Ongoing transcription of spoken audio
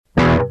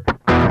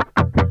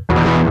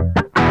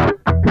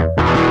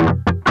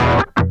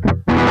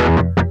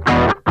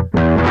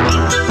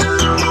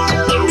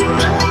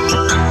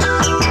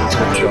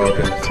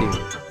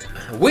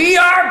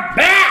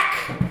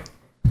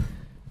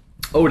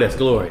that's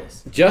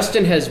glorious.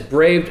 Justin has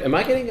braved... Am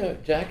I getting a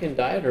Jack and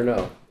Diet or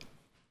no?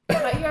 I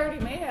thought you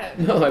already made it.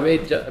 No, I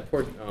made... I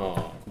poured...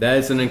 Oh. That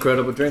is an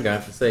incredible drink, I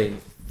have to say.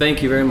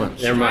 Thank you very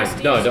much. Never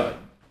mind. No.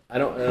 I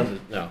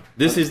don't... No.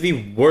 This is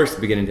the worst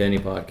beginning to any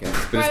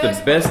podcast, but it's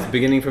the best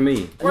beginning for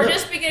me. We're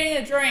just beginning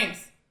the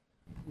drinks.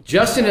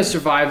 Justin has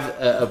survived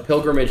a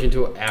pilgrimage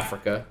into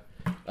Africa.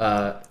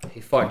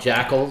 He fought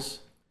jackals.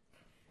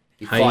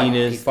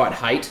 Hyenas. He fought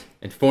height.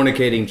 And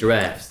fornicating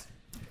giraffes.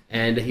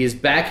 And he's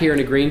back here in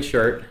a green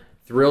shirt,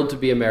 thrilled to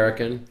be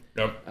American.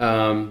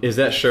 Yep. Is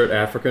that shirt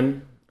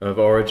African of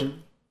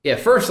origin? Yeah,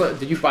 first,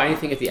 did you buy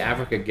anything at the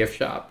Africa gift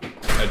shop?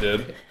 I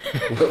did.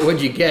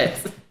 What'd you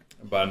get?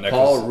 I bought a necklace.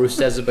 Paul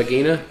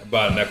Rusesabagina? I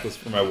bought a necklace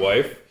for my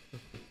wife.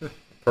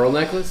 Pearl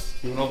necklace?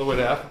 You went all the way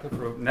to Africa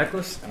for a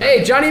necklace?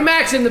 Hey, Johnny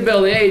Mac's in the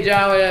building. Hey,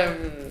 Johnny.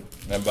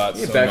 I bought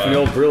some, Back from the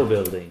old Brill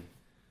building.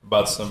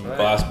 bought some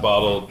glass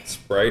bottled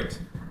Sprite.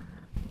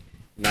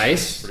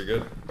 Nice. Pretty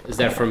good. Is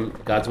that from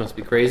Gods Must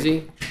Be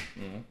Crazy?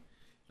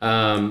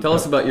 Tell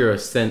us about your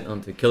ascent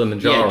onto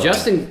Kilimanjaro. Yeah,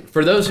 Justin,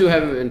 for those who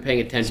haven't been paying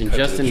attention,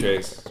 Cut to the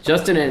chase.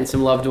 Justin and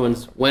some loved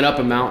ones went up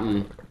a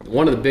mountain,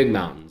 one of the big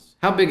mountains.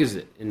 How big is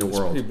it in the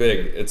world? Pretty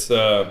big. It's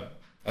I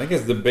think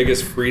it's the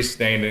biggest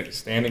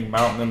standing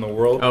mountain in the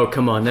world. Oh,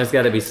 come on. That's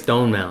got to be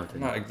Stone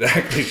Mountain. I'm not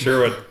exactly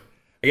sure what.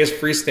 I guess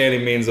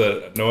freestanding means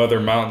no other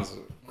mountains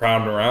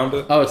crowned around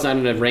it. Oh, it's not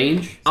in a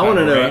range? I want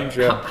to know, range,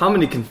 yeah. how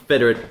many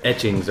Confederate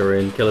etchings are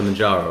in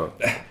Kilimanjaro?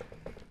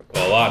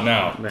 Well, a lot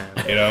now. Man.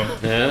 You know.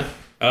 Yeah.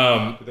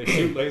 They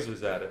shoot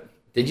lasers at it.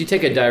 Did you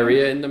take a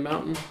diarrhea in the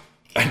mountain?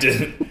 I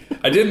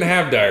didn't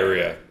have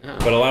diarrhea,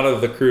 but a lot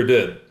of the crew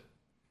did.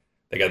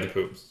 They got the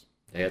poops.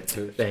 They had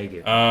to. Thank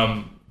you.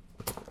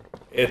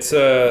 It's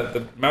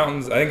the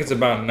mountains. I think it's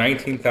about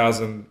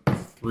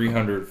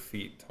 19,300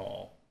 feet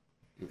tall.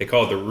 They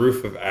call it the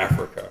roof of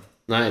Africa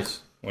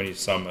Nice. when you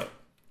summit.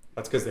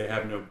 That's because they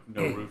have no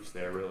roofs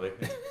there, really.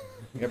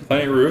 You got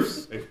plenty of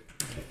roofs.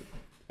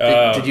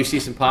 Did you see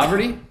some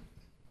poverty?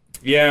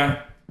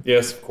 Yeah.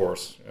 Yes, of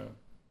course. Yeah.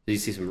 Did you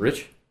see some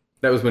rich?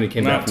 That was when he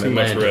came Not back from too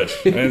much Atlanta. rich.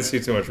 I didn't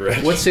see too much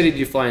rich. What city did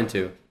you fly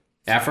into?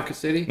 Africa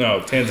City? No,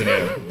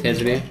 Tanzania.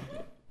 Tanzania?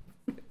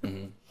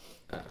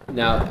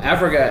 Now,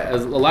 Africa, a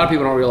lot of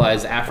people don't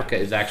realize Africa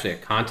is actually a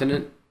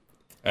continent.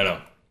 I know.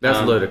 That's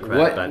a load of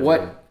crap.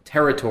 What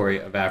territory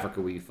of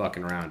Africa were you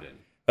fucking around in?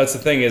 That's the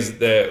thing is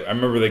that I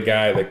remember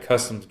the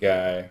customs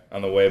guy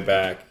on the way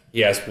back.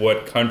 He asked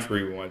what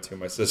country we went to.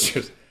 My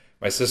sister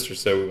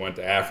said we went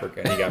to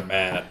Africa, and he got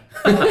mad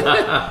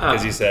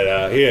because he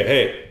said,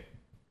 "Hey,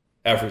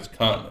 Africa's a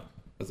continent." I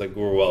was like,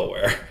 "We're well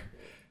aware,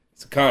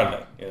 it's a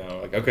continent." You know,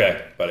 like,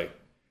 okay, buddy.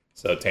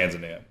 So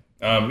Tanzania.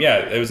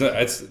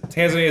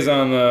 Tanzania is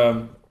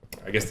on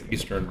I guess the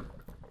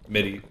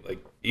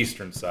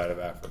eastern side of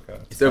Africa.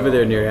 It's over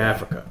there near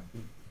Africa.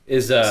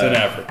 It's in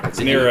Africa. It's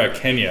near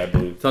Kenya, I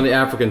believe. It's on the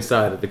African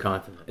side of the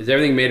continent. Is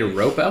everything made of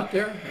rope out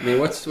there? I mean,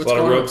 what's a lot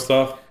going of rope on?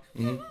 stuff.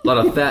 A lot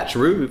of thatch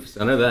roofs.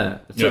 I know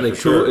that. It's Yeah, certainly for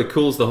sure. It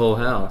cools the whole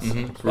house.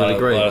 It's really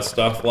great. A lot of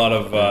stuff. A lot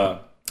of. I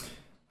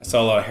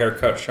saw a lot of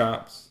haircut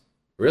shops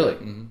Really?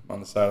 on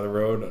the side of the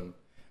road, and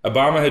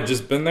Obama had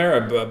just been there. I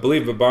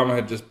believe Obama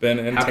had just been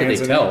in How Tanzania. can they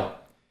tell?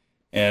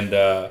 And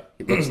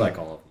He looks like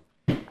all of them.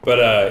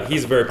 but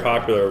he's very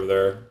popular over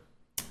there.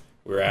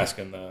 We were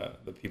asking the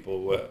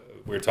people what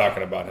we were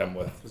talking about him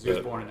with. Because he was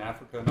born in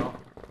Africa and all.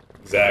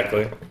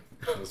 Exactly.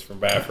 He's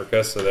from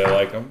Africa, so they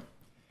like him.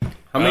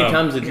 How many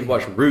times did you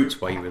watch Roots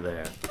while you were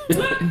there?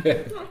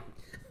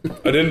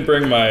 I didn't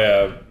bring my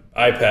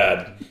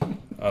iPad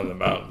on the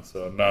mountain,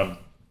 so none.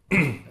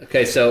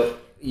 Okay, so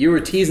you were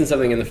teasing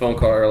something in the phone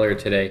call earlier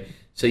today.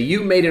 So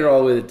you made it all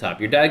the way to the top.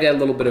 Your dad got a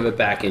little bit of a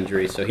back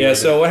injury, so he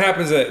So what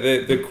happens?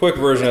 The quick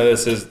version of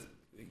this is,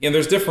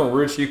 there's different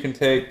routes you can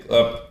take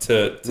up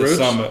to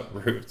summit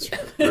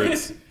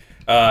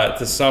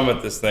to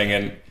summit this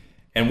thing,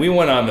 and we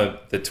went on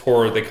the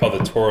tour. They call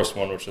the tourist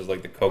one, which is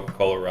like the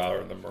Coca-Cola route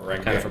or the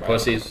Merengue. kind of for route.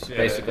 pussies,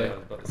 basically. Yeah, I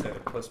was about to say the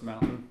Puss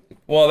Mountain.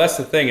 Well, that's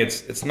the thing.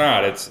 It's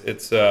not.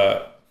 It's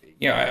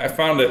I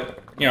found it.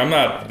 I'm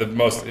not the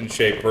most in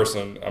shape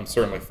person. I'm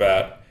certainly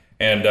fat,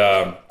 and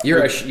You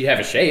have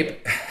a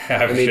shape.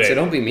 have I mean, shape. so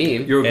don't be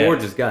mean. You're a Yeah.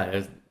 gorgeous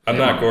guy. I'm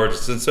not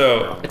gorgeous, and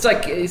so It's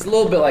a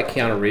little bit like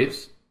Keanu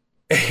Reeves.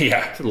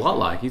 yeah. It's a lot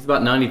like. He's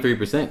about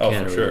 93% Oh,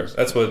 Keanu for sure. Reeves.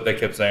 That's what they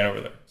kept saying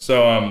over there.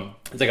 So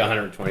It's like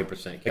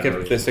 120%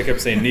 Keanu Reeves. they kept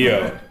saying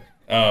Neo.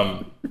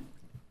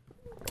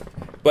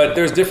 But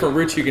there's different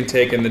routes you can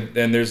take, and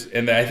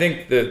I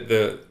think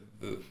the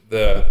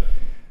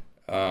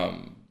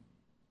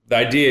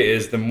idea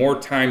is the more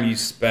time you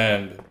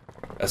spend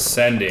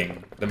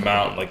ascending the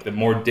mountain, like the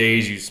more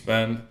days you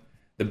spend,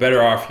 the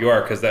better off you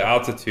are, because the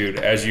altitude,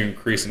 as you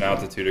increase in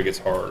altitude, it gets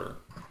harder.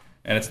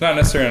 And it's not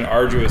necessarily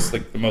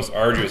the most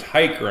arduous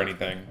hike or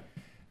anything,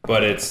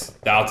 but it's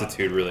the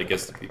altitude really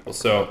gets to people.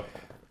 So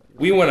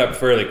we went up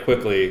fairly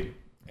quickly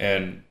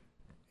and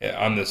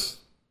on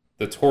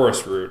the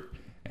tourist route,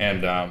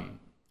 and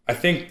I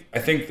think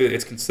that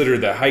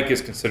the hike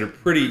is considered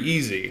pretty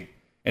easy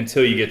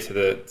until you get to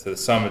the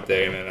summit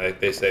day, and then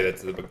they say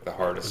that's the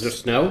hardest. Is there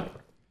snow?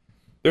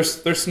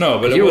 There's snow,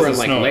 but it you were wasn't in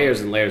like snowing.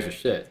 layers and layers of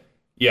shit.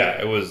 Yeah,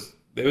 it was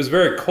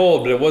very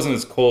cold, but it wasn't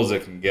as cold as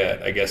it can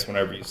get, I guess,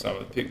 whenever you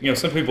summit. You know,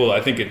 some people,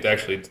 I think it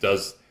actually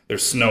does,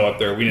 there's snow up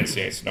there. We didn't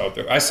see any snow up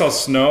there. I saw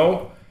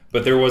snow,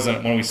 but there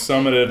wasn't, when we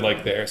summited,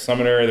 like the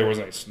summit area, there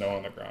wasn't any snow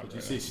on the ground. Did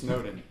you see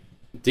Snowden?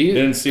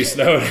 Didn't see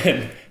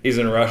Snowden. He's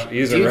in Russia.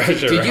 He's in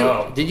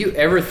Russia. Did you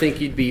ever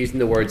think you'd be using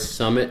the word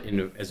summit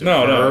as a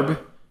No. verb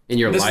in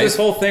your life? This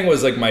whole thing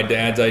was like my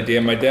dad's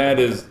idea. My dad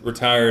is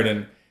retired,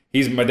 and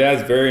my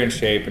dad's very in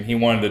shape, and he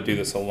wanted to do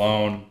this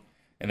alone.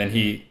 And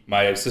then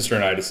my sister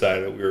and I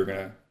decided that we were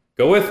gonna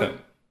go with him.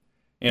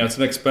 You know, it's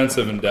an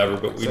expensive endeavor,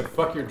 but we said,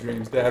 "Fuck your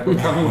dreams, Dad. We're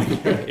coming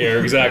with you." Yeah,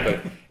 exactly.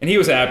 And he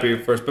was happy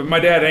at first, but my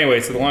dad,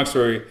 anyway. So the long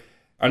story,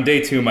 on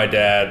day 2, my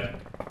dad,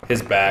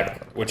 his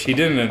back, which he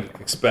didn't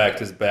expect,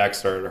 his back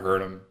started to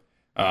hurt him,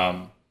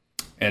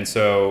 and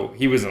so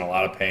he was in a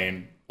lot of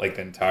pain, like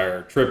the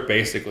entire trip,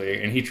 basically.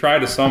 And he tried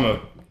to summit.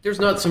 There's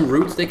not some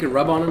roots they could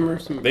rub on him or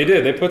something? They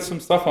did. They put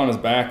some stuff on his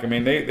back. I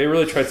mean, they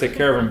really tried to take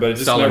care of him, but it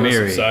just never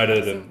Salamiri. subsided.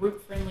 It's a And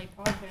root-friendly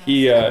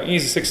podcast.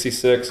 he's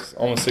 66,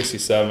 almost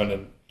 67,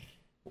 and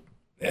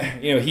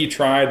you know, he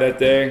tried that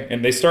day.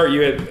 And they start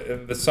you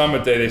at the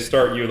summit day. They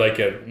start you like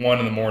at 1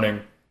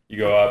 a.m. You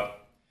go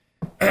up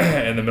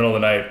in the middle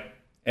of the night,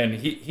 and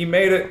he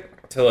made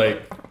it to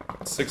like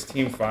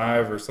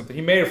 16.5 or something.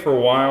 He made it for a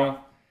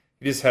while.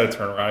 He just had to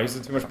turn around. He was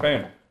in too much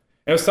pain. And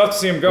it was tough to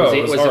see him go.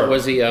 It was hard.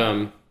 Was he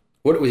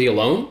was he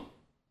alone?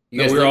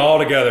 No, we were all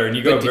together, and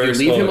you go Did very you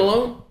slowly. leave him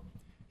alone?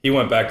 He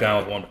went back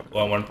down with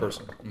one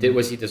person.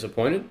 Was he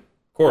disappointed?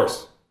 Of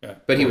course. Yeah.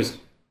 But he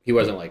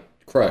wasn't like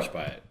crushed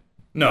by it.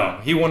 No,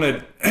 he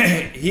wanted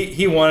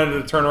he wanted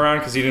to turn around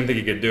because he didn't think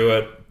he could do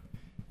it.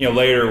 You know,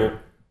 later,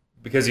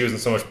 because he was in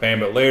so much pain,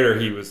 but later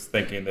he was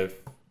thinking that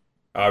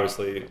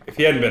obviously if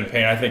he hadn't been in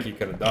pain, I think he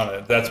could have done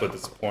it. That's what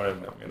disappointed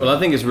him. You know? Well, I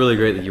think it's really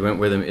great that you went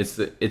with him.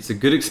 It's a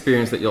good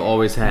experience that you'll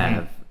always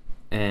have,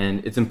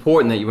 and it's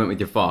important that you went with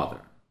your father.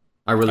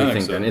 I really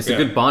think so, that. And it's yeah. a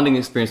good bonding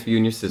experience for you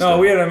and your sister. No,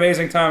 we had an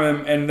amazing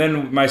time, and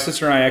then my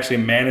sister and I actually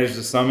managed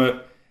the summit,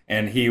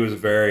 and he was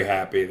very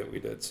happy that we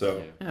did.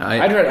 So Yeah,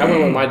 I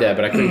went with my dad,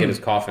 but I couldn't get his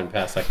coffin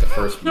past like the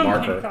first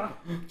marker.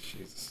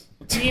 Jesus.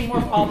 We need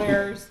more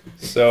pallbearers.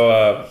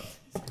 So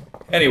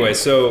anyway,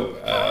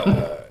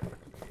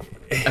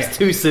 That's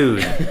too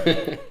soon.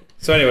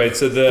 so anyway,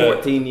 so the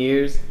 14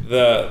 years.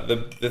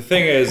 the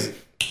thing is,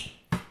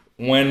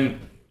 when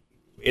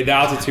the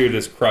altitude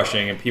is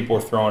crushing and people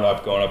are throwing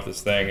up going up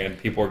this thing and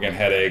people are getting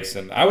headaches,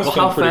 and I was Well,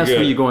 feeling how pretty fast good.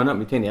 were you going up?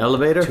 You taking the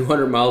elevator?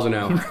 200 miles an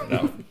hour.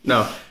 No,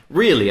 No,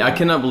 really, I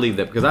cannot believe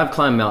that because I've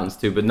climbed mountains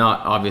too, but not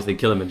obviously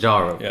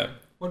Kilimanjaro. yeah,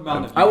 What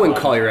mountain? have I you wouldn't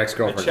climbed? call your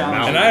ex-girlfriend a challenge.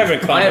 mountain. and I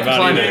haven't I climbed have a mountain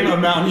climbed either. Name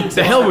a mountain.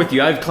 To hell with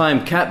you, I've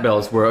climbed cat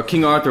bells where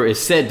King Arthur is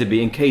said to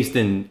be encased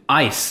in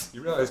ice.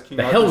 You realize King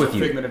The hell Arthur's with a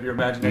you. figment of your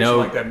imagination, No.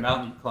 like that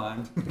mountain you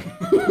climbed.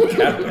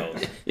 Cat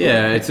bells.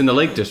 Yeah, it's in the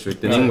Lake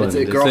District in England.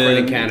 It's a girlfriend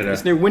in Canada.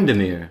 It's near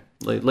Windermere,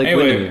 Lake Anyway,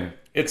 Windermere.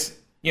 it's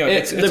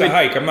it's let a me-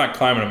 hike. I'm not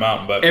climbing a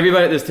mountain, but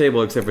Everybody at this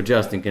table except for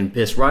Justin can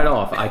piss right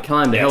off. I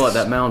climbed the hell Yes.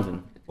 at that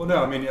mountain. Well,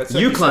 no, I mean, it's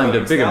You climbed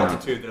a it's bigger the mountain.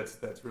 altitude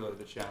that's really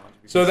the challenge.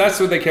 so that's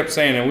what they kept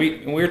saying, and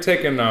we were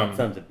taking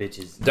Sons of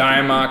bitches.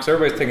 Diamox.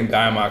 Everybody's taking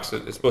Diamox.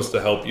 It's supposed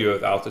to help you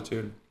with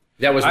altitude.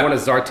 That was one of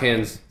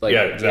Zartan's. Like,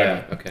 Yeah,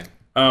 exactly. okay.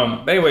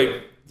 But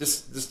anyway,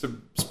 just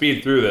to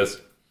speed through this,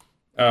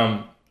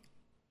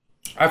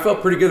 I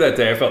felt pretty good that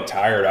day. I felt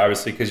tired,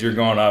 obviously, because you're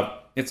going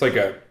up. It's like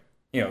a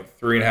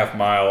 3.5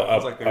 mile up.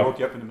 It's like they up. woke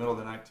you up in the middle of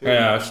the night too.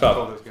 Yeah, and stop.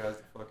 told those guys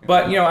to fucking.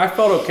 But I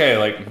felt okay.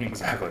 Like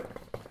exactly,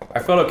 I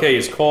felt okay.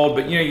 It's cold,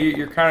 but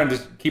you're kind of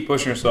just keep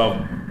pushing yourself.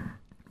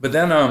 But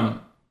then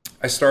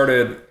I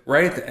started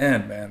right at the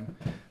end, man.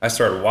 I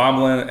started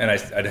wobbling, and I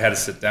had to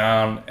sit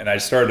down, and I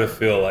started to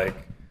feel like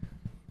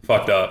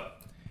fucked up.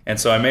 And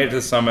so I made it to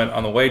the summit.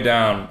 On the way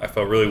down, I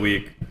felt really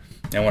weak.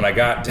 And when I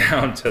got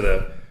down to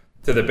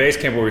the base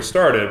camp where we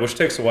started, which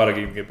takes a while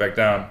to get back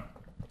down,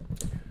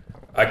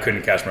 I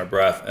couldn't catch my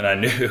breath, and I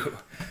knew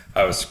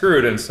I was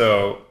screwed. And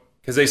so,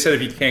 because they said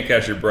if you can't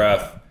catch your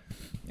breath,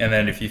 and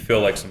then if you feel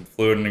like some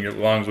fluid in your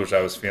lungs, which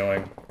I was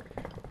feeling,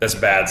 that's a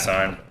bad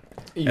sign.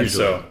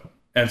 Usually.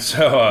 And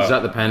so, Is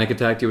that the panic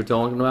attack you were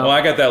talking about? well,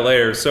 I got that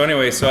later. So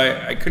anyway, so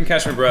I couldn't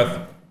catch my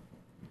breath.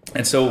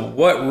 And so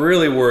what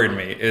really worried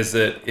me is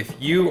that if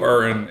you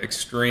are in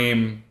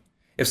extreme,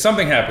 if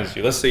something happens to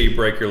you, let's say you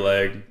break your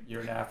leg,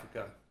 You're in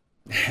Africa.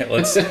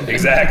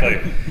 exactly.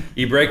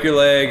 You break your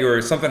leg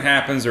or something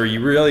happens or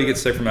you really get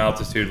sick from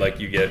altitude, like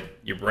you get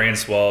your brain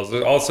swells,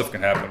 all stuff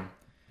can happen.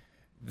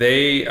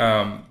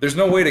 There's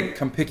no way to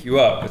come pick you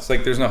up. It's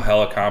like there's no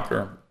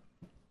helicopter.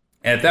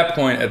 And at that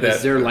point,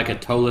 Is there like a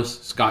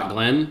toeless Scott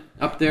Glenn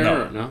up there?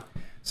 No. Or no?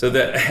 So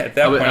that at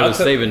that point, I was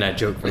I'll saving that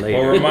joke for later.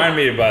 well, remind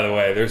me, by the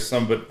way, there's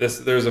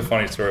a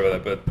funny story with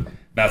it, but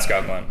not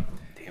Scott Glenn.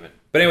 Damn it.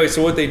 But anyway,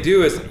 so what they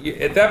do is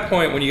at that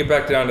point, when you get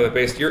back down to the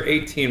base, you're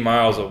 18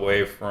 miles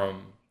away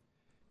from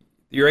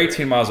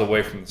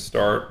the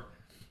start,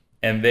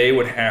 and they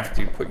would have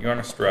to put you on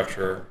a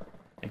stretcher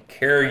and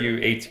carry you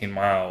 18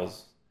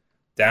 miles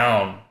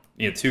down.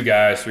 2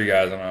 guys, 3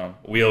 guys on a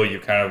wheel. You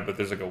kind of, but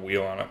there's like a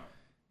wheel on it,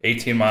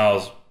 18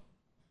 miles,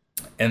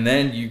 and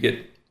then you get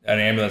an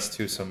ambulance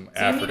to some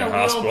So you mean African a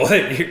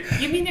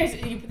hospital. You mean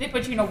they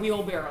put you in a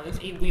wheelbarrow? There's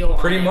a wheel on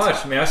Pretty it.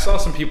 much. I mean, I saw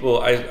some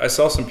people. I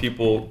saw some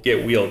people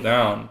get wheeled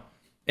down,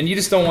 and you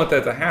just don't want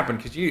that to happen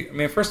because you. I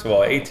mean, first of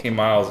all, 18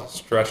 miles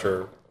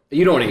stretcher.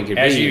 You don't even get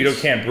As you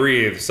can't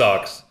breathe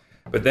sucks,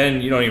 but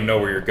then you don't even know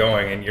where you're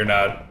going, and you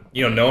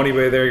don't know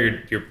anybody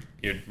there.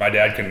 My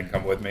dad couldn't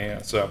come with me,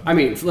 so. I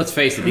mean, let's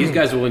face it. These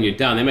guys will win you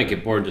down. They might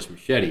get bored and just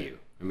machete you.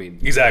 I mean,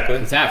 Exactly.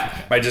 it's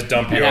Africa. Might just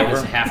dump you That happens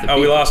over. to half the Oh,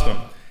 we people. lost them.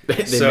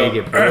 They may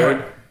get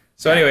bored.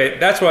 So anyway,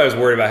 that's what I was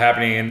worried about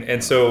happening,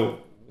 and so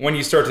when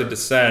you start to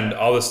descend,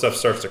 all this stuff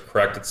starts to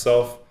correct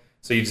itself.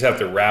 So you just have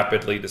to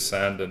rapidly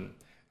descend, and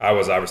I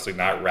was obviously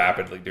not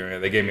rapidly doing it.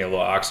 They gave me a little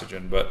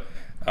oxygen, but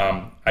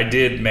I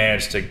did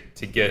manage to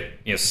get.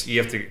 You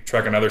have to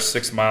trek another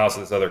 6 miles to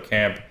this other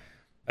camp.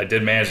 I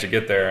did manage to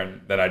get there,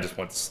 and then I just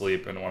went to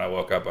sleep. And when I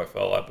woke up, I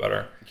felt a lot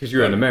better. Because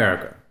you're in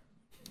America.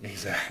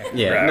 Exactly.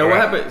 Yeah. Right, No, what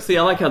right. happened? See,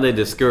 I like how they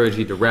discourage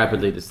you to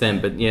rapidly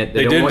descend, but yet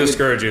They don't did want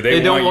discourage you.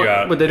 They don't want you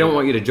out. but they don't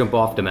want you to jump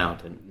off the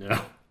mountain. No.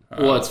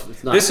 Well,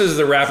 it's not. This is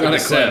the rapid not a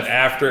descent cliff.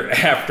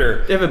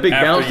 after They have a big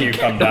after bouncy. you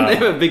come down. They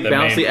have a big the main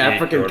bouncy peak or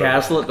African whatever.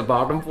 castle at the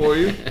bottom for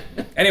you.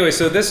 Anyway,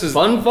 so this is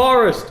Fun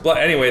forest. Well,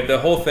 anyway, the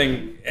whole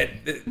thing.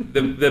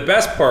 The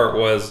best part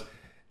was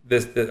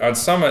this. On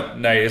summit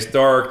night, it's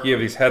dark. You have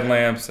these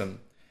headlamps, and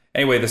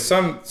anyway, the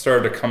sun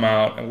started to come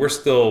out, and we're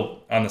still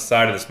on the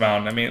side of this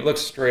mountain. I mean, it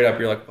looks straight up.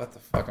 You're like, what the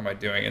fuck am I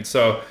doing? And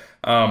so,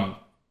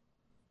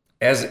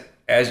 as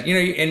you know,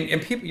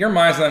 and people, your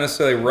mind's not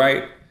necessarily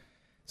right.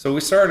 So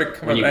we started to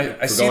come up.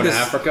 I see going this to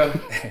Africa.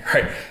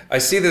 right. I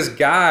see this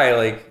guy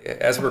like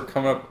as we're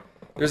coming up.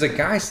 There's a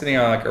guy sitting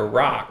on like a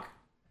rock.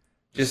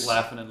 Just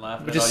laughing and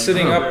laughing. But at all just you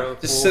sitting wheelbarrow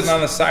up, just fools. sitting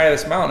on the side of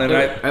this mountain,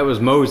 and That was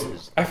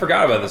Moses. I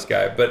forgot about this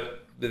guy,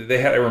 but they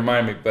had to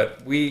remind me.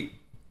 But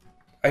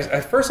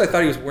at first I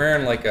thought he was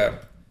wearing like a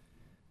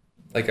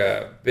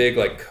big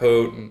like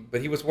coat,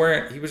 but he was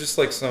just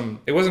like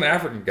it wasn't an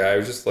African guy, it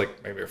was just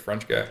like maybe a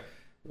French guy,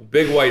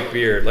 big white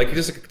beard, like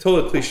just a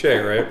total cliche,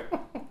 right?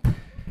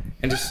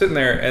 And just sitting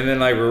there, and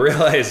then I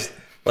realized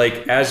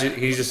like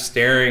he's just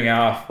staring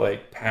off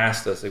like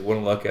past us, like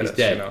wouldn't look at us,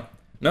 dead. you know?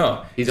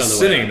 No, He's just on the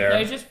sitting way. there. No,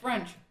 it's just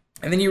French.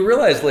 And then you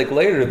realize, like,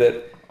 later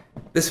that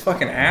this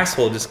fucking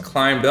asshole just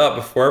climbed up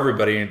before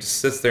everybody and just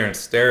sits there and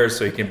stares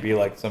so he can be,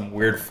 like, some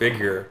weird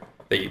figure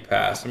that you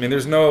pass. I mean,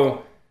 there's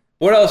no...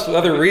 What else,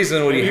 other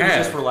reason would he Maybe he was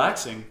have? just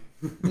relaxing.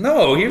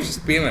 No, he was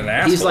just being an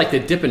asshole. He's like the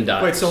Dippin'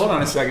 Dots. Wait, so hold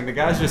on a second. The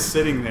guy's just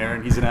sitting there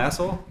and he's an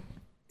asshole?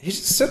 He's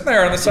just sitting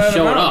there on the side of the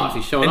showing mountain. off.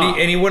 He's showing and off.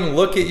 And he wouldn't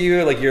look at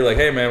you like you're like,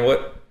 hey, man,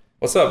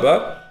 what's up,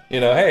 bud?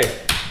 You know, hey.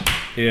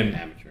 He didn't...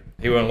 Amateur.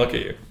 He wouldn't look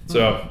at you.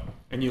 So...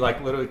 And you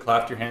like literally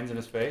clapped your hands in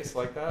his face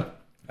like that?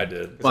 I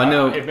did. 'Cause Well, I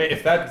know-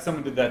 if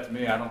someone did that to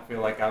me, I don't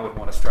feel like I would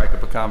want to strike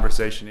up a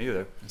conversation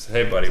either. I said,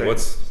 hey, buddy, Say-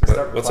 what's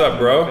start up, clapping in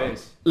bro? my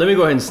face. Let me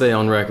go ahead and say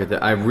on record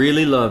that I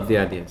really love the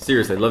idea.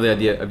 Seriously, I love the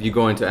idea of you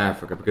going to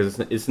Africa because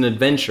it's an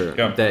adventure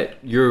Yeah. that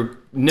you're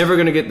never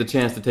going to get the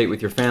chance to take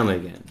with your family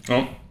again.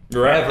 Oh,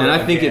 you're right. And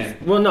I think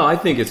Again. I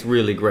think it's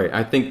really great.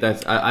 I think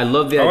I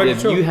love the I like idea it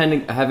of too. you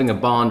having a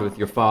bond with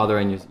your father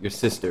and your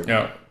sister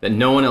Yeah. that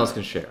no one else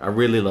can share. I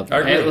really love I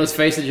that. agree. Hey, let's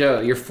face it, Joe.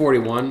 You're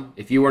 41.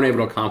 If you weren't able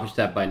to accomplish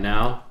that by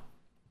now,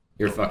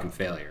 you're a fucking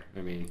failure.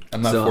 I mean,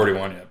 I'm not So,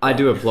 41 yet. I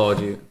do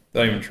applaud you.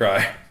 Don't even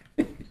try.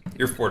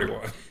 You're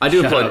 41. I do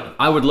Shut applaud up. you.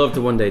 I would love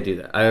to one day do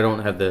that. I don't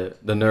have the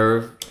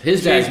nerve.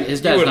 his dad's you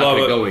would not love going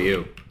to it. go with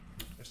you.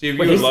 Steve, you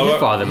But would his love it.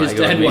 father His might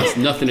go with dad me. wants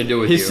nothing to do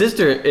with His you.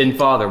 sister and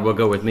father will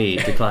go with me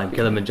to climb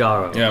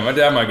Kilimanjaro. Yeah, my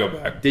dad might go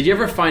back. Did you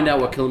ever find out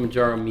what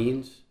Kilimanjaro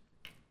means?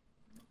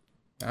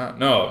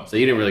 No. So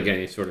you didn't really get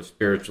any sort of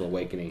spiritual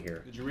awakening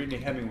here. Did you read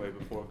any Hemingway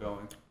before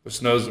going? The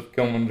Snows of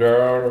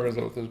Kilimanjaro, or is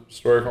that what the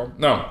story called?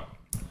 No.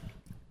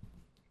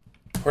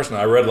 Of course not.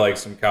 I read like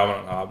some Calvin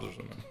and Hobbes or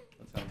something.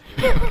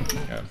 That sounds good.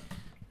 Yeah.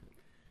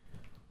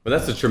 But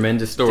that's a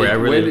tremendous story.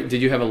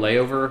 Did you have a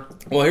layover?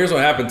 Well, here's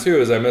what happened too: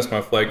 is I missed my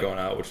flight going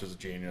out, which is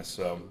genius.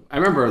 So I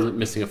remember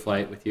missing a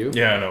flight with you.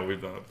 yeah, I know we've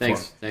done it before.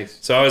 Thanks.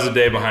 So I was a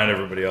day behind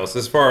everybody else.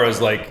 As far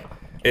as like,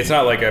 it's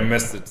not like I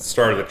missed the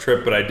start of the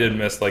trip, but I did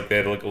miss like they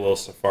had like a little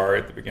safari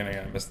at the beginning.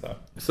 And I missed that.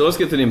 So let's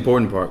get to the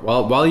important part.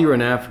 While you were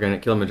in Africa and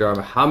at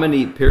Kilimanjaro, how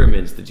many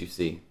pyramids did you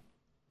see?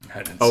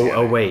 I didn't see any.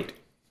 Oh wait.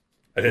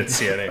 I didn't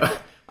see any.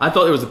 I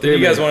thought there was a Did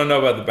pyramid. you guys want to know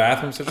about the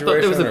bathroom I situation?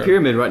 thought there was a or-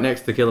 pyramid right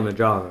next to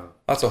Kilimanjaro.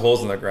 Lots of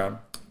holes in the ground.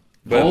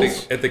 But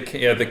Holes? at the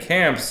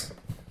camps,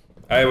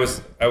 I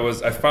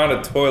found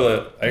a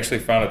toilet. I actually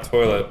found a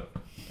toilet,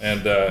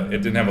 and it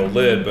didn't have a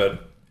lid,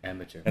 but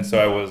Amateur. and so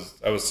I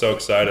was so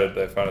excited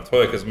that I found a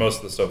toilet because most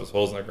of the stuff was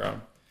holes in the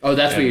ground. Oh,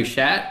 that's where And- you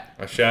shat?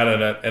 I shot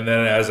in it, and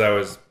then as I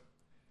was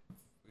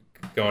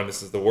going,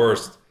 this is the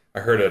worst. I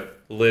heard a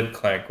lid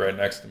clank right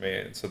next to me,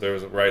 and so there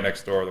was right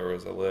next door there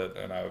was a lid,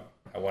 and I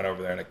went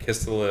over there and I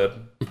kissed the lid.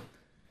 To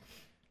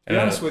be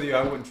honest with you,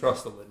 I wouldn't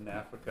trust a lid in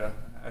Africa.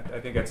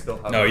 I think I'd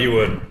still have. No, you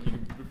would. You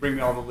can bring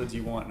me all the lids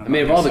you want. And I I'm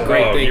mean, of not all the gonna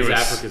great say, Oh, you things would-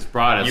 Africa's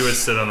brought us. You would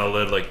sit on the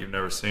lid like you've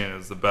never seen. It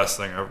was the best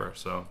thing ever.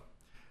 So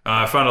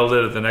I found a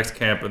lid at the next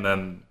camp, and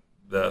then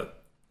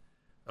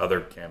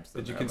other camps.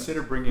 Did you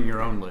consider bringing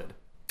your own lid?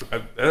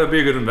 That would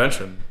be a good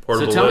invention.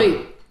 Portable So tell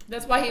lid. me,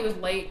 That's why he was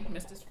late,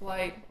 missed his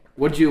flight.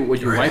 what'd you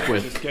wipe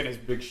with? Just getting his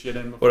big shit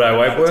in. Before What I he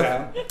wipe went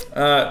out with?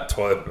 of town?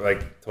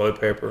 Toilet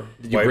paper.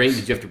 Did you wipes.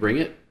 Did you have to bring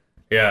it?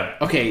 Yeah,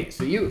 Okay,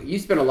 so you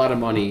spent a lot of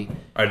money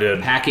I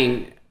did.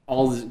 packing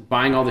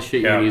buying all the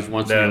shit you use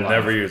once in your life.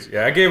 Never use.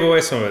 Yeah, I gave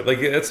away some of it. Like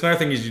that's another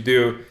thing is you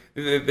do.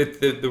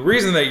 The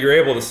reason that you're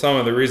able to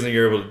summon, the reason that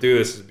you're able to do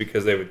this is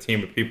because they have a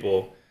team of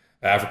people,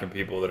 African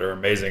people that are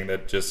amazing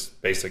that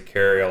just basically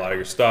carry a lot of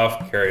your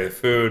stuff, carry the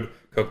food,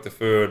 cook the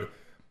food.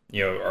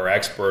 Are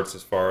experts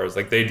as far as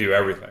like they do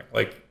everything.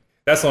 Like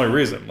that's the only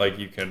reason. Like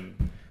we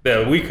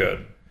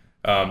could.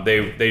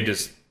 They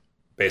just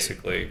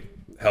basically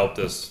helped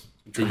us.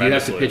 Did you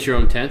have to pitch your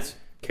own tents?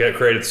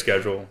 Created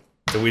schedule.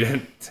 So we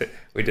didn't.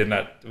 We did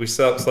not. We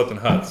slept in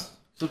huts.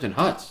 Slept in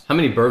huts. How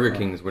many Burger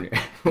Kings were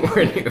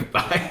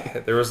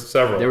nearby? There was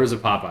several. There was a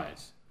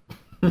Popeyes.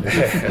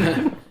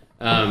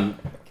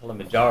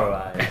 Kilimanjaro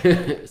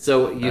eyes.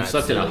 So you That's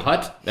slept in a silly.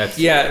 hut? That's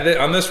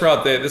On this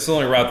route, this is the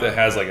only route that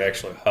has like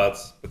actually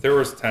huts. But there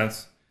was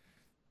tents.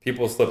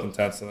 People slept in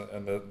tents in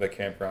the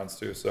campgrounds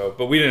too. So,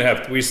 but we didn't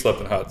have. We slept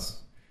in huts,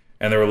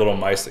 and there were little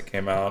mice that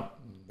came out.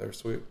 They're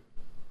sweet,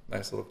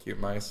 nice little cute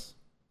mice.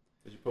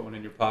 Did you put one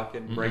in your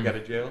pocket and break out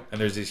of jail?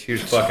 And there's these huge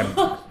fucking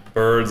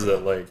birds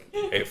that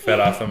fed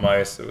off the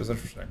mice. It was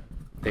interesting.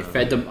 They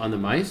fed them on the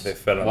mice? They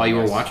fed on while the you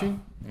were mice.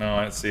 watching? No,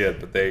 I didn't see it,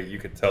 but you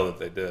could tell that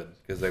they did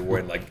because they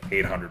weighed like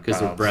 800 pounds. Because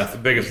their breath. The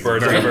biggest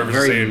birds I've ever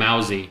very seen.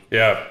 Mousy.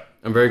 Yeah.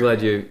 I'm very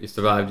glad you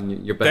survived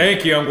and you're back.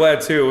 Thank you. I'm glad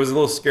too. It was a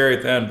little scary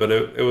at the end, but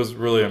it was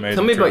really amazing.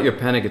 Tell me about trip. your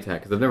panic attack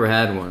because I've never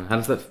had one.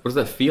 What does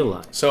that feel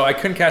like? So I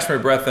couldn't catch my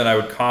breath and I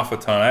would cough a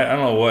ton. I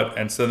don't know what.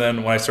 And so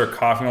then when I started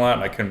coughing a lot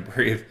and I couldn't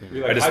breathe, Were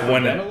you, like, I just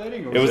went.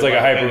 hyperventilating, or It was like a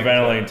panic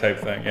hyperventilating attack?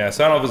 type thing. Yeah.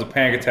 So I don't know if it was a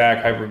panic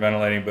attack,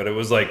 hyperventilating, but it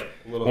was like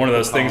little one of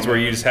those things where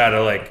calming. you just had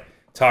to like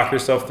talk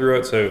yourself through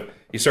it. So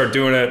you start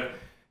doing it,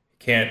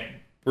 can't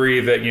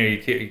breathe. You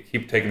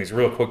keep taking these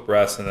real quick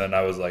breaths, and then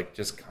I was like,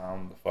 just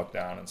calm the fuck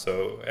down. And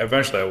so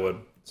eventually I would.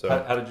 So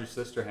How did your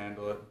sister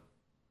handle it?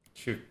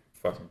 she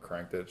fucking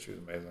cranked it. She was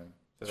amazing.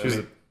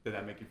 Did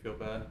that make you feel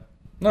bad?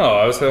 No,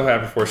 I was so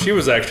happy for her. She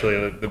was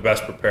actually the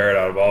best prepared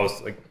out of all of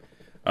us. Like,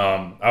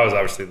 I was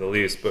obviously the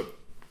least, but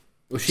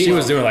Well, she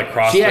was doing like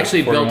CrossFit. She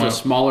actually before we built a went.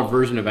 smaller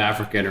version of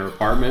Africa in her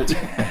apartment.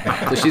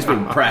 So she's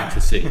been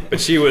practicing. But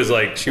she was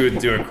doing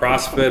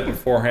CrossFit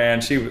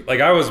beforehand.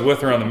 I was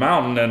with her on the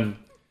mountain, and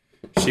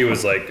she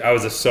was like, I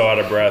was just so out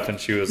of breath, and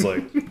she was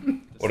like,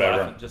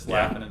 whatever.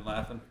 Laughing and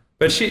laughing.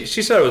 But she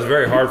said it was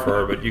very hard for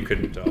her, but you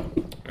couldn't tell.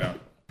 Yeah.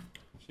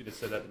 She just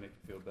said that to make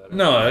you feel better.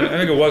 No, I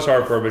think it was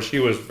hard for her, but she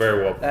was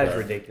very well prepared. That's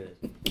ridiculous.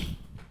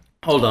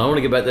 Hold on, I want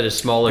to get back to the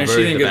smaller And she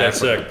version didn't get of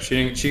that Africa.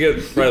 sick. She got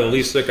probably the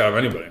least sick out of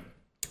anybody.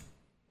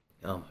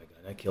 Oh my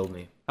god, that killed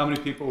me. How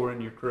many people were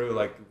in your crew,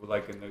 like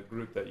in the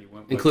group that you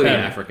went with? Including 10.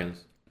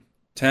 Africans.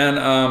 10.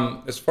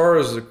 As far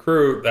as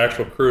the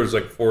actual crew is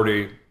like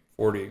 40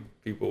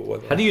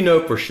 people. How do you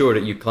know for sure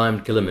that you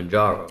climbed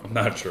Kilimanjaro? I'm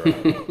not sure.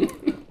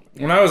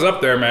 When I was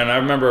up there, man, I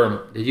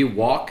remember Did you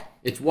walk?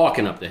 It's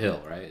walking up the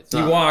hill, right? It's you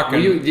not- walk Well,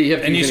 and you have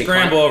to you use any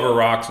scramble climb- over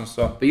rocks and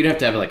stuff. But you'd have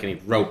to have like any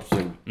ropes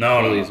and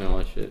No. pulleys and all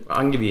that shit. I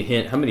can give you a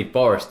hint. How many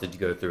forests did you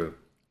go through?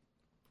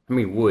 How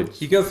many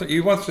woods?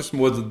 You went through some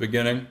woods at the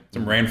beginning,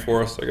 some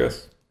rainforest, I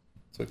guess.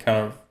 So it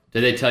kind of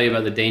Did they tell you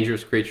about the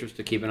dangerous creatures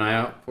to keep an eye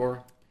out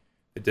for?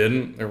 it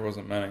didn't. There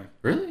wasn't many.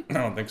 Really? I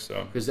don't think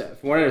so. Because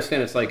from what I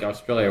understand, it's like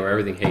Australia where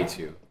everything hates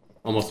you.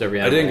 Almost every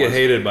I animal. didn't get wants-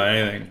 hated by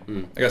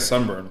anything. I got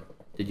sunburned.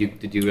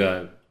 Did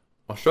you?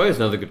 Australia's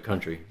another good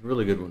country.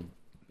 Really good one.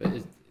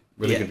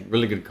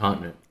 Really good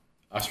continent.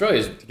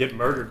 Australia's To get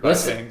murdered by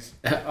Listen. things.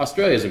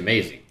 Australia's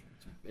amazing.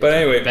 But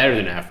anyway, Better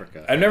than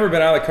Africa. I've never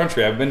been out of the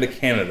country. I've been to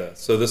Canada,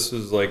 so this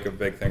was like a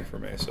big thing for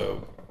me.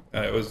 So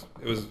it was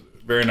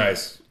very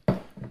nice.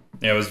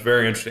 Yeah, it was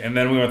very interesting. And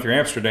then we went through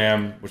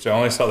Amsterdam, which I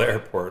only saw the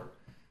airport,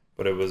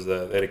 but it was they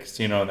had a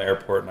casino in the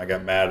airport, and I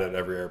got mad at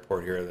every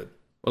airport here that.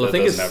 Well, I that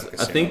think doesn't have a I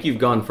casino. think you've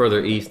gone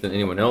further east than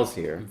anyone else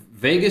here.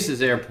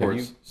 Vegas's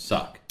airports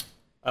suck.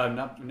 No, I mean,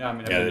 I've Yeah,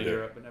 been they to do.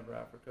 Europe, but never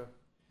Africa.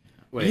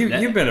 Wait,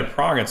 You've been to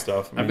Prague and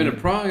stuff. I've been to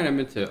Prague and I've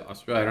been to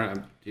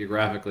Australia.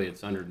 Geographically,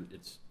 it's I've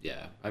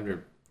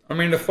never. I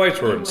mean, the flights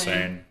were You win.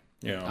 insane.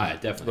 You know, I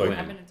definitely Like-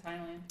 I've win. been to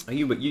Thailand. Oh,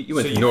 you went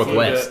So to you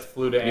northwest.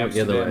 Flew to You went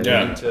the other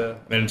Amsterdam, way. Yeah.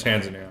 then to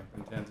in Tanzania.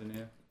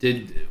 Tanzania.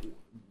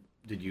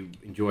 Did you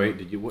enjoy?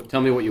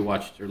 Tell me what you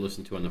watched or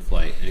listened to on the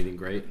flight? Anything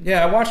great?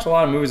 Yeah, I watched a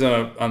lot of movies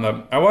on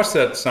the. I watched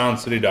that Sound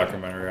City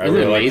documentary. I Isn't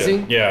really it liked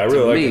amazing? it. Yeah, I It's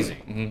really amazing.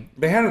 liked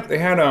it. They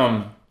had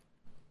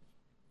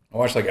I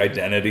watched like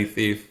Identity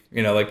Thief.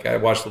 You know, like I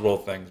watched the little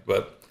things,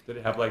 but Did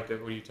it have like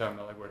what are you talking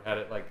about? Like where it had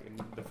it like in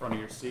the front of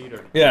your seat,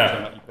 or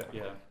Yeah.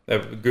 yeah.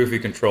 that goofy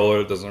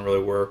controller doesn't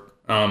really work.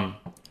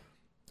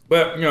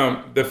 But you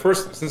know,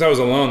 since I was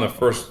alone, the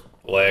first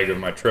leg of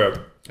my trip,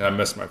 and I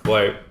missed my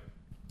flight.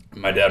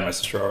 My dad and my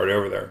sister are already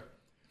over there.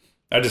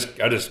 I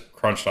just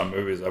crunched on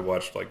movies. I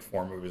watched like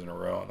 4 movies in a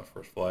row on the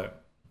first flight.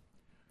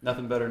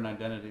 Nothing better than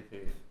Identity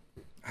Thief.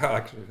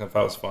 I thought it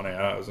was funny.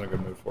 I was in a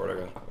good mood for it, I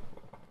guess.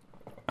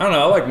 I don't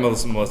know. I like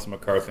Melissa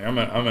McCarthy. I'm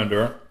into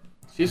her.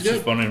 She's She's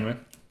good. funny to me.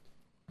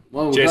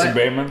 Well, Jason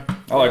Bateman.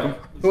 I like him.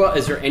 Who else?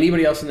 Is there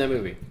anybody else in that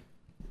movie?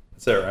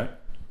 That's it, right?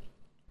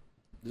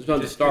 There's no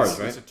other stars,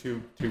 right? It's a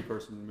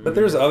two-person movie. But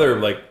there's other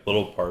like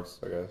little parts,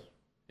 I guess.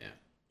 Yeah.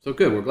 So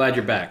good. We're glad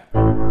you're back.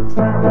 All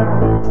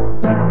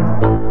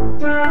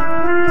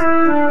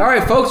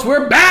right, folks,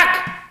 we're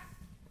back.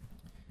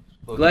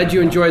 Glad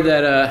you enjoyed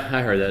that.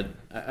 I heard that.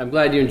 I'm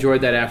glad you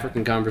enjoyed that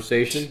African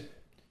conversation.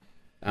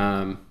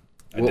 I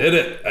did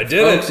it.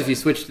 Folks, if you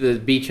switch to the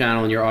B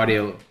channel in your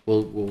audio,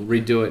 we'll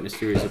redo it in a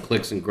series of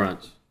clicks and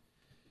grunts.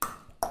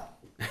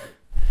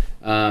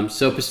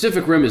 So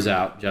Pacific Rim is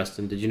out,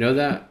 Justin. Did you know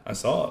that? I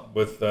saw it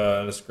with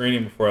the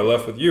screening before I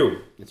left with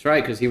you. That's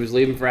right, because he was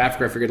leaving for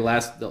Africa. I figured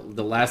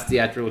the last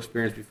theatrical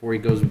experience before he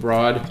goes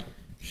abroad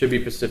should be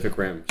Pacific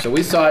Rim. So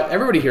we saw it.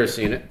 Everybody here has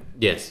seen it.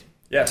 Yes.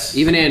 Yes.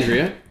 Even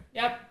Andrea.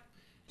 Yep.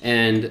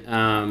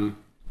 And,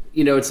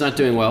 it's not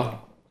doing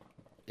well.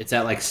 It's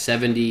at like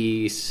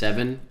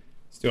 77.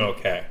 It's doing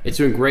okay. It's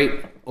doing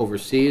great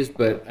overseas,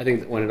 but I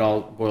think that when it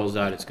all boils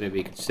out, it's going to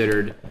be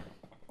considered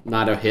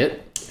not a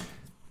hit.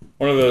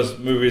 One of those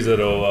movies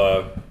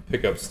that'll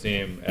pick up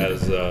steam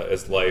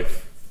as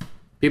life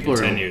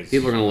continues.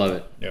 People are going to love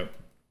it. Yep.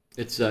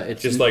 It's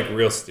just like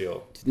Real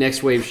Steel. It's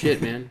next wave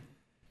shit, man.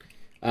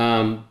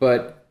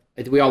 But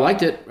we all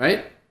liked it,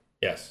 right?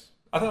 Yes.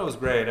 I thought it was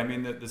great. I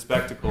mean, the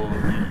spectacle,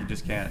 you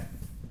just can't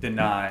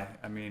deny.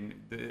 I mean,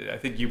 I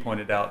think you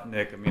pointed out,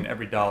 Nick, I mean,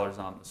 every dollar's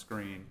on the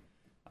screen,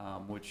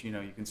 which, you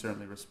can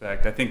certainly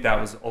respect. I think that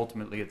was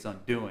ultimately its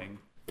undoing.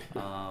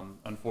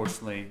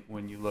 Unfortunately,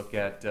 when you look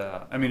at,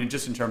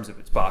 just in terms of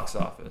its box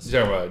office.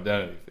 You're talking about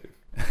Identity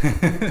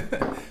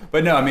Thief.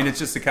 But no, I mean, it's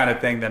just the kind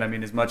of thing that,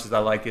 as much as I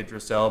like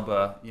Idris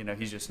Elba,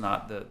 he's just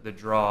not the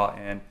draw.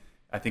 And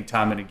I think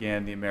time and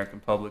again, the American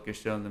public has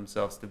shown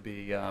themselves to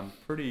be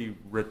pretty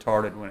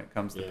retarded when it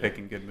comes to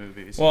picking good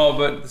movies. Well,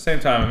 but at the same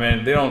time,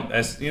 you don't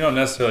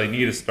necessarily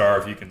need a star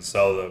if you can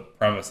sell the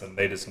premise, and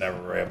they just never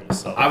were able to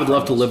sell. I would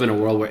love to live in a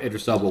world where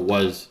Idris Elba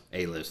was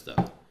A-list,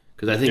 though,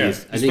 because I think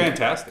he's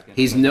fantastic.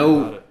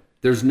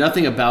 There's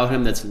nothing about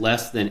him that's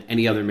less than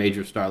any other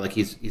major star. Like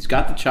he's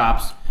got the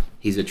chops.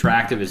 He's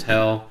attractive as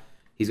hell.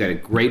 He's got a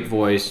great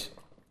voice,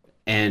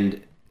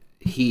 and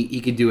he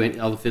could do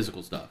all the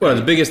physical stuff. Well,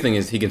 the biggest thing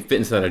is he can fit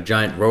inside a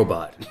giant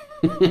robot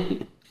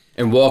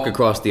and walk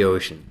across the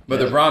ocean. But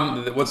the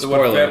problem,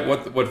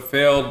 what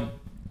failed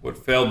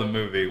the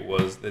movie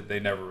was that they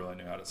never really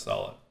knew how to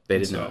sell it. They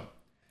didn't know.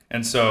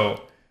 And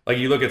so, like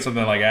you look at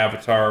something like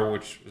Avatar,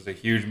 which was a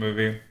huge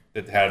movie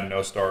that had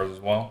no stars as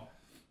well.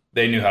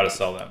 They knew how to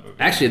sell that movie.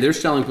 Actually, they're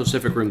selling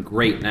Pacific Rim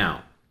great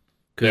now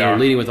because they're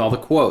leading with all the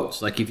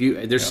quotes. Like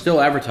they're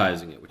still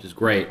advertising it, which is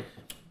great.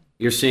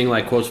 You're seeing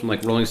like quotes from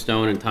like Rolling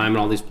Stone and Time and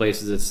all these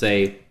places that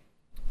say,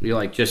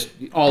 just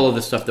all of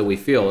the stuff that we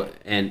feel,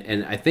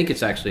 and I think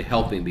it's actually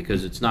helping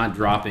because it's not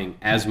dropping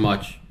as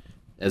much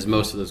as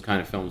most of those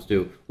kind of films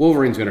do.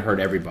 Wolverine's going to hurt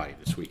everybody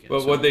this weekend.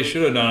 But what they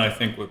should have done, I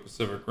think, with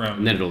Pacific Rim,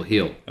 and then it'll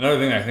heal. Another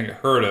thing I think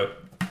hurt it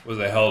was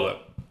they held it,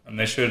 and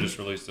they should have just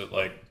released it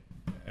like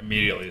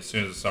immediately as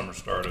soon as the summer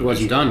started. It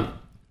wasn't done.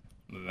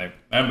 That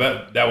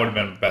would have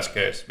been the best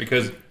case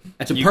because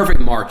it's a perfect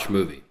March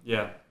movie.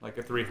 Yeah, like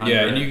a 300.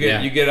 Yeah, and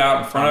you get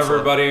out in front of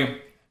everybody.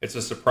 It's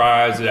a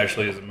surprise. It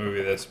actually is a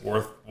movie that's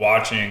worth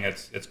watching.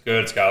 It's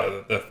good. It's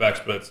got the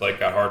effects, but it's like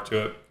got heart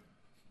to it.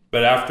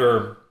 But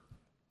after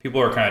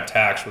people are kind of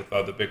taxed with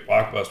the big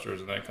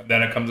blockbusters, and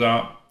then it comes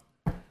out,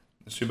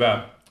 it's too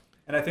bad.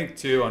 And I think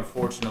too,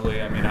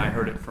 unfortunately, I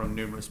heard it from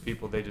numerous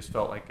people. They just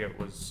felt like it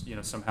was,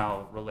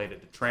 somehow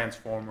related to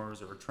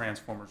Transformers or a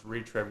Transformers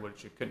retread,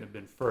 which it couldn't have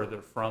been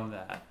further from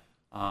that.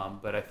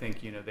 But I think,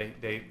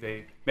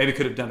 they maybe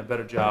could have done a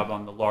better job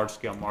on the large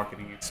scale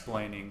marketing,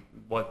 explaining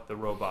what the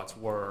robots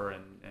were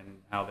and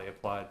how they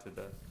applied to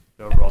the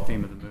overall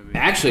theme of the movie.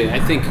 Actually, I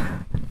think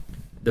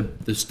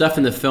the stuff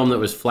in the film that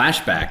was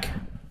flashback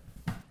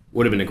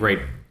would have been a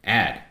great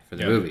ad for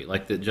the movie,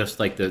 like the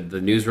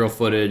newsreel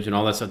footage and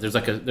all that stuff. There's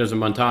a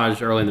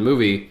montage early in the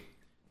movie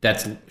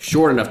that's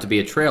short enough to be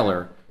a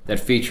trailer that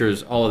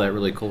features all of that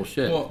really cool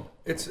shit. Well,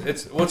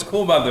 it's what's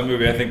cool about the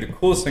movie. I think the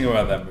coolest thing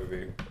about that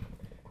movie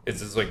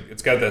is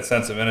it's got that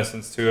sense of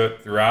innocence to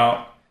it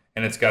throughout,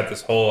 and it's got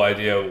this whole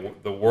idea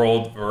of the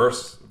world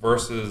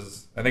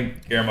versus. I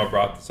think Guillermo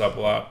brought this up a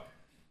lot.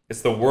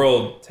 It's the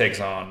world takes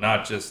on,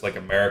 not just like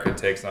America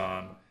takes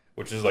on,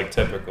 which is like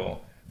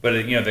typical. But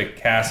the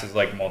cast is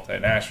like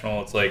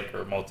multinational, it's like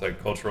or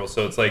multicultural,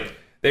 so it's like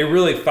they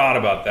really thought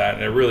about that,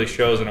 and it really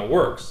shows, and it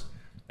works.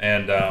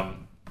 And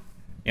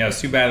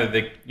it's too bad that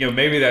they,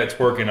 maybe that's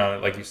working on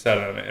it, like you said,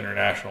 on an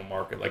international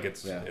market, like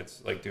it's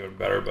like doing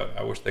better. But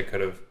I wish they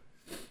could have,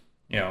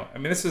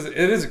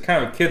 it is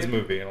kind of a kids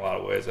movie in a lot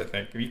of ways. I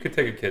think you could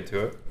take a kid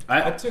to it.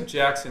 I took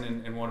Jackson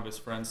and one of his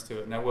friends to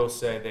it, and I will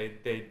say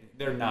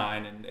they're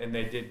 9, and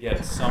they did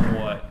get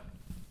somewhat.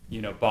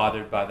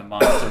 Bothered by the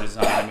monster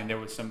design.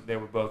 They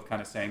were both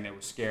kind of saying they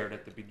were scared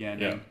at the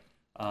beginning.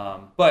 Yeah.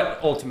 But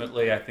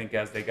ultimately, I think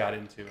as they got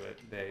into it,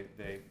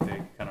 they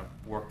kind of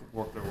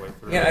work their way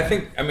through. Yeah, I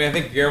think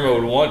Guillermo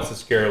would want to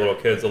scare little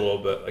kids a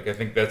little bit. Like I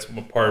think that's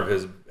part of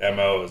his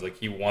MO is like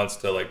he wants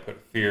to like put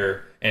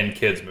fear in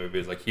kids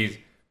movies. Like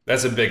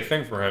that's a big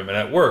thing for him, and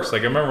it works.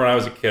 Like I remember when I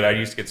was a kid, I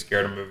used to get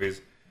scared of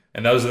movies,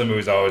 and those are the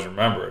movies I always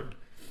remembered,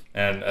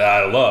 and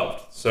I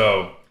loved.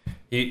 So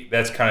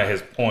that's kind of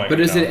his point. But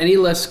is it any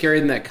less scary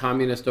than that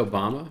communist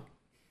Obama?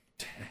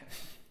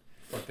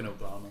 Fucking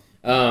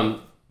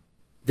Obama.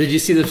 Did you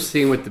see the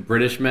scene with the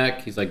British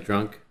mech? He's like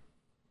drunk.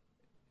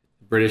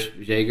 British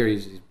Jaeger,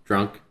 he's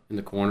drunk in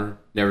the corner,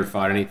 never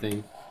fought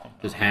anything,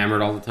 just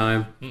hammered all the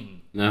time.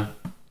 No,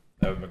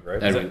 that would be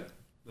great. I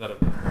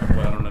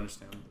don't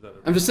understand.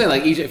 I'm just saying,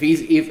 like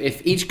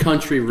if each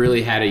country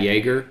really had a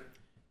Jaeger,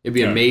 it'd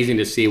be amazing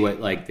to see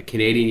what like the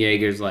Canadian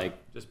Jaeger's like.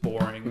 Just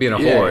boring. Being a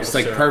horse. It's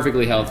like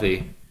perfectly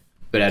healthy,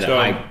 but at a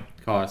high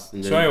cost.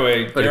 And so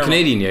anyway, but a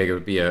Canadian Jaeger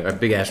would be a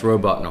big ass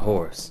robot and a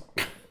horse.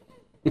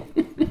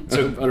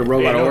 On a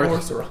robot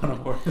horse? Or on a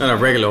horse? On a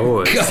regular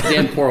horse.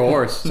 Goddamn poor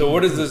horse. So what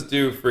does this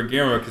do for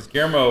Guillermo? Because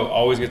Guillermo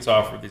always gets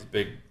offered these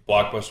big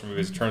blockbuster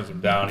movies, turns them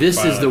down.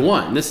 This is the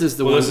one. This is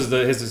the one. This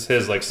is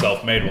his like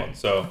self-made one.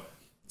 So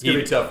it's gonna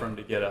be tough for him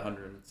to get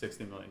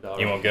 $160 million.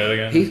 He won't get it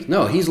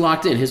again. He's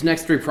locked in. His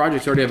next 3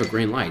 projects already have a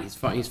green light. He's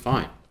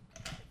fine.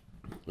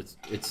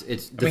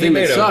 It's the thing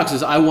that sucks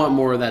is I want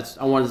more of that.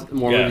 I want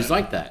more movies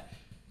like that.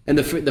 And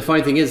the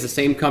funny thing is, the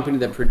same company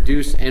that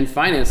produced and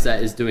financed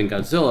that is doing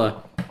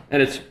Godzilla,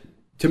 and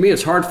to me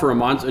it's hard for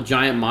a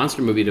giant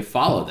monster movie to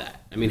follow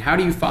that. I mean, how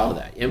do you follow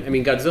that? I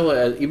mean,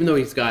 Godzilla, even though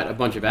he's got a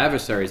bunch of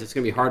adversaries, it's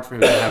going to be hard for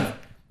him to have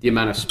the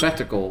amount of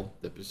spectacle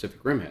that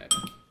Pacific Rim had.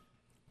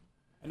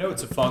 I know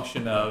it's a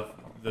function of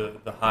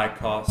the high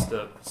cost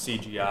of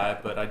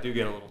CGI, but I do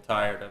get a little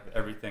tired of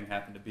everything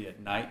having to be at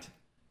night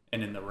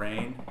and in the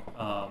rain.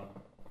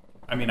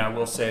 I mean, I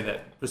will say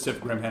that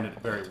Pacific Rim handled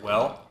it very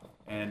well.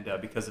 And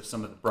because of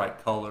some of the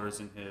bright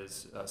colors and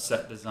his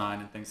set design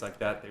and things like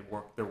that, they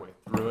worked their way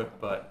through it.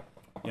 But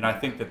I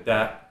think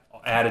that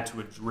added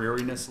to a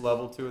dreariness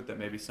level to it that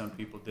maybe some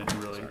people didn't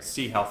really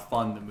see how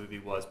fun the movie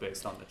was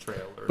based on the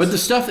trailers. But the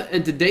stuff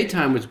at the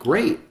daytime was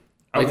great.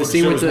 Like the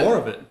scene with more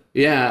of it.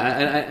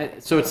 Yeah,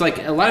 so it's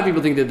like a lot of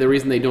people think that the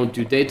reason they don't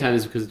do daytime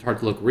is because it's hard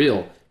to look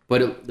real.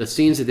 But the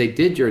scenes that they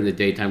did during the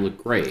daytime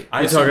looked great.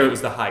 I assume it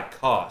was the high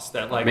cost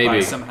that, like, by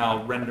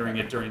somehow rendering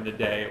it during the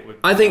day, it would.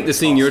 I think the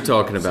scene you're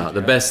talking about, the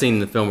best scene in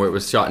the film where it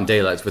was shot in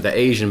daylight, where the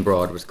Asian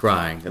broad was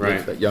crying,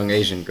 that young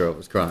Asian girl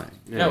was crying.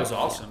 Yeah, that was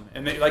awesome,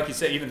 and like you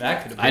said, even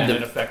that could have been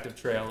an effective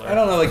trailer. I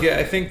don't know, like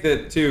I think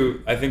that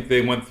too. I think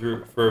they went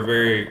through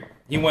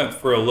he went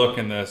for a look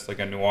in this, like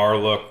a noir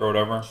look or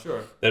whatever.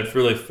 Sure. That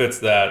really fits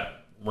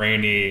that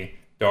rainy,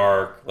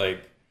 dark,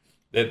 like.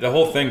 The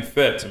whole thing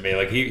fit to me.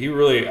 Like he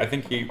really, I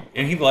think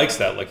he likes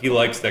that. Like he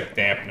likes that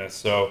dampness.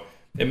 So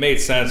it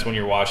made sense when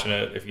you're watching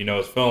it. If you know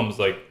his films,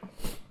 like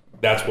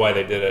that's why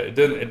they did it.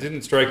 It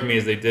didn't strike me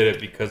as they did it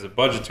because of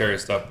budgetary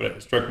stuff, but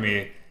it struck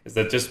me as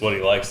that just what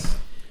he likes.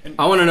 And,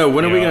 I want to know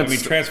when are we going to? I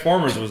mean,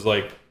 Transformers was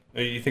like.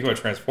 You think about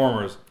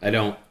Transformers. I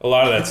don't. A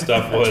lot of that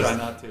stuff was try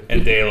not to.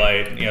 in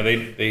daylight.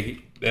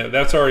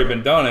 That's already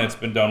been done, and it's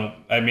been done.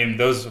 I mean,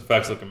 those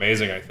effects look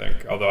amazing. I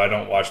think, although I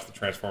don't watch the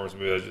Transformers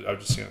movie, I've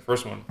just seen the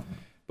first one.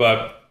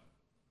 But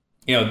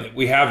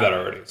we have that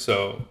already.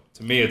 So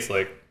to me, it's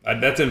like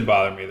that didn't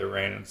bother me. The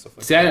rain and stuff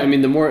like that. I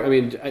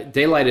mean,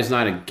 daylight is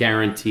not a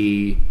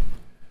guarantee.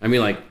 I mean,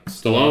 like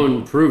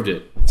Stallone proved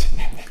it.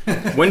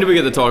 When do we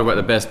get to talk about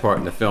the best part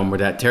in the film, where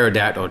that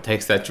pterodactyl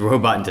takes that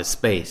robot into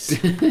space?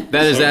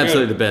 That is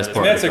absolutely the best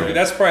part.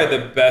 That's probably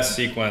the best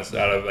sequence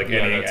out of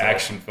any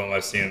action film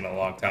I've seen in a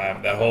long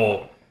time. That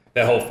whole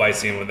fight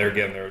scene when they're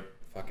getting their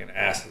fucking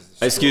asses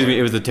destroyed. Excuse me,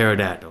 it was the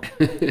pterodactyl.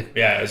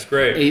 Yeah, it's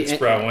great. It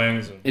sprout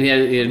wings. And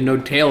he had no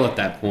tail at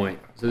that point.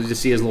 So you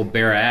just see his little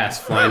bare ass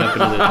flying up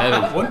into the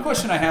heavens. One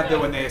question I have, though,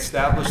 when they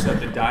established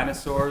that the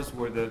dinosaurs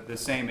were the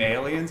same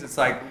aliens, it's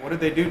like, what did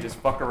they do? Just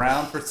fuck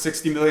around for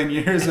 60 million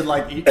years and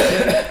eat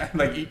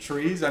shit? Eat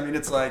trees? I mean,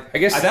 it's like, I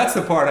guess that's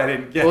the part I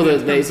didn't get in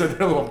terms of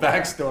their little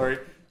backstory.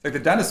 It's like the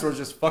dinosaurs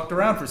just fucked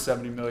around for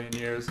 70 million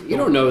years. You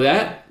don't know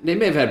that. They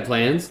may have had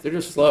plans. They're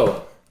just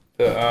slow.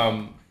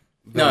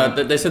 No,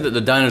 they said that the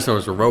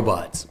dinosaurs were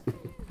robots.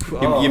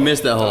 You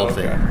missed that whole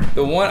thing.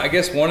 I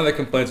guess one of the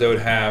complaints I would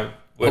have,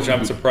 which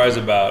I'm surprised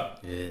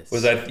about,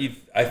 was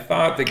I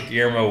thought that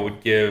Guillermo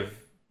would give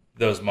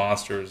those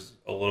monsters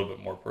a little bit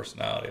more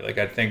personality. Like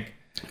I think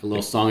a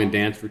little song and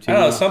dance routine. I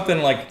don't know, something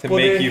to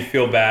make you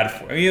feel bad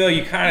for.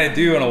 You kind of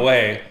do in a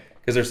way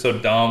because they're so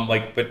dumb.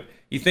 But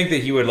you think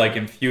that he would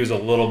infuse a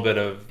little bit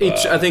of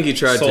I think he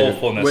tried to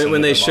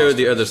when they showed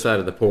the other side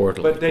of the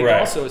portal. But they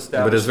also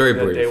established that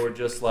brief. They were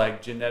just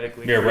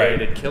genetically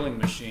created killing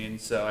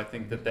machines. So I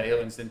think that the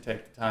aliens didn't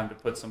take the time to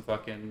put some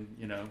fucking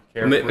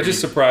carefree. It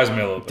just surprised me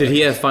a little bit. Did he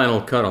have final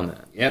cut on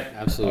that? Yep,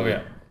 absolutely.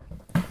 Oh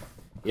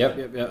yeah. Yep.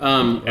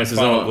 It's his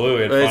own glue.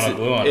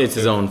 It's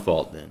his own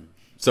fault then.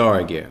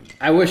 Sorry, Gary.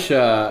 I wish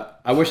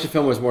the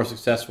film was more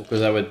successful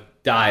because I would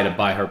die to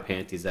buy her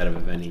panties out of a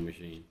vending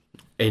machine.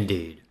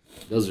 Indeed.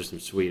 Those are some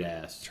sweet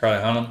ass.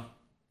 Charlie Hunnam.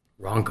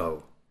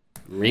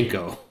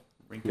 Rinko.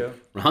 Rinko?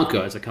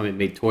 Ronko. It's a company that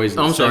made toys. In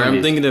I'm the sorry, 70s.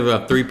 I'm thinking of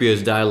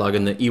 3PO's dialogue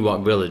in the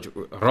Ewok village.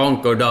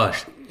 Ronko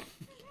Dash.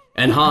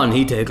 And Han,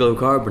 he take low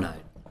carbonite.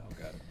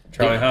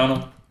 Charlie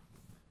Hunnam.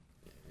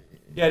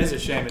 Yeah, it is a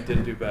shame it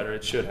didn't do better.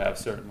 It should have,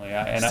 certainly.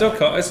 It's still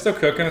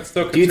cooking. It's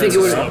still. Do you think it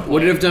concerns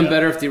would it have done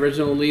better if the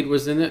original lead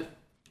was in it?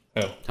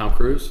 Who? Tom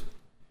Cruise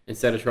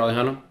instead of Charlie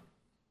Hunnam?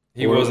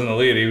 He wasn't the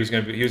lead. He was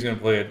going to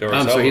play a Doris.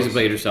 I'm sorry, he's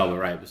played Idris Elba,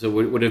 right? So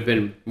would have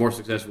been more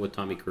successful with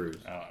Tommy Cruise.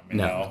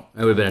 No, it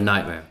would have been a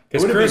nightmare.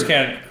 Because Cruise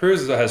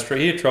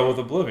he had trouble with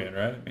Oblivion,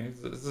 right? I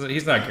mean,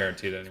 he's not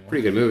guaranteed anymore.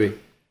 Pretty good movie.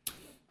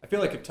 I feel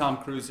like if Tom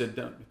Cruise had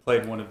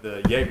played one of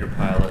the Jaeger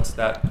pilots,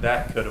 that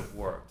could have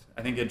worked.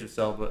 I think Idris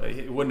Elba,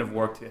 it wouldn't have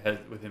worked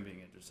with him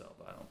being Idris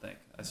Elba, I don't think.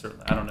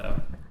 I don't know.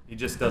 He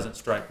just doesn't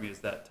strike me as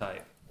that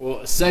type. Well,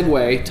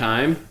 segue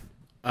time.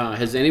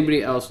 Has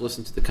anybody else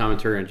listened to the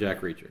commentary on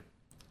Jack Reacher?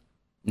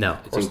 No.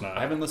 Of course not.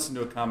 I haven't listened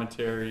to a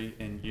commentary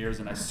in years,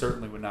 and I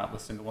certainly would not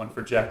listen to one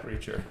for Jack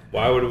Reacher.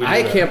 Why would we do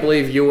I that? can't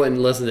believe you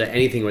wouldn't listen to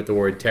anything with the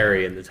word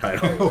Terry in the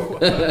title.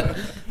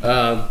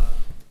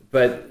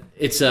 But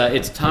it's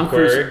Tom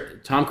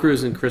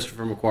Cruise and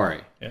Christopher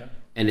McQuarrie. Yeah.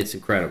 And it's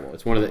incredible.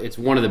 It's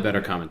one of the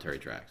better commentary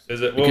tracks.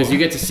 Is it? Because you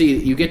get to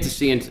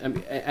see.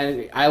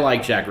 And I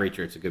like Jack Reacher.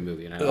 It's a good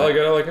movie, and I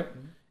like it.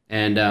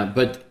 And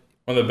but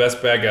one of the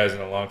best bad guys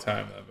in a long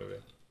time. That movie.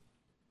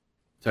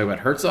 Talking about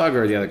Herzog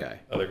or the other guy?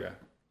 Other guy.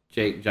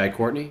 Jai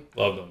Courtney.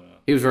 Loved him.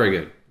 He was very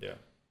good.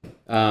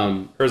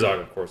 Yeah. Herzog,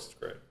 of course, is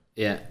great.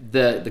 Yeah.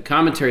 The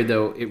commentary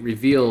though, it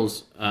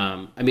reveals.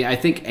 I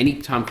think any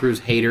Tom Cruise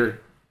hater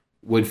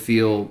would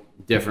feel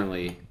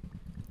differently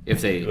if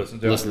they listen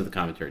to the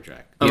commentary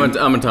track.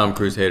 I'm a Tom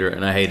Cruise hater,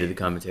 and I hated the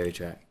commentary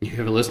track. You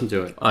haven't listened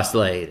to it. I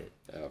still hate it.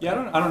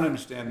 Yeah, I don't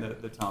understand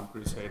the Tom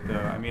Cruise hate though.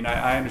 I mean,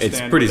 I understand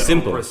It's pretty the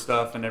simple. Oprah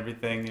stuff and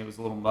everything. It was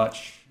a little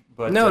much,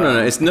 but No.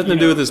 It's nothing to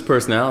do with his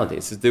personality.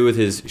 It's to do with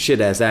his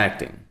shit-ass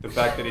acting. the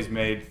fact that he's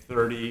made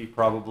 30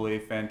 probably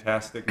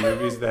fantastic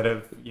movies that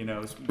have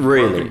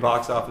Really? broken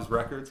box office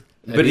records.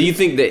 But do you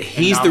think that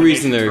he's the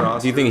reason nominations they're?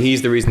 for Do you think Oscars?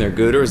 he's the reason they're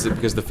good, or is it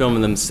because the film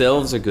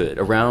themselves are good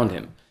around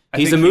him? I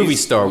He's a think movie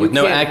star with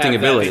no you can't acting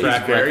have that ability.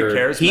 track record.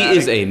 Very He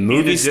is a charismatic in movie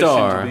addition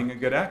star, to being a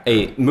good actor.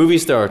 a movie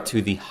star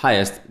to the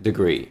highest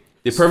degree.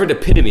 The perfect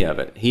epitome of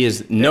it. He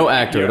is no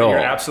actor at all. You're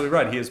absolutely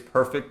right. He is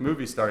perfect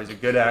movie star. He's a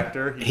good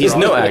actor. He's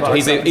no actor.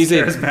 He's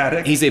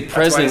charismatic. a That's why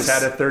presence.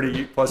 he's had a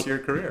 30-plus year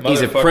career.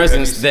 He's a Motherfucker,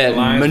 presence have you that seen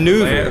Lions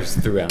maneuvers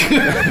with throughout.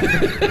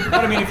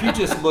 But I mean, if you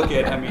just look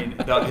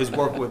at, his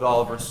work with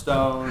Oliver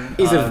Stone.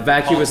 He's a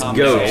vacuous Paul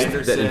Thomas Ghost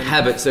Anderson, that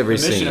inhabits every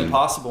the Mission scene.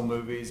 Impossible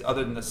movies,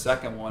 other than the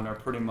second one, are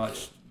pretty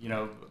much, in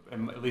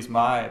at least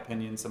my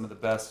opinion, some of the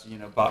best,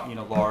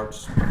 large,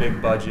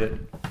 big budget.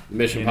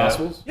 Mission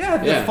Impossibles? Yeah,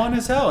 they're fun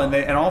as hell,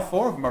 and all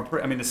four of them are.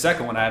 The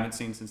second one I haven't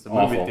seen since the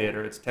movie Awful.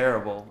 theater. It's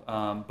terrible.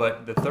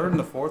 But the third and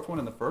the fourth one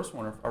and the first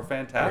one are We're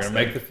fantastic.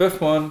 gonna make the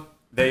fifth one.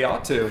 They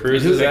ought to.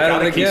 Cruise is They at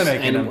gotta it keep again.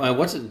 making And them.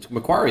 what's it?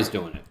 Macquarie's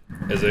doing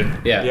it. Is it?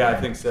 Yeah, I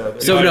think so.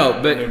 So They're no,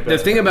 like- but they're the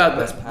best- thing about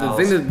best the pals.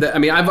 thing that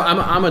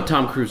I'm a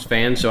Tom Cruise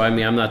fan, so I'm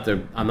not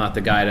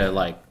the guy to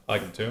like I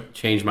like him too.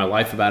 change my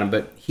life about him.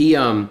 But he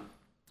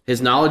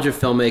his knowledge of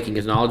filmmaking,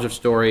 his knowledge of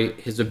story,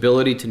 his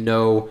ability to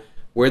know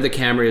where the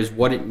camera is,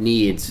 what it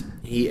needs.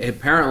 He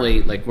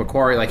apparently like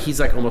Macquarie, like he's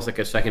like almost like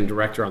a second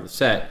director on the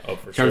set Oh,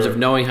 for in terms sure. of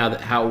knowing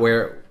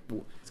where.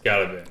 It's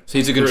gotta be. So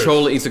he's a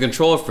controller. He's a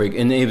controller freak,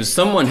 and he was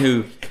someone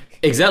who,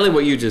 exactly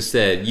what you just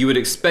said. You would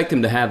expect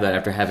him to have that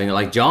after having,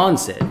 like John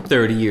said,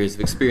 30 years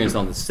of experience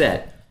on the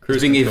set.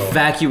 Cruise being control. a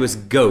vacuous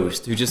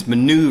ghost who just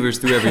maneuvers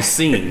through every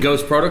scene.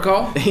 Ghost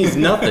Protocol? He's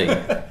nothing.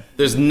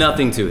 There's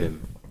nothing to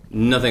him.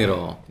 Nothing at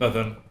all.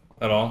 Nothing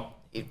at all.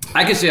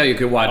 I can see how you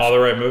could watch. All the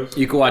right moves.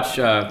 You could watch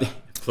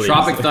Please.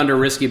 Tropic Thunder,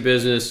 Risky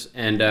Business,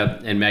 and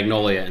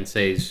Magnolia, and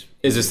say he's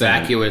Is the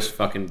same. vacuous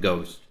fucking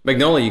ghost.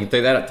 Magnolia, you can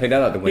take that out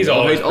the window. He's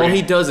always all pretty-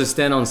 he does is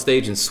stand on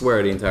stage and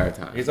swear the entire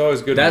time. He's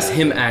always good. That's in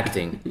him movies.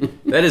 acting.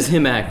 That is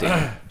him acting.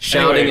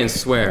 Shouting Anyway, and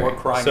swearing. Or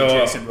crying So,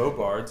 Jason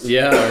Robards.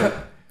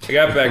 Yeah. I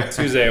got back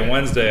Tuesday and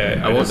Wednesday.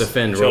 I won't just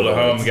defend chilled at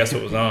robots. home. Guess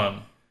what was on?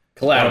 One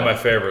Collateral. of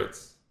my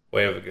favorites.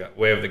 Way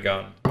of the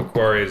Gun.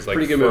 Macquarie's like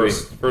Pretty good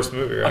first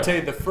movie, right? I'll tell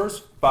you, the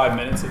first 5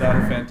 minutes of that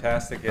are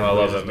fantastic. I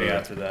love that me movie.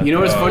 after that. You know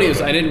what's funny is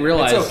okay. I didn't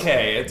realize. It's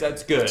okay.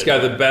 It's good. It's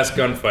got the best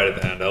gunfight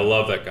at the end. I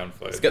love that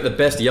gunfight. It's got the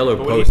best yellow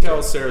But when you poster.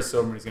 tell Sarah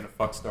Silverman he's going to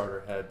fuck start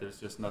her head, there's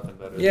just nothing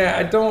better. Yeah, I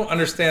than that. don't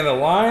understand the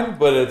line,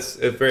 but it's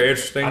very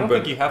interesting. I don't but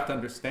think you have to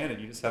understand it.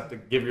 You just have to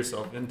give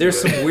yourself into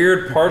there's it. some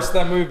weird parts to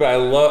that movie, but I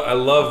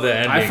love the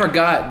ending. I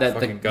forgot that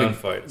Fucking the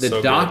gunfight. The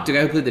So doctor, the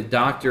guy who played the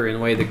doctor in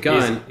Way of the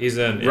Gun, He's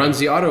in. runs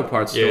the auto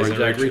parts Yeah, store he's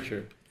in in Jack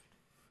Reacher.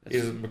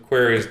 He's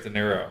Macquarie's De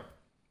Niro.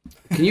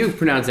 Can you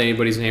pronounce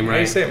anybody's name How right?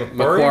 do you say it,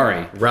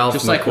 Macquarie? Ralph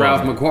Just like McQuarrie.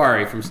 Ralph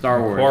McQuarrie from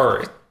Star Wars.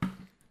 Macquarie.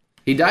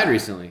 He died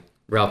recently.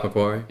 Ralph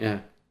McQuarrie. Yeah.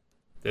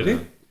 Did he?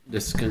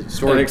 This That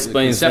sort of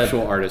explains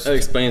conceptual that, artist. That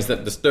explains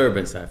that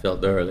disturbance I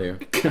felt earlier.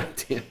 God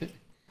damn it.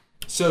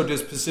 So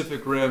does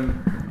Pacific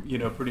Rim,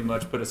 pretty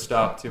much put a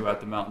stop to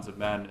At the Mountains of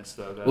Madness,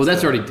 though? Well,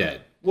 that's already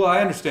dead. Well,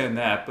 I understand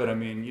that, but I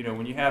mean,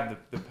 when you have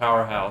the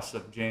powerhouse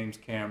of James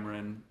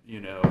Cameron,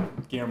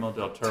 Guillermo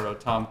del Toro,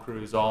 Tom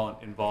Cruise, all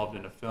involved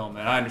in a film,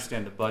 and I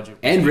understand the budget.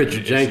 And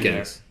Richard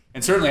Jenkins. There.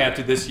 And certainly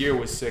after this year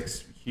with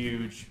 6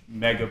 huge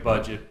mega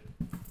budget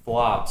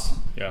flops,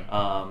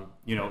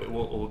 it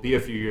will be a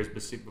few years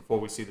before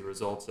we see the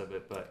results of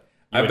it. But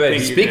I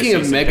bet. Speaking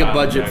of mega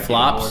budget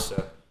flops,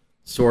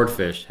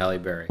 Swordfish, Halle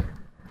Berry,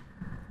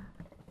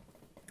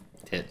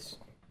 tits.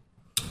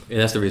 Yeah,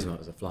 that's the reason why it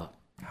was a flop.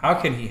 How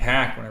can he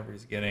hack whenever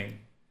he's getting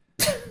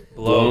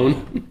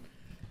blown?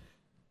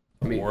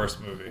 I mean,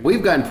 worst movie.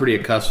 We've gotten pretty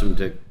accustomed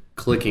to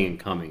clicking and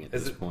coming at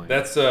this point.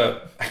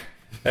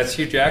 That's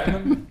Hugh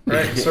Jackman,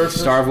 right?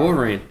 Star of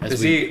Wolverine.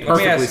 As we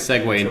perfectly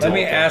segue into. Let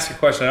me ask a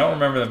question. I don't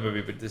remember that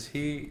movie, but does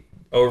he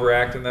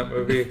overact in that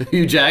movie?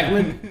 Hugh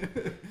Jackman?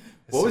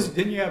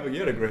 Didn't you have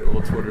a great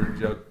little Twitter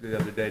joke the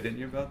other day, didn't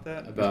you, about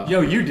that?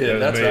 You did.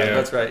 That's right. Yeah.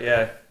 That's right.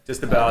 Yeah.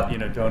 Just about,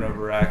 don't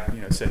overact,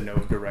 said no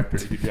director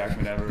to Hugh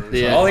Jackman ever.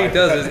 Yeah. All he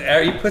does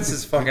is he puts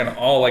his fucking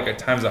all like a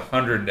times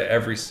 100 into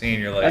every scene.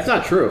 You're like, that's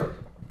not true.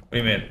 What do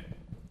you mean?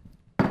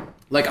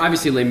 Like,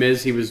 obviously, Les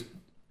Mis, he was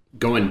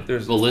going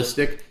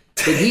ballistic.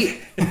 But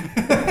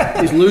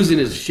he's losing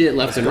his shit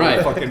left and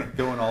right. Fucking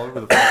going all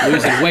over the place.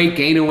 Losing weight,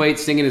 gaining weight,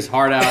 singing his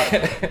heart out.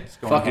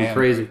 Fucking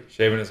crazy.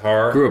 Shaving his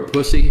hair. Grew a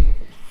pussy.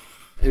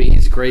 I mean,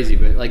 he's crazy,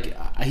 but like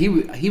he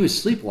was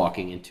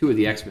sleepwalking in 2 of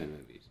the X-Men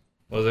movies.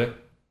 Was he?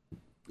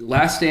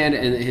 Last Stand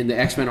and in the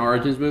X-Men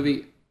Origins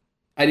movie,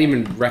 I didn't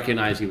even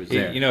recognize he was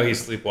there.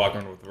 He's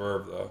sleepwalking with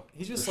Verve though.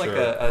 He's just like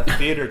a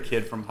theater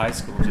kid from high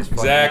school, just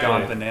fucking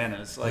gone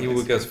bananas. Like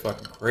he goes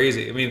fucking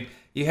crazy. I mean,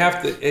 you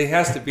have to. It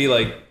has to be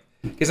like,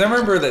 because I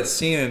remember that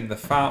scene in The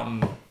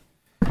Fountain,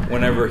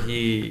 whenever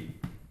he's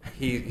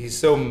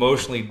so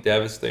emotionally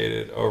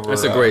devastated over.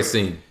 That's a great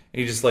scene.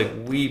 He just like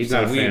weeps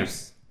and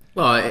weeps.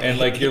 Well, and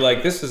you're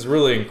like, this is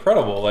really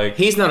incredible. Like,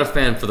 he's not a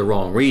fan for the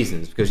wrong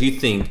reasons, because you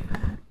think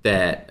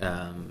that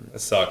it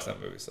sucks.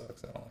 That movie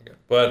sucks. I don't like it.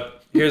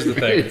 But here's the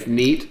thing. It's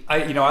neat.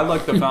 I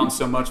like The Fountain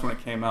so much when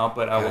it came out,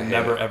 but I will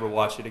never ever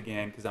watch it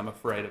again because I'm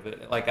afraid of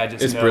it. Like, I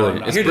just it's know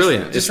brilliant. It's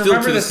brilliant. Just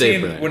remember the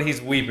scene when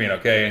he's weeping,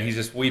 okay, and he's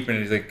just weeping,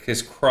 and he's like,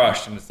 he's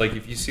crushed, and it's like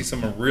if you see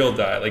someone real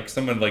die, like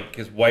someone like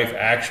his wife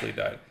actually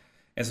died,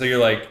 and so you're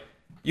like,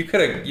 you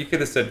could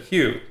have said,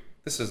 Hugh,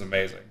 this is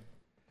amazing.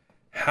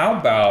 How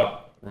about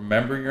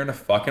remember you're in a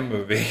fucking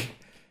movie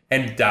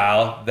and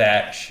dial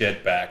that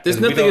shit back?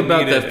 There's nothing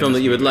about that film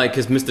that you would like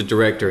because Mr.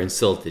 Director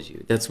insulted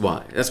you. That's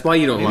why. That's why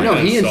you don't like it. No,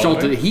 he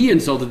insulted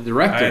the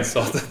director. I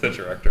insulted the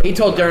director. He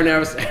told Darren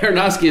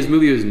Aronofsky his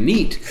movie was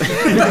neat.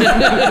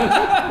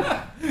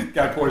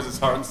 Guy pours his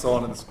heart and soul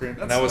into the screen.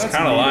 And I was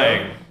kind of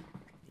lying.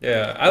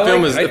 Yeah,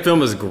 the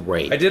film is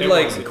great. I did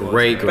like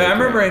great. But I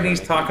remember, and he's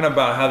talking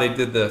about how they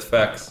did the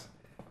effects,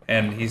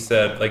 and he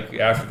said like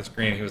after the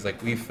screening, he was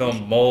like, we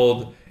filmed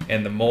mold,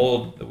 and the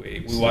mold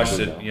we watched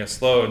it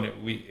slow, and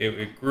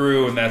it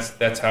grew, and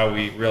that's how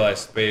we realized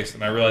space.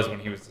 And I realized when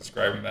he was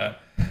describing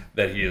that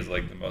he is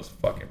like the most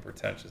fucking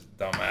pretentious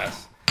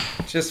dumbass.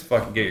 Just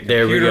fucking get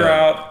your computer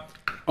out.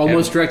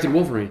 Almost directed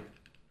Wolverine.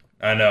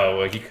 I know,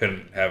 like he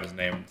couldn't have his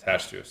name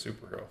attached to a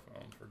superhero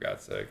film, for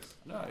God's sakes.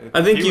 No,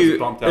 I think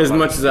you, as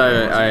much as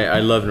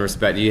I love and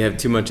respect you, have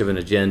too much of an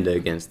agenda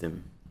against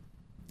him.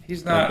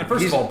 He's not.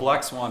 First of all,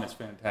 Black Swan is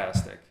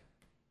fantastic.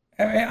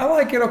 I mean, I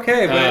like it,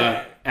 okay,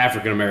 but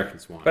African American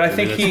Swan. But I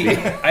think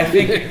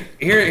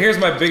here's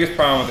my biggest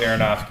problem with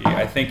Aronofsky.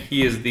 I think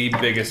he is the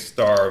biggest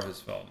star of his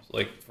films,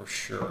 like for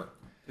sure.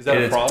 Is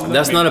that a problem?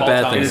 That's not a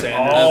bad thing. It's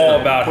all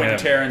about him.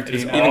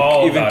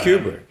 Tarantino, even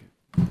Kubrick.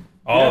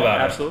 All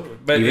about absolutely.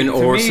 But even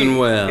Orson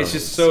Welles. It's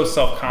just so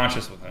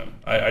self-conscious with him.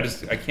 I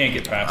can't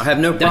get past. I have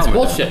no problem. That's with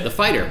bullshit. That. The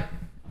Fighter.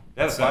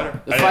 Yeah, the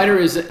Fighter. The Fighter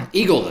is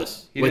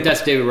egoless. Wait,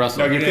 that's David Russell.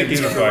 No, you're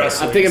thinking of the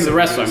wrestler. I'm thinking of the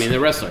wrestler. I mean, the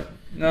wrestler.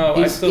 No,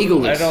 he's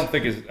egoless. I don't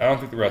think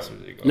the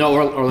wrestler's egoless. No,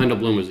 Orlando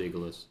Bloom was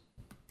egoless.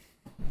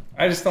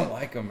 I just don't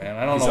like him, man.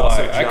 I don't know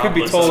why. I could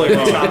be totally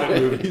wrong.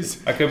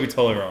 I could be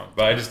totally wrong,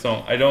 but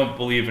I don't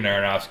believe in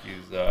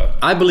Aronofsky's.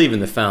 I believe in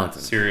The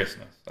Fountain.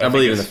 Seriousness. I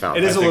believe in The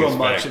Fountain. It is a little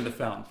much in The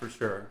Fountain, for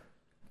sure.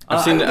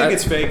 I think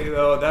it's fake,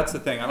 though. That's the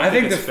thing. I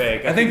think it's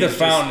fake. I think The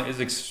Fountain is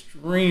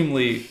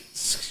extremely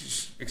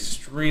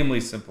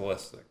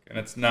simplistic, and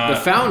it's not. The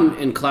Fountain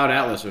and Cloud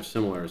Atlas are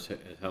similar as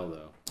hell,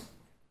 though.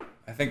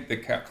 I think the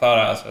Cloud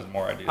Atlas has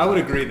more ideas. I would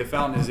agree. The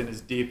Fountain isn't as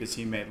deep as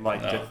he made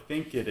like to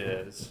think it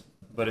is,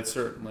 but it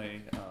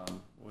certainly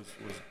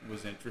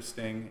was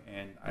interesting.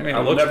 And I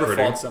will never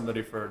fault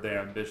somebody for their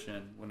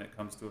ambition when it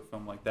comes to a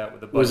film like that.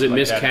 With a budget was it like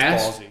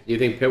miscast? Do you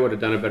think Pitt would have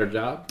done a better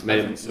job? Made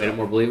it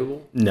more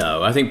believable?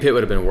 No, I think Pitt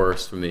would have been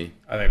worse for me.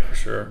 I think for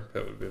sure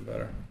Pitt would be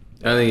better.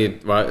 I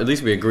think at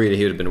least we agree that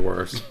he would have been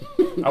worse.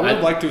 I would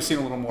have liked to have seen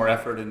a little more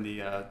effort in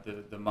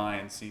the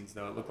Mayan scenes,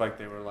 though. It looked like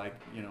they were like,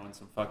 in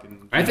some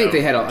fucking.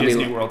 They had a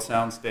Disney World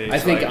soundstage. I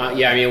think,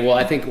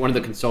 I think one of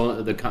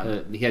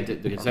the he had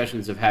the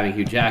concessions of having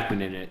Hugh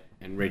Jackman in it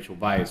and Rachel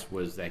Weisz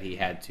was that he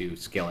had to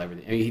scale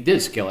everything. I mean, he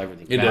did scale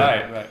everything. He did.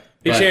 Right.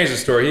 He changed the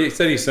story. He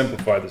said he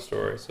simplified the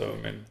story. So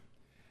I mean,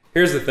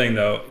 here's the thing,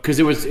 though. Because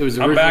it was.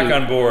 I'm back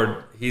on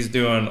board. he's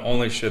doing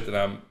only shit that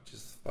I'm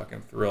just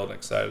fucking thrilled and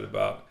excited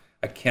about.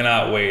 I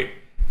cannot wait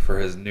for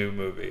his new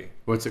movie.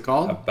 What's it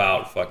called?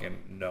 About fucking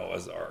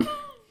Noah's Ark.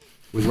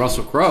 With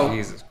Russell Crowe.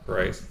 Jesus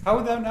Christ. How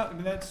would that not? I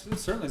mean, it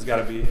certainly has got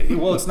to be.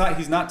 Well, it's not.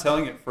 He's not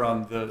telling it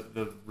from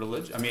the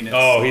religion. I mean,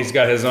 He's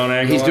got his own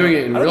angle. He's doing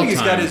it in I real don't think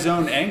time. he's got his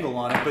own angle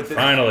on it. But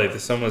Finally,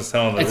 someone's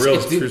telling the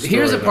real true story.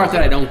 Here's the part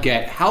that I don't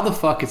get. How the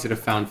fuck is it a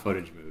found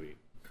footage movie?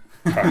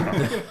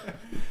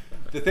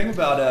 the thing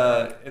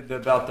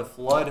about the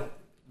flood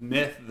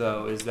myth,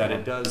 though, is that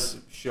it does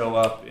show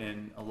up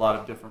in a lot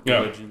of different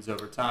religions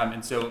over time,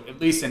 and so at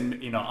least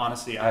in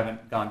honestly, I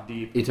haven't gone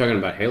deep. You talking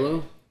about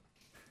Halo?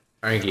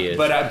 I think he is.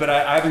 But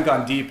I haven't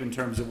gone deep in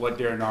terms of what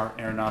Darren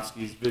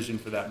Aronofsky's vision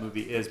for that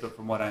movie is. But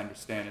from what I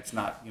understand, it's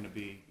not going to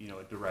be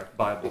a direct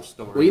Bible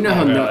story. Well, you know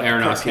how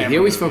Aronofsky, he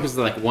always focuses focuses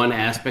on like one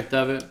aspect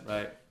of it.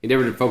 Right. He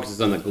never focuses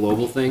on the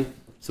global thing.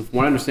 So from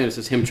what I understand, it's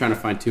just him trying to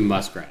find two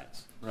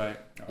muskrats. Right.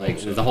 Like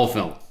the whole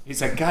film.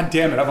 He's like, God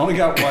damn it! I've only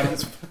got one.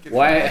 It's fucking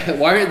Why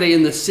aren't they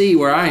in the sea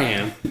where I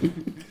am?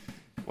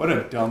 What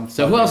a dumb.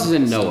 So who else is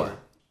in Noah?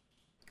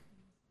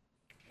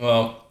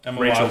 Well, Emma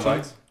Rachel Watson.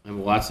 Weisz. Emma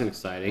Watson,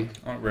 exciting.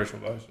 Rachel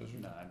Weisz. Is she?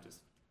 Nah,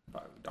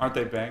 aren't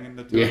they banging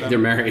the two Yeah, of them? they're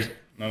married.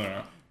 No, they're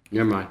not.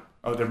 Never mind.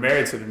 Oh, they're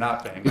married, so they're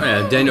not banging.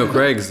 Yeah, Daniel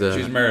Craig's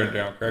She's married to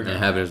Daniel Craig.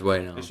 having his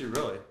way now. Is she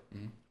really?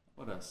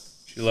 What a.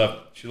 She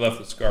left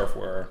the scarf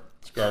wearer.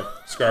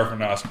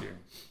 Scarf-Anosky.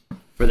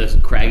 For this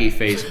craggy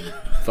faced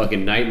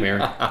fucking nightmare.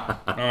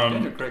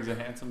 Daniel Craig's a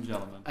handsome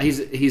gentleman. He's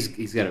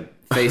got a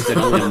face that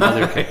only a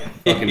mother can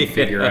fucking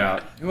figure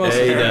out. Who else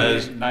Yeah, he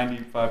is does.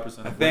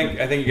 95%.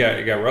 I think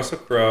you got Russell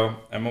Crowe,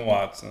 Emma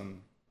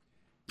Watson.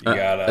 You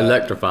got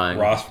Electrifying.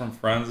 Ross from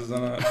Friends is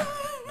in it.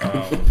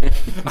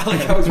 I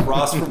like how it's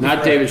Ross from.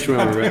 Not David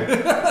Schwimmer,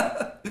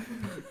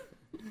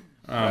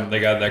 right? They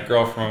got that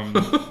girl from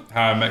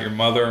How I Met Your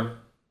Mother.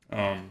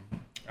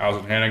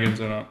 Alison Hannigan's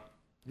in it.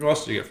 Who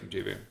else do you get from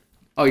TV?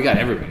 Oh, you got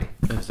everybody.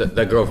 That's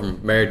that girl from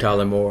Mary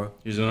Tyler Moore.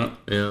 She's in it.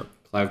 Yeah.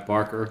 Clive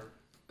Barker.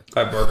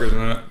 Clive Barker's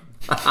in it.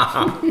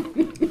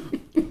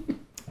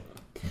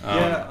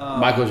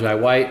 Michael Jai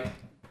White.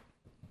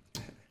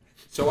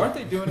 So aren't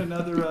they doing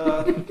another?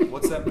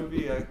 What's that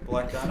movie?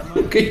 Black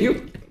Dynamite. Can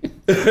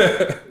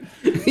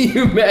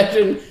you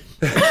imagine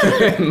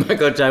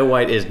Michael Jai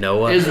White is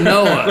Noah. is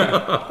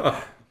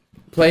Noah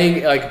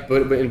playing like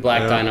but in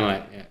Black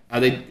Dynamite? Yeah.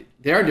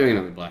 They are doing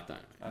another Black Dynamite.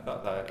 I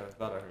thought I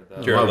heard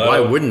that. Sure. Why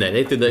wouldn't they?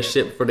 They threw that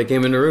shit before they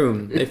came in the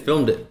room. They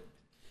filmed it.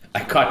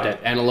 I caught that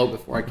antelope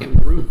before I came in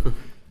the room.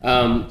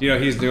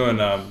 He's doing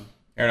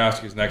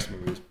Aronofsky's next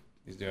movie.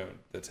 He's doing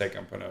the take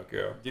on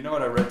Pinocchio. Do you know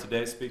what I read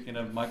today? Speaking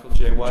of Michael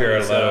J. White,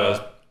 Jared Leto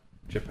as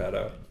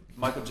Geppetto.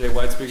 Michael J.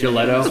 White speaking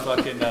Gilletto? of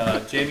fucking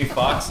Jamie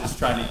Foxx is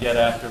trying to get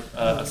after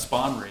a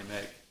Spawn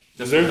remake.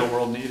 Just what the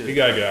world needed. You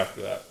gotta get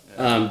after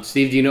that.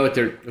 Steve, do you know what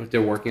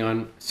they're working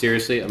on?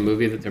 Seriously, a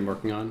movie that they're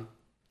working on?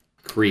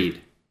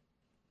 Creed.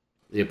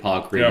 The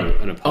Apollo Creed. Yeah.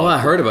 An Apollo I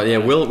heard about it. Yeah,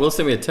 Will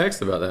sent me a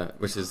text about that,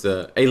 which is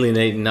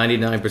alienating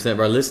 99% of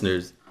our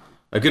listeners.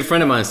 A good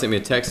friend of mine sent me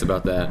a text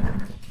about that.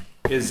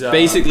 Is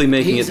Basically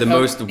making it the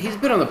most... He's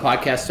been on the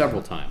podcast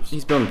several times.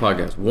 He's been on the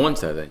podcast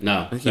once, I think.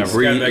 No, I think he never.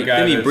 breathed, That guy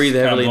didn't he that's breathe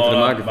kinda heavily into the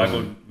blowing up,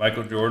 microphone?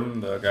 Michael Jordan,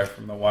 the guy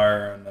from The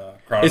Wire and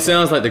Chronicles. It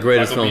sounds like the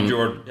greatest Michael B. film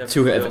Jordan.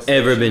 to have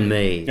ever been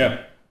made.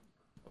 Yeah.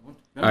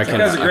 I That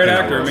guy's a great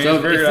actor. I mean, So he's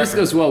a very if good this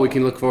actor. goes well, we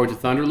can look forward to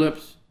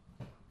Thunderlips.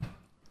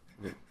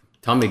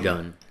 Tommy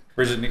Gunn.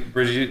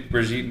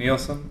 Brigitte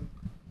Nielsen.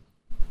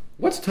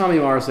 What's Tommy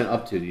Morrison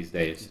up to these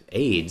days?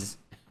 AIDS.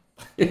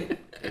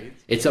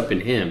 It's up in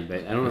him,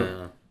 but I don't know.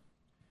 Yeah.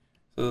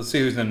 So let's see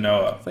who's in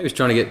Noah. I think he was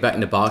trying to get back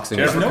into boxing.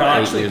 Jennifer no,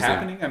 Connelly. actually years ago.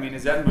 happening? I mean,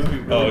 is that movie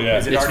really? Oh, yeah.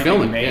 Is it It's already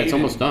filming. been made? Yeah, it's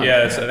almost done.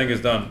 Yeah, I think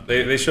it's done.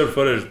 They showed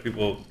footage of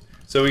people.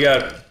 So we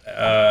got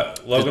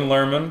Logan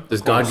Lerman.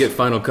 Does of God course, get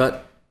final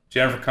cut?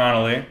 Jennifer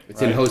Connelly.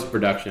 It's in post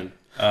production.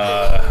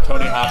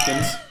 Tony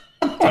Hopkins.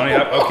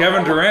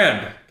 Kevin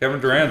Durant. Kevin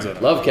Durant's in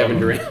it. Love Kevin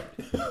Durant.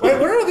 Wait,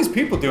 what are all these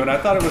people doing? I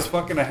thought it was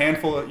fucking a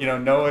handful of,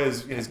 Noah,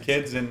 his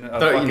kids, and a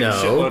fucking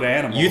shitload of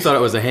animals. You thought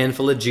it was a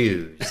handful of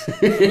Jews.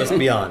 Let's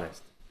be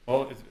honest.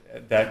 Well,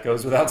 that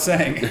goes without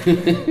saying.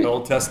 The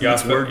Old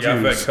Testament's word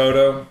Yaphet Jews.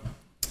 Kodo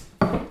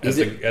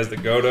as the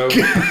Godo.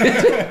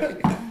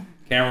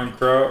 Cameron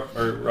Crowe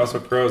or Russell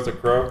Crowe as the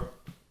Crow.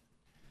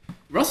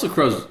 Russell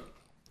Crowe's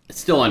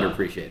still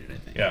underappreciated, I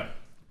think. Yeah.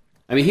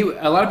 I mean,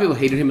 a lot of people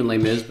hated him in Les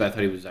Mis, but I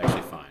thought he was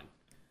actually fine.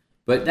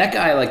 But that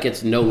guy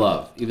gets no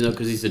love, even though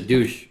because he's a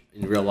douche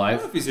in real I don't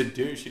life. know if he's a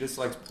douche. He just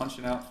likes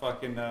punching out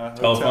fucking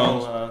Telephones.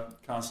 hotel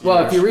concierge.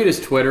 Well, if you read his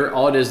Twitter,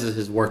 all it is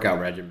his workout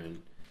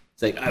regimen.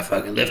 It's like, I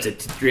fucking lifted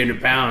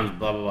 300 pounds,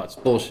 blah, blah, blah. It's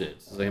bullshit.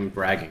 It's like him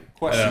bragging.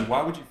 Question, Yeah.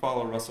 why would you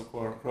follow Russell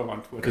Crowe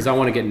on Twitter? Because I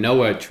want to get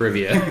Noah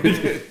trivia.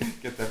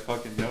 Get that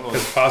fucking Noah.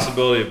 There's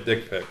possibility of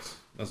dick pics.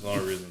 That's the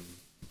only reason.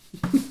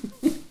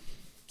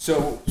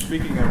 So,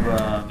 speaking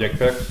of... Dick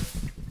pics?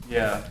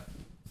 yeah.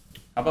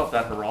 How about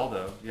that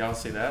Geraldo? Y'all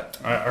see that?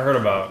 I heard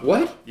about it.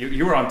 What?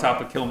 You were on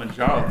top of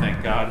Kilimanjaro,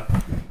 thank God.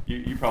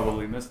 You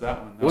probably missed that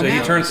one. What So he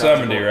happened? turned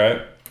 70,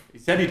 right? He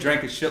said he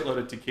drank a shitload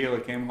of tequila,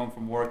 came home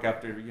from work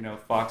after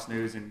Fox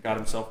News, and got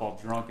himself all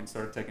drunk and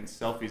started taking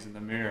selfies in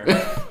the mirror.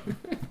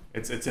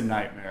 It's a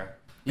nightmare.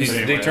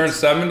 Did he turn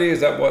 70? Is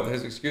that what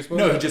his excuse was?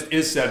 No, he just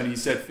is 70. He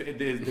said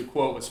the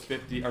quote was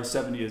 50 or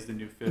 70 is the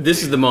new 50.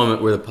 This is the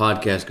moment where the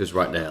podcast goes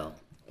right to hell.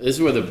 This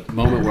is where the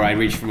moment where I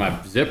reach for my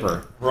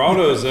zipper.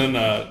 Geraldo's in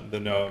the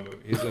Noah movie.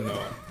 He's in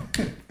Noah.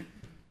 Does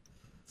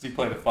he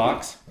play the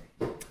Fox?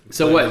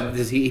 So what?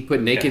 Does he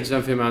put naked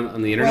stuff of him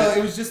on the internet? Well,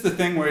 it was just the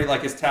thing where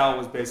his towel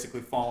was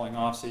basically falling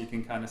off, so you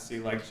can kind of see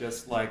Is inch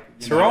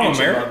Geraldo above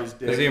married? his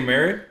dick. Is he a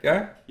married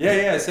guy?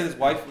 Yeah. I said his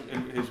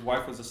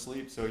wife was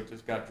asleep, so he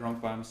just got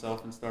drunk by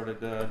himself and started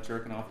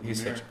jerking off in He's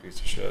the mirror. such a piece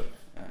of shit.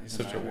 Yeah, He's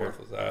such a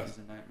worthless ass. He's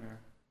a nightmare.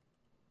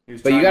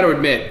 But you got to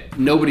admit,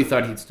 nobody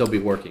thought he'd still be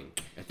working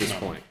at this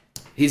point.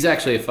 He's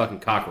actually a fucking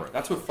cockroach.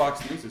 That's what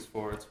Fox News is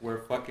for. It's where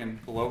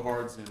fucking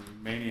blowhards and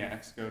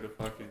maniacs go to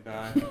fucking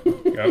die.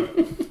 Yep.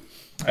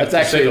 That's To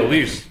say actually the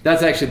least.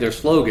 That's actually their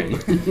slogan.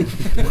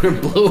 Where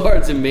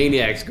blowhards and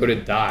maniacs go to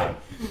die.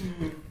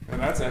 And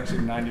that's actually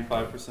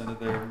 95% of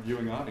their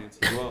viewing audience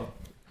as well.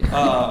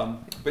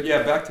 But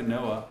yeah, back to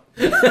Noah.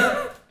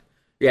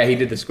 Yeah, he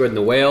did the Squid and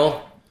the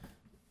Whale.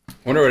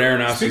 Wonder what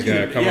Aronofsky's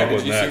going to come up with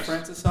did you next. see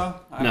Francis Ha?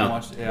 I No, haven't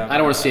watched it. Yeah, I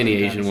don't want to see any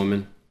Asian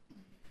woman.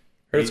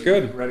 Heard it's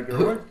good. Greta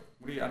Gerwig?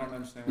 I don't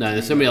understand. No,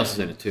 there's somebody else is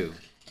in it too.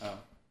 Oh.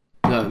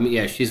 No, I mean,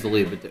 yeah, she's the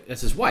lead, but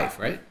that's his wife,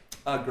 right?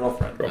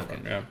 Girlfriend.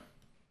 Girlfriend, yeah.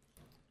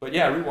 But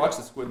yeah, I rewatched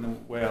The Squid and the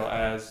Whale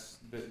as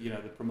the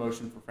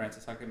promotion for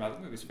Francis Ha came out.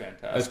 The movie's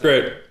fantastic. That's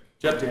great.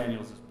 Jeff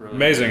Daniels is brilliant.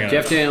 Amazing. in it.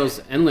 Jeff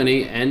Daniels and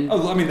Lenny and they're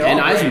all great,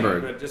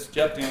 Eisenberg. but just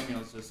Jeff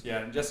Daniels,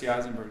 and Jesse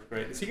Eisenberg's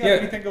great. Has he got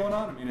anything going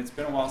on? I mean, it's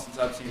been a while since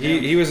I've seen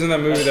him. He was in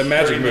that movie, the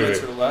Magic 30 minutes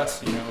movie. or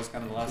less, was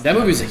kind of the last. That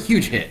movie's a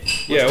huge hit.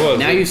 Yeah, it was.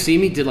 Now You See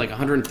Me did like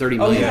 130 Oh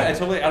million. yeah, I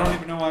don't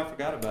even know why I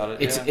forgot about it.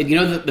 It's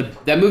yeah.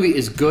 that movie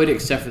is good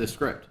except for the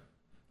script.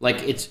 Like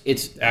it's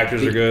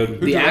Actors are good.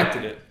 Who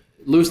directed it?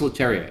 Louis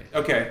Leterrier.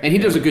 Okay. And he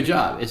does a good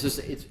job. It's just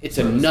it's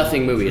a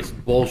nothing movie. It's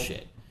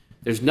bullshit.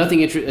 There's nothing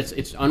interesting.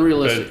 It's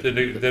unrealistic. But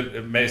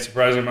it made a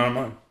surprising amount of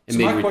money. It So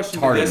made my question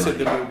to retarded this money.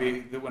 of the movie,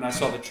 that when I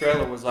saw the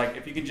trailer, was like,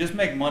 if you can just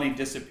make money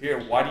disappear,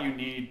 why do you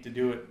need to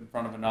do it in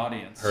front of an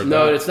audience? Heard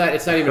No, that.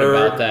 it's not even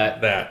about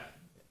that.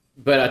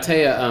 But I tell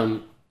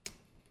you,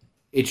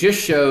 it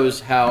just shows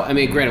how. I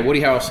mean, granted,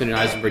 Woody Harrelson and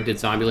Eisenberg did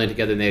Zombieland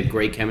together, and they had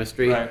great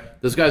chemistry.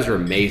 Right. Those guys are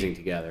amazing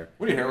together.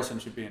 Woody Harrelson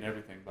should be in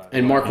everything, by the way.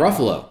 And Mark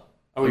Ruffalo.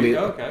 Oh,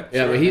 okay.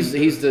 Yeah, but he's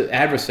the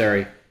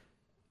adversary.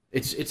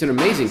 It's an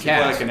amazing Is he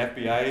like cast. an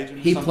FBI agent?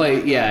 Or He something played.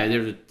 like that?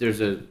 Yeah,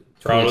 there's a.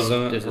 Geraldo's twist.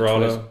 in it. There's a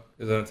Geraldo twist.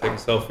 is in it taking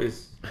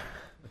selfies.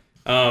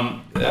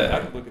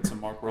 I'd look at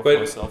some Mark Ruffalo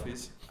but-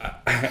 selfies.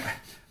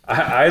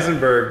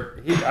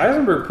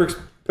 Eisenberg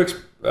picks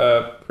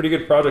pretty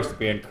good projects to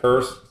be in.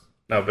 Cursed.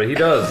 No, but he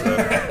does.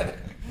 Though.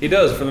 He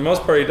does. For the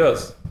most part, he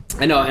does.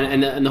 I know,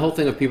 and the whole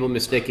thing of people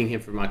mistaking him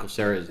for Michael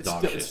Cera is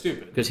dog shit. It's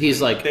stupid. Because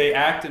he's like They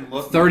act and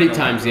look 30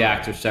 times the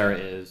actor Cera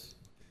is.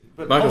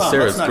 But Michael hold on,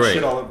 Cera's let's not great.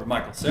 shit all over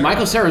Michael Cera.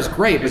 Michael Cera's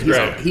great, but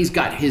great. he's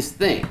got his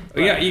thing.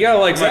 Yeah, you gotta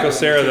like Michael Exactly.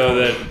 Cera though.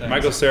 Different That things.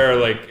 Michael Cera,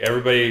 like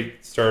everybody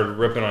started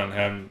ripping on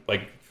him,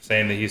 like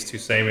saying that he's too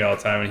samey all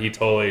the time, and he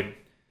totally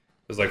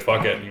was like,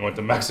 "Fuck it," and he went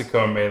to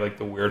Mexico and made like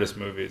the weirdest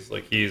movies.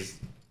 Like he's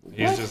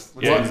just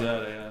Which yeah. one's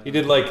that? Yeah. He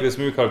did like this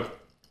movie called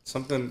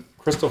something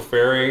Crystal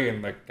Fairy,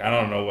 and like I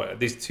don't know what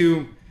these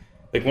two,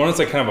 like one is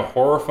like kind of a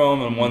horror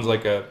film, and one's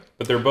like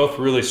but they're both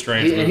really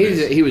strange And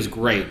movies. he was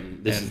great.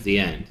 And this is the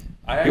end.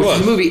 I Which was.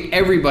 is a movie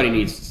everybody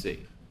needs to see.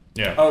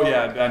 Yeah. Oh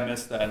yeah, I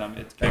missed that. And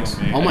it's killing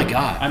me. Oh my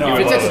god! I know, If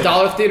I it's love at the it.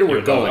 Dollar Theater, You we're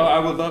would love going. Oh, I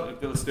would love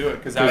it. Let's do it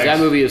because that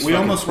movie is we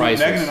fucking almost went.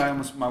 priceless. Megan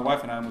and I my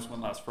wife and I almost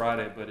went last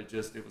Friday, but it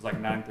was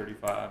like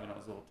 9:35, and I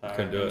was a little tired.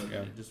 Couldn't do it, And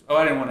yeah.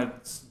 I didn't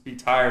want to be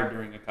tired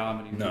during a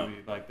comedy No.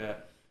 movie like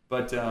that.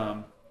 But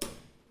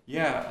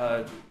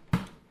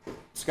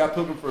Scott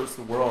Pilgrim vs.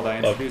 the World. I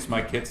introduced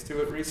my kids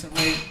to it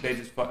recently. They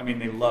just,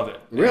 they love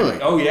it. Really?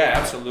 Oh yeah,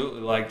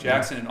 absolutely. Like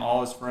Jackson and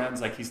all his friends,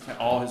 like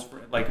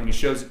like when he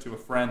shows it to a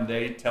friend,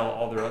 they tell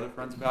all their other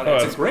friends about it. Oh,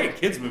 It's that's- a great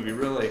kids movie,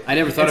 really. I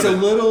never thought it's of a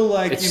it. little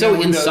like It's you so know,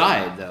 with the-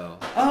 inside though.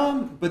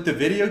 but the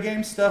video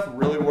game stuff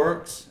really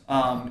works.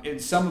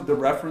 And some of the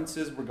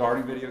references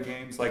regarding video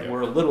games, like,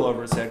 were a little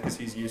over his head because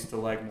he's used to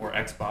like more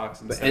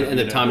Xbox and stuff. And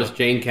the Thomas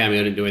Jane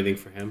cameo didn't do anything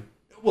for him.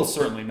 Well,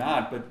 certainly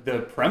not. But the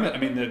premise,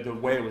 the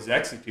way it was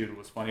executed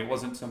was funny. It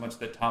wasn't so much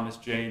that Thomas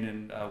Jane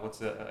and I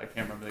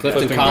can't remember. The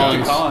Clifton guy.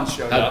 Collins. Collins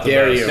showed How up.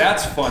 dare you.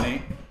 That's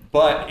funny.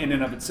 But in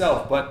and of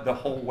itself, but the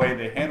whole way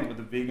they handle it with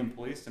the vegan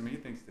police, he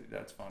thinks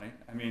that's funny.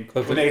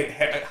 Clifton- When they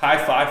high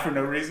five for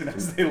no reason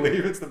as they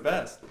leave, it's the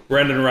best.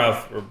 Brandon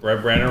Routh.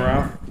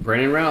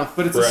 Brandon Ralph.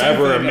 But it's the same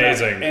Forever thing,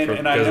 amazing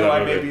and I because of know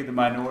that I may movie. be the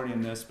minority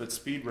in this, but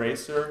Speed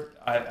Racer,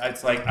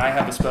 it's like I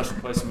have a special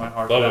place in my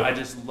heart. Love for it. that. I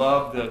just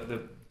love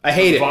the I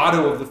hate it.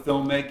 bravado of the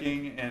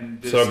filmmaking and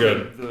this, So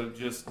good. the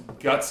just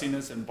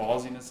gutsiness and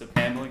ballsiness of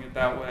handling it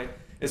that way,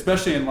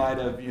 especially in light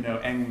of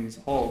Ang Lee's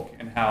Hulk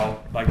and how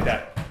like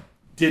that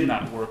did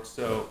not work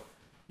so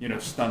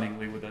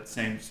stunningly with that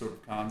same sort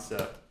of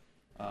concept.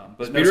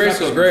 But Speed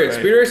Racer is great.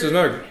 Speed Racer is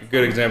another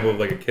good example of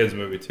like a kids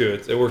movie too.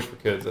 It works for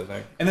kids, I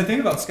think. And the thing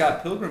about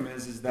Scott Pilgrim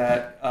is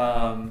that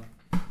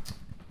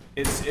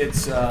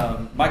it's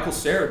Michael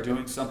Cera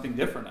doing something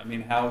different. I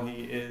mean, how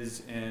he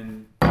is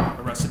in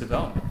Arrested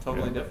Development,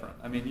 totally different.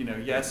 I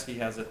mean, yes, he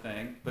has a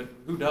thing, but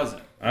who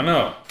doesn't? I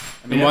know.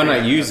 I mean, And why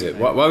not use it?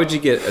 Why would you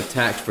get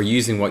attacked for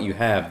using what you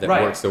have that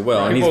Right. works so well?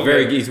 Right.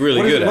 And he's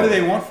really good at What it.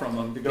 do they want from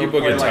him? To go People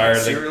play get like tired. a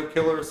serial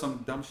killer or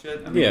some dumb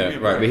shit? I mean, Yeah,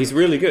 right. But he's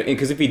really good.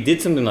 Because if he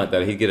did something like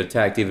that, he'd get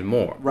attacked even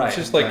more. right. It's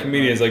just like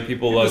comedians, like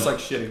people You're love just like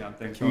shitting on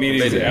things.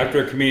 comedians.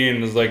 After a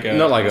comedian is like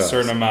Not like a us.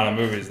 certain amount of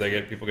movies,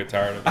 people get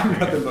tired of it.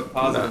 Nothing but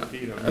positive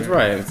feed over That's here.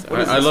 right. What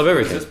is I this- love what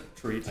everything. is this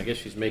treat? I guess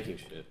she's making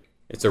shit.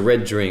 It's a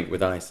red drink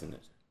with ice in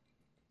it.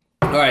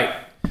 All right,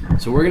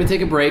 so we're gonna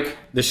take a break,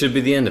 This should be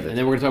the end of and it.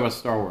 then we're gonna talk about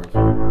Star Wars.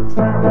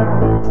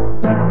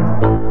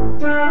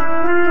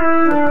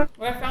 Well,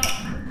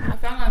 I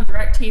found on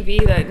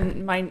DirecTV that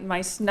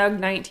my snug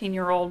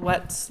 19-year-old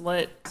wet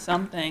slit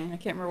something. I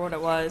can't remember what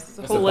it was. It's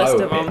a whole list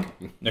of them.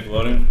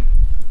 Nickelodeon.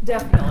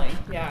 Definitely,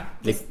 yeah.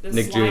 Nick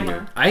This Jr.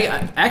 Slimer. I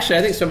actually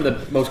I think some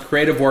of the most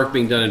creative work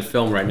being done in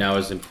film right now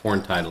is in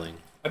porn titling.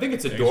 I think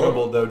it's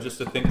adorable, though, just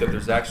to think that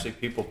there's actually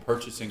people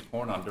purchasing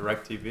porn on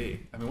DirecTV.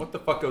 I mean, what the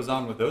fuck goes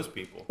on with those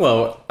people?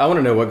 Well, I want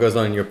to know what goes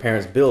on in your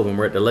parents' bill when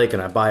we're at the lake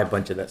and I buy a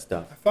bunch of that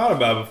stuff. I thought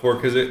about it before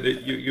because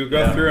you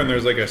go through and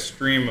there's like a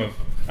stream of,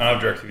 I don't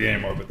have DirecTV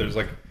anymore, but there's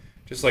like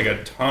just like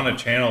a ton of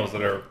channels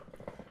that are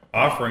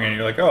offering, and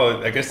you're like,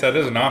 oh, I guess that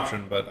is an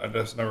option, but I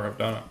just never have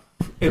done it.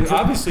 It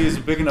obviously is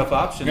a big enough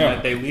option Yeah.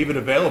 that they leave it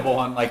available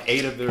on like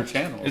 8 of their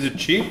channels. Is it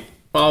cheap?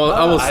 Well,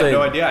 I will I say have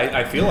no idea.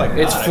 I feel like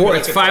It's not. I feel like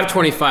it's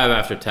 $5.25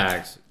 after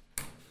tax.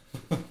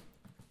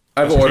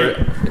 I've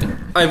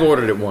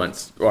ordered it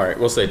once. All right,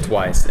 we'll say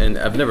twice, and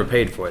I've never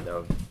paid for it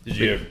though. Did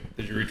you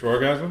reach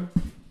orgasm?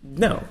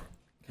 No,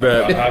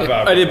 but High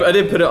five. I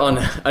did put it on.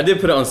 I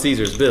did put it on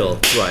Caesar's bill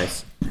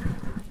twice.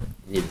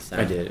 Need the I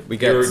sound. did. We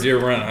Do you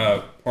got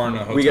rent porn in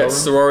a hotel we got room?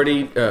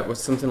 sorority.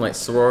 What's something like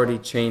sorority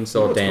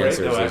chainsaw What's great, dancers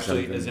though, or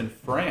actually, something. is in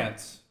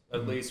France,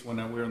 at least when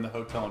we were in the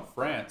hotel in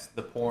France,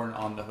 the porn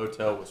on the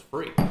hotel was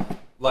free.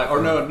 Like,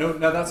 or no,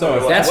 that's not what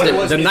it was. That's What it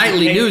was the is we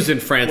nightly paid- news in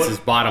France what- is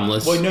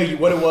bottomless. Well, no,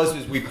 what it was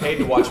is we paid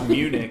to watch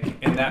Munich,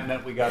 and that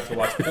meant we got to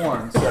watch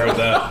porn. Heard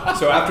that.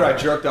 So after I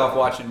jerked off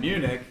watching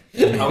Munich,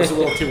 I was a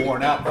little too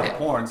worn out for the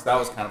porn, so that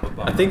was kind of a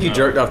bummer. I think you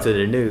jerked off to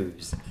the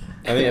news.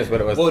 I think that's what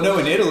it was. Well, no,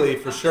 in Italy,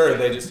 for sure,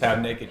 they just have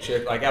naked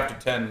chicks, like after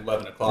 10,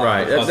 11 o'clock.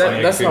 right. Plus,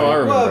 That's how I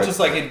remember. well, it. just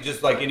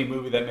like any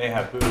movie that may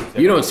have boobs. You don't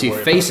everyone's see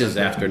worried about faces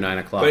that. after 9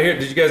 o'clock. But here,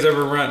 did you guys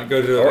ever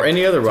go to Or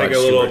any other take ride a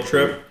little steward.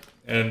 trip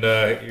and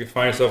you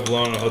find yourself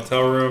alone in a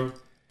hotel room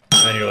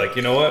and you're like,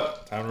 you know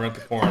what? Time to rent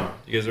the porn.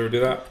 You guys ever do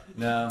that?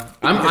 No,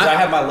 I'm- because I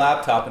have my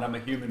laptop and I'm a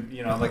human.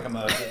 I'm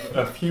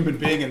a human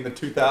being in the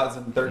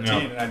 2013, Yeah.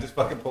 and I just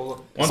fucking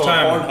pull One saw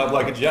time- Pornhub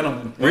like a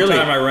gentleman. One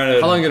time I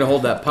rented. How long are you gonna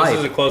hold that This is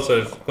pipe?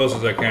 as close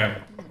as I can.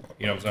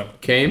 You know what I'm saying?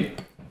 Came?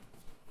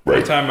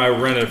 One time I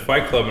rented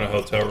Fight Club in a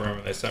hotel room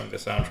and they sent me the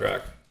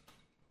soundtrack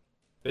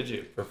Did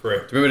you? for free.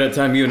 Remember that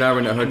time you and I were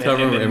in a hotel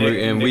And room then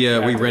and Nick we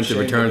after rented Shane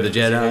Return of the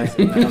did it,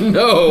 Jedi?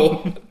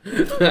 No,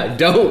 I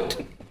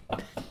don't.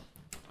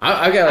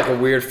 I got like a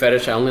weird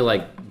fetish. I only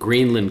like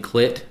Greenland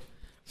clit,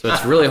 so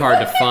it's really hard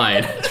to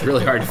find. It's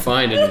really hard to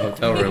find in a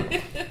hotel room.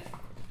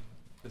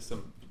 Just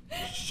some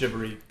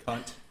shivery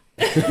cunt.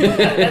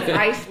 That's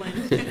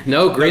Iceland.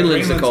 No,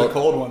 Greenland's Greenland's a cold. a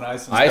cold one.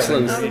 Iceland's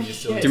Iceland's- covered in Oh, green, you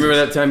silly shit. Do you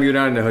remember that time you were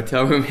down in the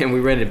hotel room and we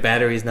rented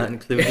Batteries Not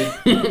Included?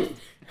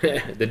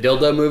 The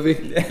dildo movie.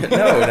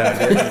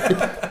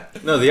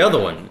 No, no, the other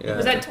one. Yeah.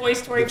 Was that Toy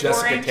Story The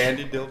Jessica 4-inch?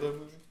 Tandy dildo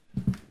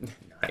movie?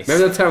 Nice.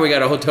 Remember that time we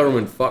got a hotel room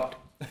and fucked?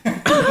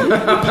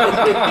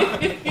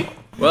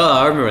 Well,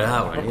 I remember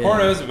that one. Porn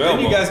Yeah. is Didn't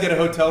available. you guys get a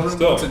hotel room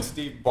Still. once and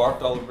Steve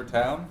barfed all over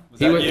town? Was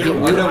He, that was, you? he, Or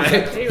no, was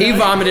that- he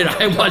vomited.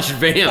 I watched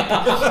Vamp.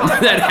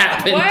 That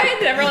happened. What?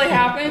 Did that really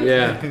happen?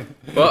 Yeah.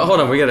 Well, hold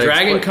on, we gotta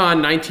Dragon explain-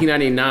 Con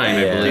 1999,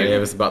 I Yeah, believe. it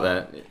was about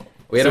that.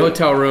 We had a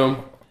hotel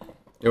room.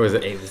 That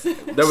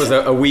was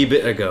a wee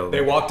bit ago.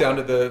 They walked down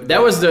to the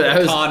That was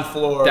the con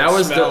floor. that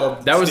was smell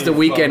the of Steve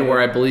weekend fucking-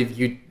 where I believe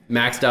you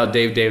maxed out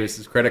Dave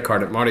Davis's credit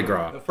card at Mardi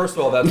Gras. First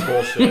of all, that's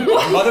bullshit. A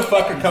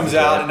motherfucker comes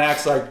out and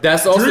acts like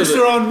That's also drinks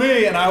the- are on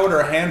me, and I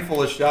order a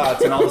handful of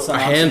shots, and all of a a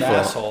sudden I'm some handful.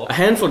 asshole. A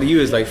handful to you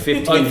is like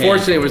 15.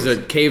 Unfortunately, it was a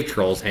cave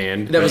troll's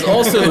hand. That was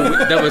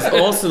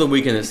also the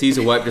weekend that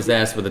Caesar wiped his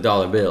ass with a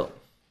dollar bill.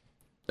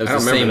 That I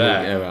was don't the remember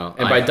same that. week- well,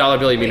 And by dollar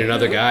bill, you mean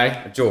another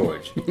guy?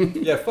 George.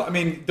 Yeah, I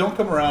mean, don't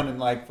come around and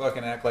like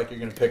fucking act like you're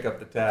gonna pick up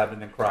the tab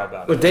and then cry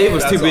about it. Well, Dave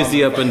was That's too all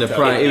busy I'm up in the fucking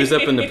telling private. He was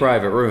up in the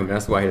private room.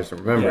 That's why he doesn't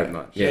remember Yeah. it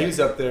much. Yeah, he was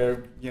up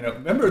there.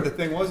 Remember the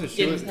thing was that she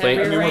Getting was Playing-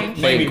 I mean, playing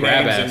we're naming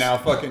grab names ass. and now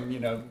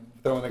fucking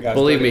throwing the guy.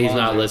 Believe me, he's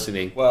not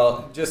listening.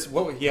 Well, just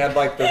what he had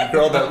like the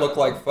girl that looked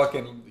like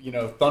fucking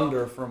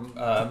Thunder from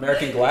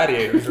American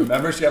Gladiators.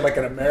 Remember, she had like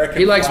an American.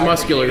 He likes flag.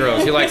 muscular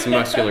girls. He likes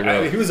muscular I mean,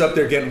 girls. he was up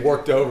there getting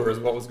worked over, is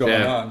what was going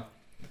Yeah. on.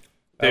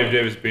 Dave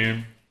Davis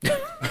being.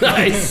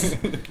 Nice.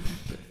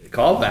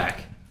 Call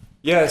back.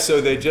 Yeah, so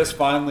they just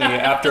finally,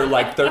 after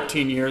like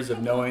 13 years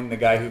of knowing the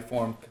guy who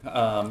formed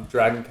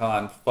Dragon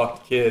Con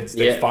fucked kids,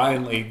 they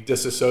finally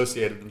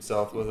disassociated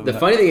themselves with him. The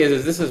funny thing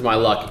is this is my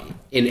luck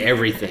in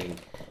everything.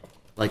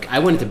 Like, I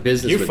went into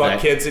business with that. You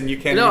fuck kids and you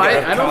can't No, even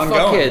get I don't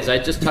fuck kids. I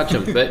just touch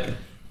them. But,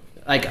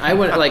 like, I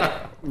went, like,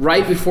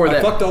 right before that.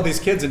 I fucked all these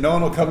kids and no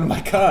one will come to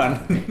my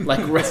con. Like,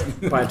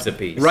 Pipes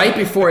apiece. right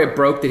before it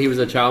broke that he was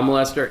a child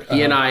molester,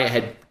 he and I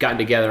had gotten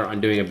together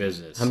on doing a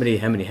business. How many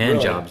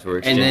hand jobs were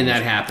exchanged? And then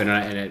that happened,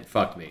 and it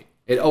fucked me.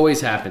 It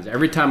always happens.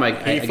 Every time I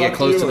get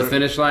close to the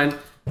finish line,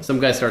 some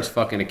guy starts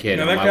fucking a kid.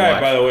 Now, that guy,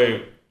 by the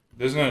way,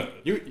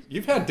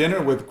 You've had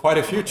dinner with quite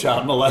a few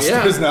child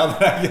molesters now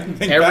that I can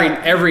think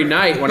back. Every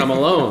night when I'm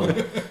alone.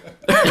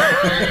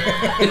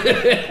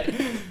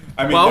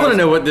 I mean, I want to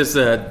know what this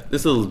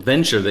little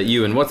venture that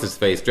you and what's his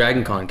face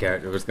Dragon Con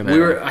character was going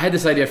to. I had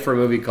this idea for a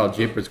movie called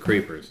Jeepers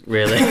Creepers.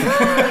 Really?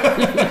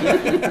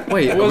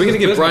 Wait, are we going to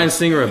give Bryan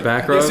Singer a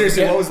back row?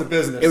 Seriously, what was the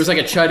business? It was like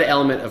a CHUD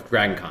element of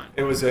Dragon Con.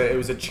 It was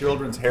a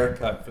children's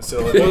haircut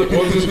facility. what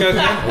was this guy's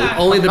name?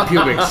 Only the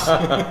pubics.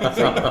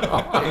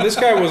 And this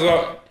guy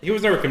he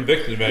was never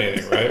convicted of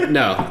anything, right?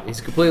 No, he's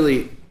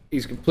completely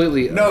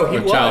No, he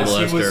a child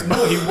was.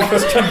 molester. He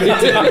was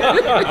convicted.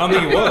 I don't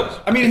think he was.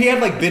 I mean, he had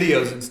like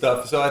videos and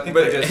stuff, so I think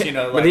they just,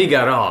 like, But he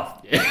got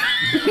off. Is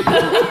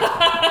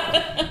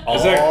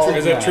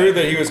that true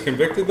that he was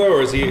convicted though,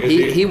 or is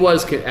he? He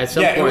was at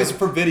some point. Yeah, it was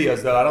for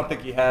videos though. I don't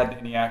think he had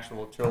any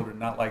actual children,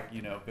 not like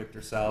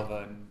Victor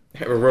Salva and.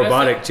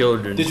 Robotic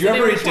children. Did you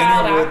ever eat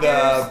dinner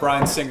with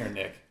Bryan Singer,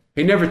 Nick?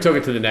 He never took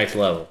it to the next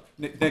level.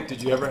 Nick,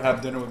 did you ever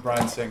have dinner with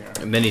Bryan Singer?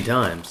 Many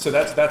times. So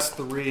that's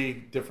 3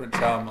 different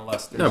child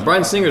molesters. No,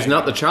 Bryan Singer's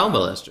not the child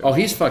molester. Oh,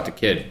 he's fucked a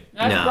kid.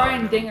 That's No,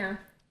 Brian no. Dinger.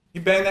 He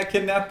banged that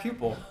kidnapped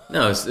pupil.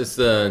 No, it's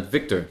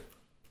Victor.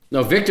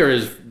 No, Victor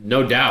is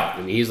no doubt.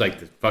 I mean, he's like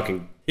the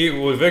fucking.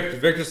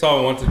 Victor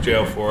Salva went to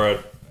jail for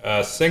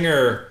it.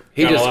 Singer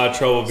got in a lot of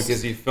trouble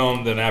because he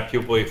filmed an app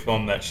pupil. He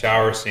filmed that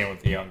shower scene with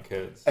the young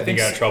kids. I think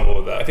he got in trouble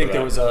with that. I think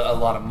there was a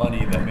lot of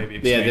money that maybe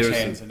exchanged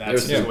hands in that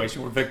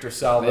situation where Victor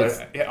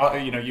Salva,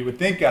 you would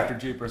think after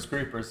Jeepers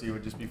Creepers he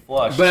would just be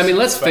flushed. But I mean,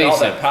 let's face all it.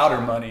 that powder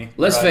money.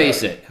 Let's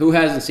face it. Who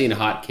hasn't seen a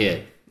hot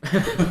kid?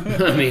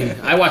 I mean,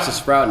 I watched the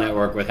Sprout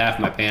Network with half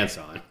my pants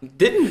on.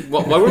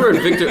 While we were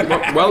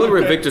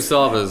at Victor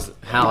Salva's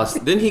house,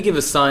 didn't he give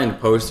us signed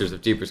posters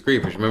of Jeepers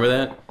Creepers? Remember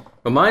that?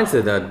 But mine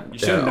said that. You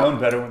should have known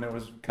better when it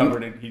was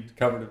covered. He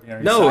covered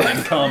it. No.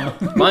 Cum.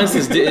 Mine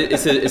says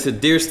it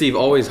said Dear Steve,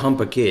 always hump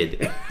a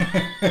kid.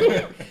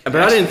 But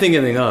I didn't think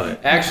anything of it.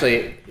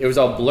 Actually, it was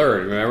all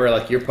blurred. Remember,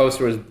 like your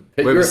poster was.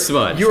 It was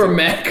smudged. You were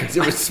mad because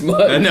it was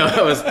smudged. No,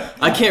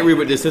 I can't read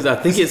what this says. I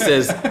think it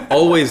says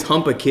always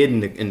hump a kid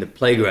in the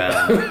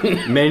playground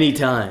many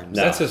times.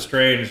 No. That's a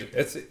strange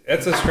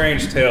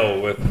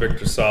tale with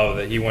Victor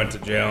Salva that he went to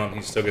jail and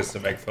he still gets to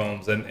make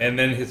films and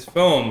then his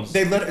films.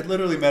 They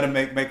literally made him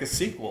make a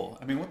sequel.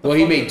 I mean, what the Well,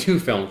 fuck? he made 2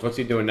 films. What's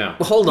he doing now?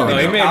 Well, hold on. No,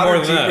 he made more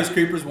than that. Jeepers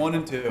Creepers 1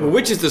 and 2.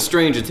 Which is the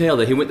stranger tale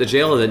that he went to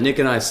jail, that Nick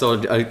and I saw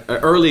an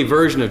early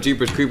version of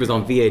Jeepers Creepers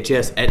on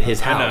VHS at his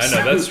house. I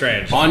know, that's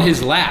strange. On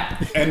his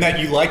lap. And that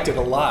you liked it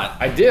a lot.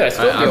 I did. I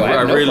still do. I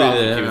have no really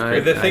problem did.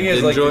 with Jeepers The thing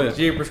is, like enjoy the it.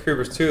 Jeepers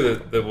Creepers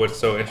 2, what's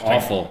so interesting.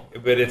 Awful.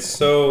 But it's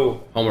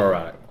so.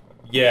 Homoerotic.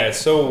 Yeah, it's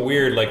so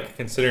weird. Like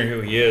considering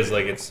who he is,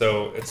 like it's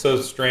so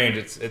strange.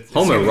 It seems to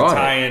Homoerotic.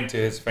 tie into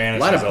his A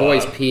fantasies. lot of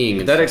boys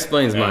peeing. That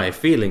explains my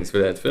feelings for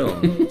that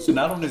film. So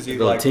not only does he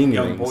Little like teen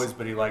young rings. boys,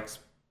 but he likes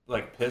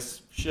like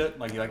piss shit.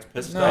 Like he likes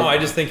piss No, stuff. I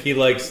just think he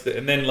likes,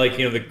 and then like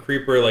the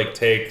creeper like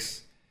takes.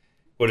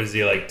 What does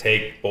he like?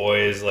 Take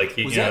boys like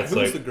he? Was You know, that, it's who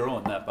was like the girl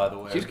in that, by the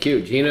way? She's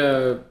cute.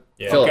 Gina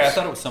Yeah. Phillips. Okay, I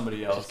thought it was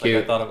somebody else. She's Like I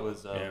cute. thought it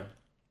was. yeah.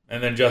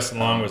 And then Justin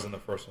Long was in the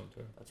first one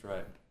too. That's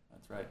right.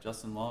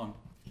 Justin Long.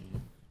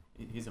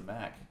 He's a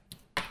Mac.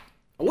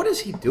 What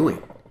is he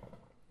doing?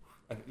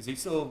 Is he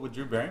still with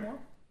Drew Barrymore?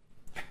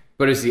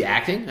 But is he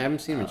acting? I haven't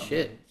seen him in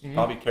shit. He's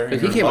probably carrying.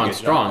 Because he her came on luggage.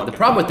 strong. The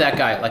problem with that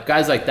guy, like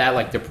guys like that,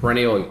 like they're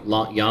perennial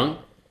young.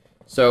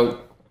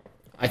 So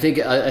I think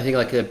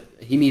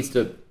like he needs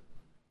to.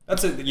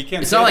 That's it. You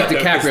can't. It's say not like that,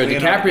 though, 'cause DiCaprio.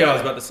 Leonardo- DiCaprio. Yeah, I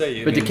was about to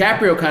say. But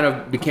DiCaprio kind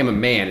of became a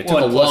man. It took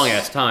Well, a and plus- long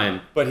ass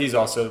time. But he's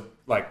also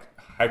like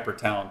hyper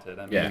talented.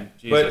 I mean, Yeah.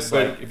 Jesus.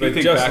 But- like, if but you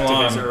think Justin back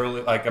to his Long-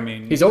 early, like I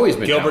mean, He's always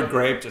been Gilbert talented.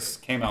 Grape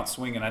just came out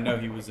swinging. I know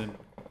he was in.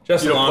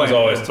 Justin Long's playing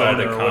always tied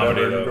to Boner or comedy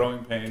whatever, though.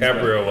 Growing Pains,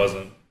 Caprio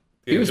wasn't.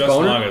 He was Justin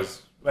Boner? Long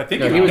is. I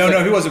think No, he he was no,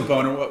 like- he wasn't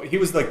Boner. He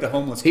was like the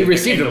homeless. He kid that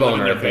received came a to live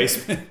boner, in their I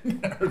think.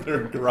 basement or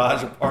their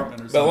garage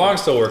apartment or But something.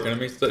 Long's still working. I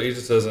mean, he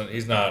just doesn't.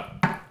 He's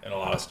not in a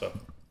lot of stuff.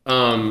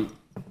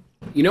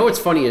 You know what's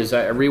funny is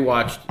I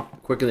rewatched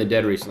Quick and the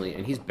Dead recently,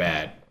 and he's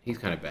bad. He's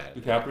kind of bad.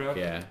 DiCaprio.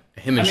 Yeah.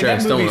 Him and I mean, Sharon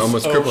that Stone movie's-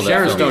 almost oh, crippled that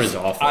Sharon film. Stone is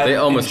awful. I They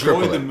almost enjoy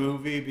crippled the it.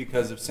 movie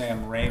because of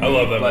Sam Raimi. I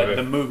love that but movie.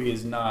 the movie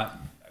is not.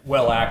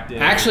 well acted.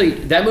 Actually,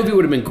 that movie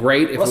would have been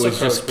great if Russell it was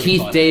Crowe's just pretty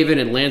Keith funny. David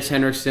and Lance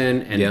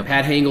Henriksen and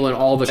Pat Hingle and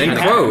all the And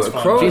kind Crow. of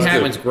Crow Gene is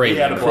Hackman's good. great. He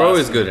had a Crow blast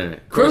is good in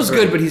it. Crow's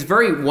good, but he's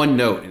very one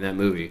note in that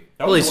movie.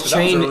 Well, he's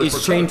chained.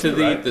 He's chained to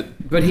the.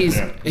 But he's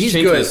He's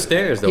chained good. to the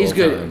stairs the He's whole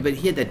good, time. but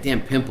he had that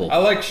damn pimple. I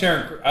like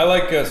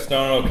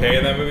Stone okay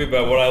in that movie,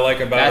 but what I like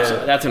about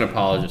her. That's an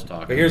apologist But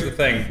talking. here's the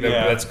thing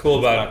that's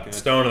cool not about good.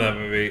 Stone in that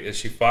movie is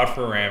she fought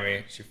for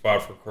Rami, she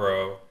fought for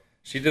Crow.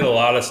 She did a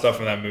lot of stuff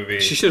in that movie.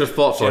 She should have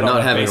fought for had all not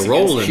that having a basic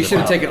role in She the should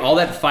have film. taken all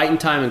that fighting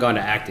time and gone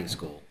to acting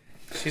school.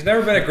 She's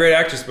never been a great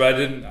actress, but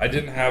I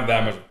didn't have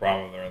that much of a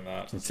problem with her in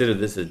that. Consider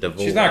this a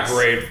divorce. She's not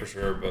great for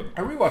sure, but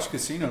I rewatched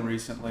Casino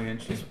recently, and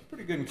she's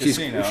pretty good in She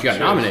Casino. got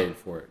nominated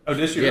for it. Oh,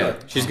 did she? Yeah. Really?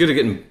 She's good at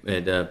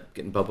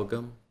getting bubble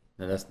gum.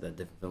 No, that's that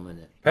different film,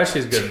 isn't it?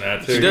 Pesci's good in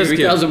that too. She does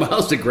 3,000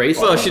 miles to Grace.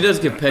 Well, she does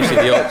give Pesci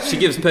the old. She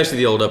gives Pesci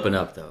the old up and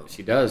up though.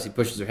 She does. He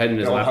pushes her head in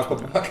his Oh, lap.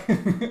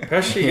 Hucklebuck.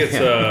 Pesci gets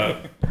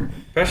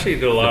Pesci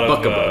did a lot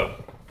The of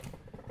buckaboo.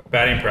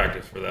 batting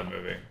practice for that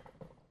movie.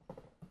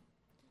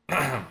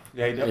 Yeah, he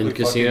definitely In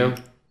Casino.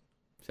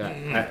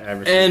 fucking-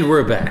 And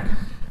we're back.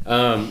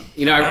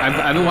 You know,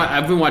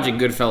 I've been watching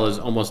Goodfellas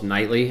almost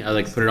nightly. I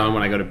like put it on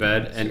when I go to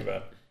bed, and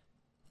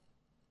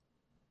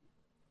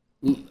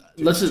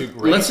let's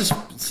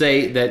just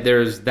say that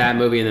there's that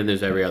movie and then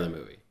there's every other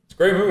movie. It's a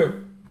great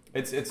movie.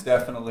 It's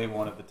definitely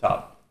one of the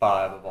top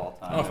 5 of all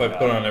time. I don't know if I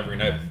put it on every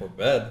night before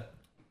bed.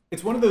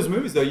 It's one of those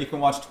movies though. You can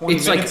watch 20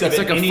 It's like- minutes of it's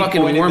it like a any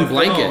fucking point in warm the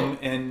blanket. film,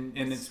 and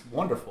it's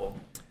wonderful.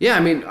 Yeah, I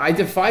mean, I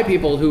defy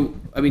people who.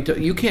 I mean,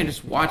 you can't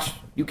just watch.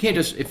 You can't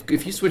just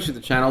if you switch to the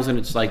channels and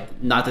it's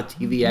like not the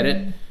TV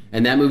edit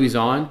and that movie's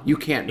on, you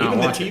can't not Even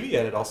the watch TV it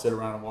edit, I'll sit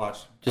around and watch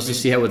just to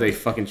see how they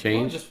fucking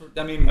change. I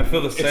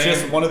feel the It's same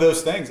just one of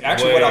those things.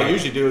 Actually, what way- I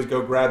usually do is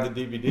go grab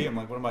the DVD. I'm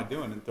like, what am I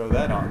doing, and throw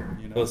that on.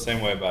 You I feel know. the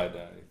same way about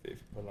Identity Thief.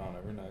 Put it on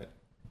every night,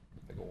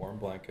 like a warm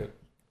blanket.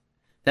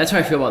 That's how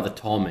I feel about The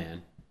Tall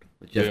Man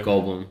with Jeff Yeah.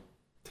 Goldblum.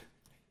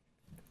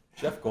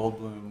 Jeff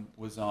Goldblum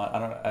was on.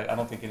 I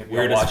don't think any of you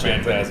Weirdest watched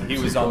it, but Phantasm he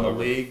was sequel on The ever.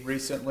 League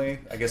recently.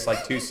 I guess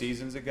like 2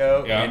 seasons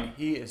ago, Yeah. and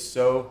he is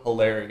so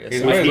hilarious.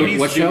 He's Like, amazing. he's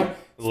What show?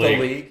 The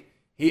League.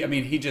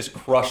 He just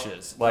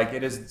crushes. Like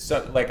it is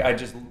so. Like I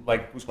just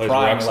like was Plays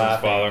crying Rexon's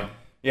laughing. father.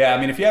 Yeah,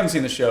 I mean, if you haven't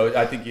seen the show,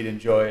 I think you'd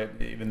enjoy it.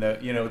 Even though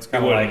it's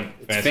kind of wouldn't. like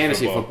It's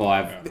fantasy football.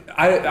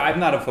 I'm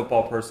not a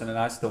football person, and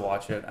I still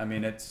watch it. I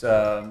mean, it's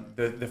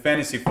the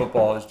fantasy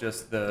football is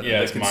just the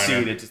it's conceit.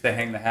 minor. It's just they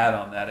hang the hat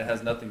on that. It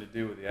has nothing to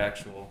do with the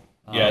actual.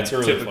 Yeah, it's a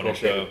really typical funny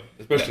show, thing.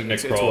 especially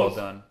Nick It's well Kroll's.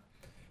 done.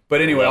 But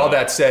anyway, all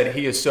that said,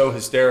 he is so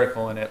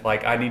hysterical in it.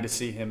 Like I need to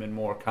see him in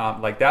more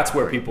like that's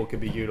where people could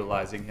be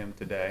utilizing him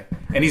today.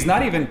 And he's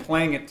not even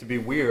playing it to be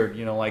weird.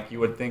 Like you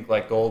would think,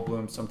 like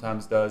Goldblum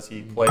sometimes does.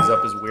 He plays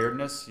up his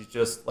weirdness. He's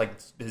just like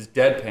his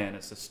deadpan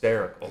is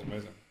hysterical. It's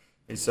amazing.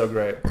 He's so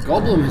great.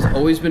 Goldblum has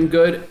always been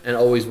good and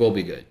always will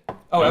be good.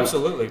 Oh,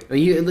 absolutely. I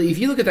mean, if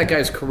you look at that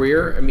guy's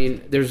career, I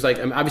mean, there's like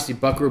obviously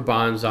Buckaroo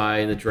Banzai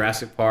and the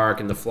Jurassic Park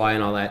and The Fly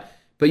and all that.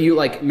 But you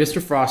like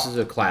Mr. Frost is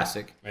a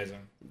classic. Amazing.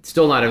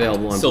 Still not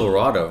available on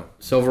Silverado.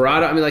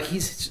 Silverado. I mean, like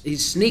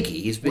he's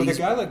sneaky. He's With a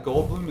guy like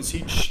Goldblum, is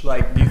he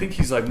like? Do you think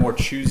he's like more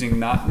choosing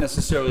not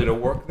necessarily to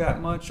work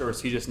that much, or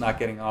is he just not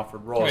getting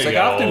offered roles? He Like I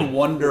got often old.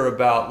 wonder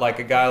about like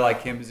a guy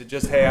like him. Is it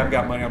just hey, I've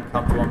got money, I'm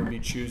comfortable, I'm gonna be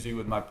choosy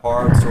with my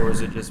parts, or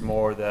is it just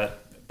more that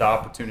the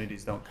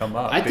opportunities don't come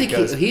up? I think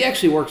Because- he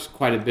actually works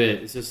quite a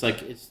bit. It's just like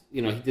he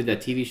did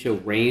that TV show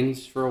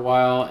Reigns for a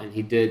while, and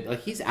he did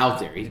like he's out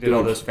there. He's he did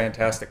all those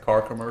fantastic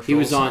car commercials. He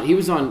was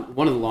on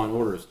one of the Law and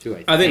Orders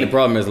too. I think the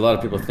problem is a lot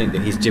of people think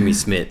that he's Jimmy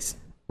Smits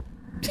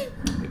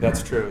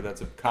That's true.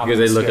 That's a common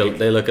because mistake.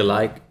 they look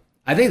alike.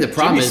 I think the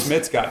problem Jimmy is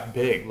Smith's got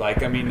big.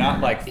 Like I mean, not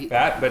like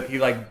fat, but he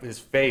like his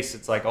face.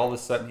 It's like all of a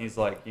sudden he's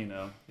like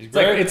it's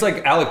like great. it's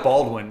like Alec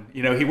Baldwin.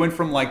 He went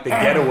from like the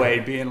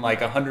Getaway being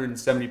like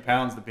 170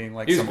 pounds to being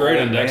like He's some great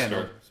old in man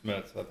Dexter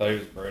Smith. I thought he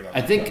was great on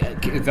I think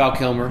Val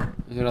Kilmer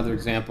is another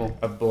example.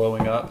 of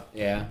blowing up.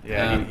 Yeah,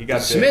 Yeah, he got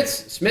big.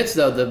 Smith's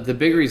though. The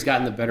bigger he's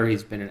gotten, the better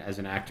he's been as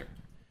an actor.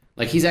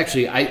 Like he's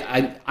actually,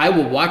 I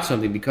will watch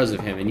something because of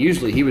him, and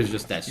usually he was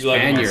just that You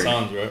like My Spaniard.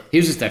 Sons, right? He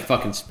was just that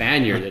fucking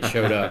Spaniard that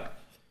showed up.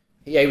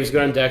 Yeah, he was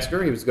good on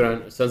Dexter. He was good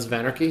on Sons of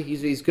Anarchy.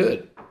 He's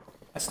good.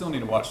 I still need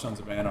to watch Sons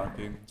of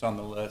Anarchy. It's on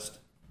the list.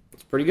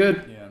 It's pretty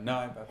good. Yeah, no,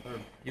 I've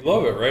heard. You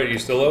love it, right? You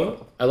still love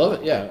it? I love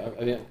it. Yeah,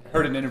 I mean,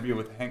 Heard an interview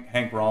with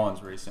Hank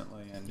Rollins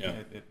recently, and Yeah.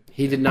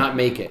 he did not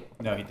make it,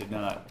 no, he did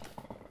not.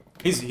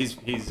 He's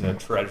a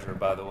treasure,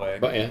 by the way.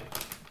 but yeah.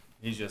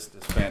 He's just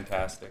is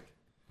fantastic.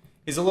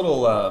 He's a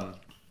little.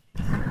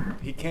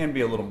 He can be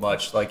a little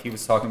much. Like he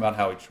was talking about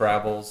how he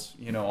travels,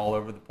 all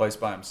over the place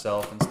by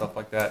himself and stuff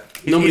like that.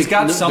 He's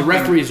got something. The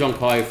referees don't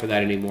call you for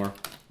that anymore.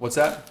 What's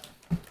that?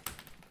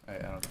 I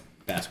don't.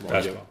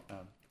 Basketball.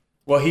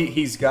 Well,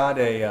 he's got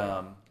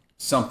a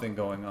something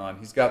going on.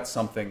 He's got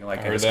something like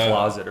in heard his that.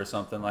 closet or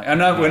something like.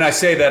 When I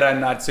say that, I'm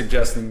not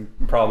suggesting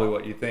probably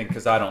what you think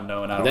because I don't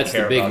know and I don't That's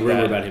care the big about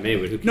rumor that. about him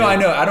anyway. Who cares? No, I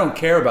know. I don't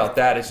care about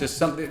that. It's just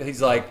something that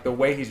he's like the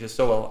way he's just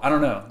so. I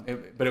don't know.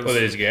 But it was.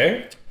 Whether he's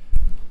gay?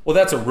 Well,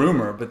 that's a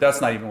rumor, but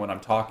that's not even what I'm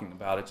talking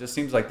about. It just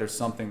seems like there's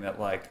something that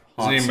like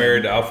haunts Isn't he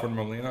married to Alfred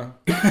Molina?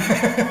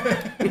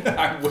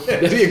 I wish.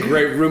 That'd be a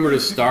great rumor to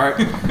start.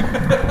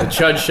 The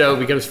Chud Show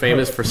becomes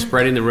famous for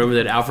spreading the rumor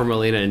that Alfred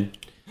Molina and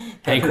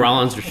Hank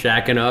Rollins are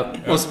shacking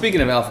up. Well, speaking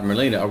of Alfred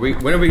Molina,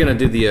 when are we going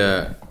to do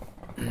the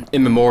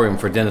in memoriam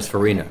for Dennis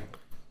Farina?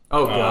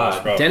 Oh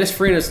God, Dennis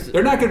Farina's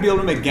they're not going to be able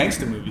to make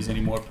gangster movies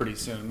anymore pretty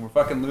soon. We're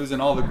fucking losing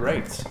all the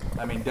greats.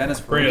 I mean, Dennis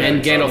Farina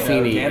and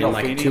Gandolfini in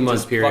like a 2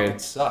 month period. Fucking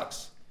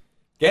sucks.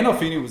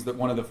 Gandolfini was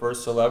one of the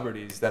first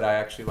celebrities that I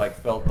actually like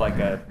felt like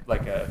a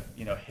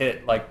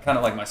hit, like kind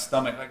of like my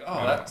stomach, like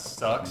that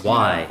sucks.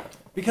 Why?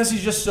 Because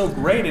he's just so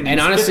great, and he's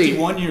honestly,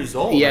 51 years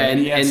old. Yeah, and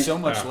he has so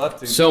much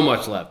left. So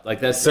much left. Like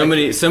that's so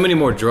many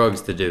more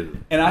drugs to do.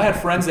 And I had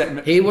friends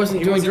that he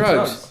wasn't doing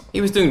drugs. He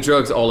was doing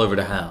drugs all over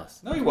the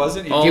house. No, he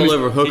wasn't. All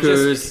over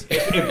hookers.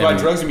 If by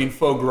drugs you mean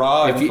foie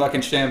gras and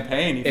fucking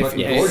champagne, he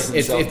fucking gorged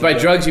himself. If by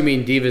drugs you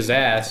mean Diva's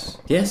ass.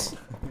 Yes.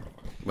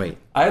 Wait.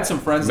 I had some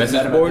friends that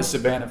met him at board? the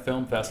Savannah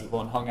Film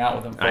Festival and hung out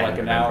with him for like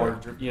an hour,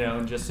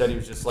 and just said he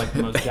was just like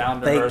the most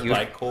down to earth,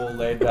 like cool,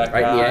 laid back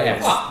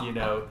guy.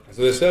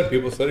 So they said,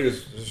 people said he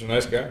was just a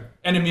nice guy.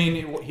 And I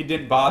mean, he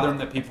didn't bother him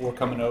that people were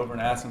coming over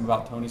and asking him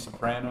about Tony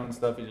Soprano and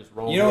stuff. He just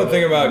rolled. You know, the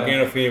thing about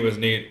Gandolfini was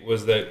neat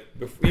was that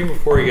even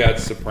before he got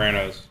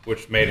Sopranos,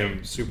 which made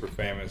him super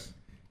famous,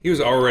 he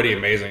was already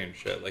amazing and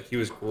shit. Like he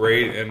was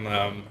great in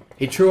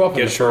he drew up in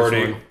Get the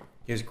Shorty. first one.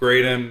 He's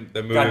great in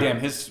the movie.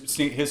 Goddamn,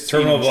 his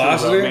Terminal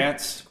Velocity? True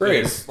Romance,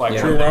 great. Is like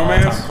True one of the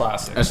Romance? all-time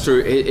classics. That's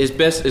true. His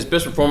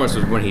best performance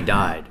was when he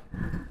died.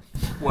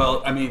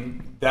 Well, I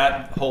mean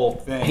that whole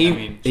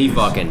thing. He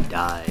fucking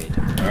died.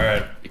 All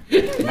right.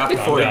 Not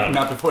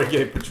before he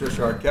gave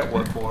Patricia Arquette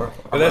what for.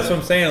 But that's what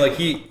I'm saying. Like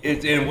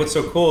and what's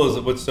so cool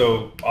is what's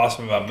so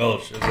awesome about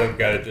Milch is that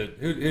guy that did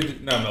who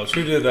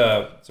did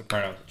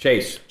Sopranos?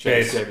 Chase.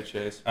 David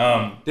Chase.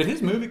 Did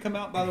his movie come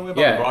out, by the way?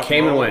 Yeah, Rock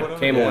came and Roll or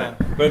went.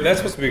 whatever? But that's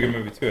supposed to be a good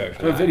movie too,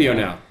 actually. A video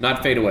now,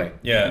 not Fade Away.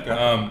 Yeah.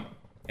 Okay.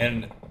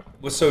 And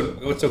what's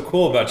so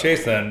cool about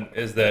Chase then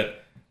is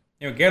that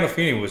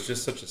Gandolfini was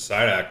just such a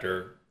side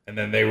actor, and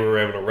then they were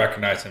able to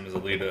recognize him as a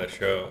lead of that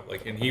show.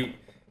 Like, and you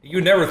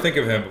would never think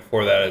of him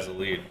before that as a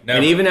lead. Never.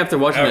 And even after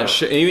watching that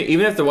show,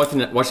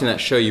 watching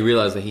that show, you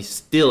realize that he's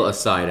still a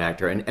side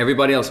actor, and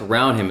everybody else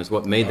around him is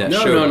what made that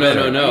show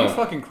better. Are you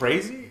fucking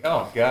crazy?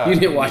 Oh God! You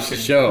didn't watch the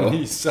show.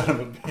 You son of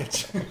a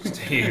bitch,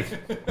 Steve.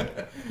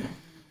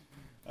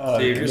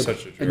 Steve, you're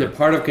such a jerk. And the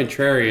part of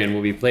Contrarian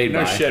will be played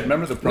by... No shit.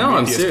 Remember the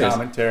Prometheus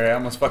commentary? I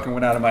almost fucking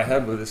went out of my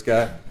head with this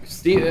guy.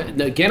 Steve,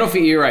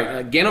 Gandolfini, you're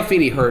right.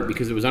 Gandolfini hurt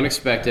because it was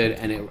unexpected,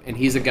 and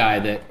he's a guy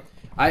that...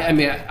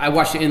 I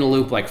watched it in the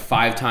loop like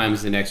 5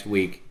 times the next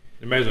week.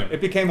 Amazing. It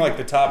became like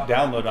the top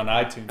download on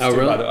iTunes. Oh,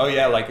 really?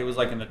 Like it was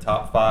like in the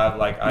top 5.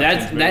 Like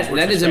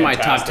that is in my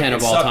top 10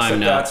 of all time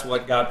now. That's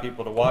what got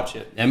people to watch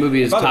it. That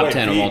movie is top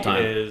 10 of all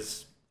time.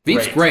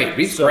 Veep's great.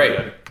 Veep's so great.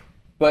 Good.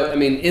 But I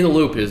mean, In the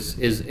Loop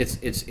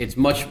it's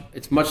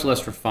much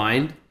less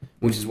refined,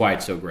 which is why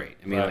it's so great.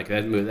 I mean, like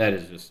that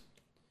is just,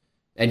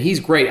 and he's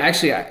great.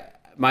 Actually,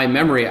 my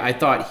memory, I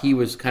thought he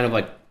was kind of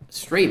like a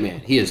straight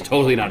man. He is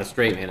totally not a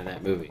straight man in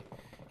that movie.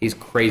 He's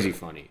crazy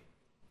funny.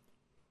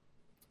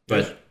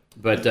 But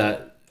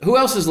who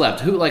else is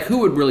left? Who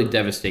would really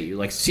devastate you?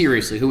 Like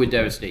seriously, who would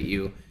devastate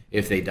you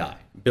if they die?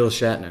 Bill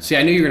Shatner. See,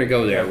 I knew you were gonna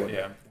go there.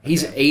 Yeah.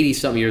 He's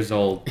 80-something years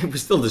old. It would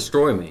still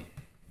destroy me.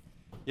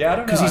 Yeah, I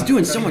don't know. Because he's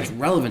doing so much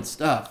relevant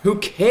stuff. Who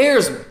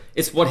cares?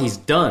 It's what he's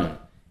done.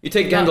 You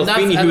take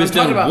Gandolfini, who has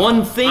done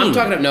one thing. I'm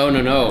talking about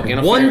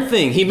no. One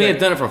thing. He may have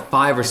done it for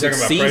 5 or 6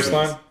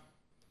 seasons.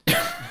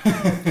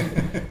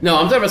 No,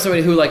 I'm talking about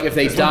somebody who, like, if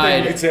they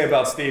died. You could say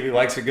about Steve, he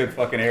likes a good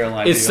fucking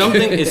airline. It's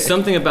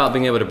something about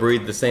being able to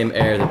breathe the same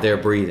air that they're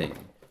breathing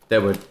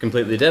that would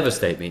completely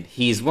devastate me.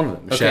 He's one of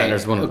them.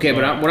 Shatner's one of them. Okay,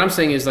 but what I'm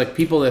saying is, like,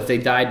 people, if they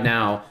died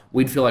now,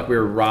 we'd feel like we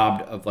were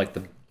robbed of, like,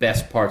 the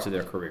best parts of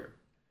their career.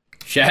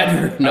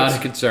 Shatner, not a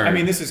concern. I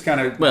mean, this is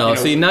kind of... Well,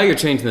 see, now you're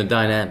changing the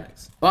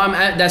dynamics. Well,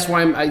 that's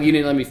why you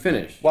didn't let me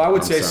finish. Well, I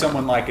would say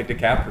someone like a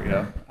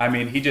DiCaprio. I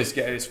mean, he just,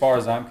 as far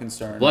as I'm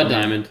concerned... Blood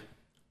Diamond.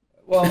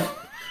 Well...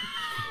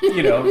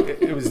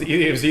 it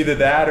was either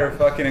that or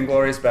fucking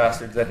Inglourious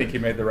Bastards. I think he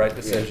made the right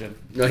decision.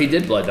 No, he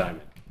did Blood Diamond.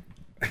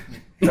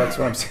 That's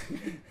what I'm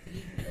saying.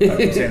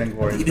 I'm saying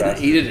Inglourious Bastards.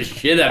 He did the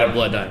shit out of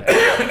Blood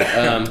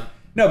Diamond.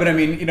 No, but I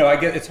mean, I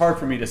get it's hard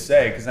for me to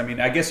say because I mean,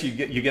 I guess you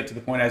get to the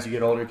point as you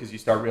get older because you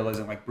start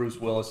realizing like Bruce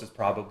Willis is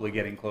probably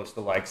getting close to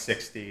like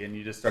 60, and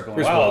you just start going,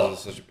 Bruce wow. Willis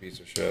is such a piece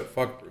of shit.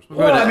 Fuck Bruce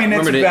Willis. Well, I mean,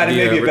 it's maybe a bad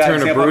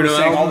example. I'm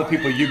saying album? all the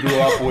people you grew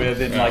up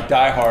with and like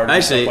Die Hard and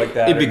Actually, stuff like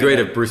that. it'd be great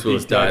if Bruce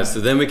Willis dies, so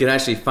then we could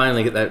actually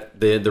finally get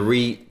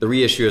the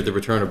reissue of the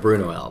Return of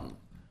Bruno album,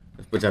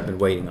 which I've been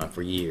waiting on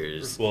for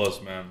years. Bruce Willis,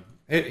 man.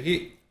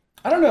 He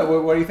I don't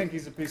know. What do you think?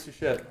 He's a piece of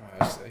shit.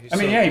 I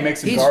mean, yeah, he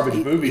makes some garbage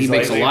movies. He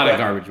makes lately, a lot of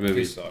garbage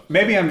movies.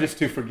 Maybe I'm just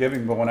too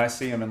forgiving, but when I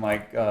see him in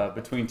like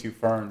Between Two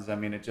Ferns, I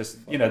mean, it just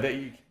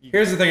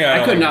here's the thing.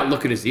 I could not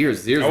look at his ears.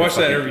 His ears I watched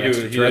that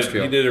interview.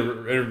 He did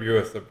an interview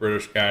with a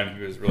British guy, and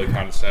he was really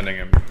condescending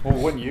him. Well,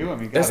 wouldn't you? I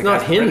mean, that's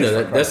not him,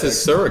 though. That's his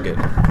surrogate.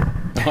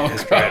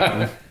 It's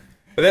great.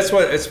 But that's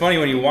what it's funny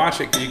when you watch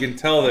it, 'cause you can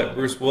tell that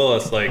Bruce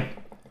Willis, like,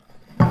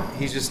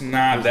 he's just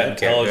not that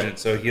intelligent.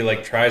 So he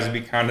like tries to be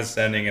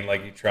condescending and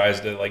like he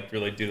tries to like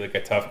really do like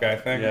a tough guy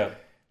thing. Yeah.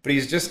 But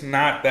he's just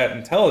not that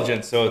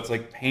intelligent. So it's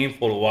like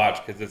painful to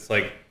watch because it's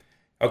like,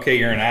 okay,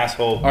 you're an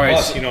asshole. All right,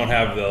 plus so, you don't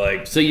have the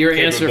like. So your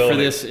answer for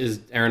capability. this is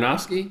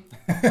Aronofsky?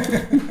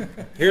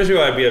 Here's who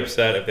I'd be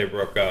upset if they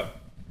broke up.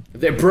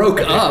 They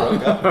broke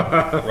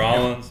up.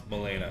 Rollins,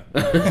 Molina.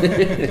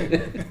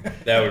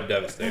 That would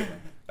devastate me.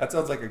 That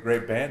sounds like a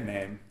great band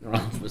name.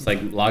 It's like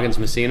Loggins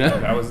Messina.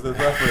 That was the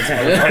reference.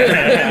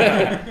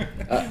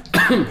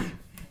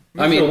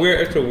 I mean,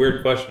 It's a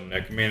weird question,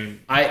 Nick. I mean,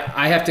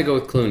 I have to go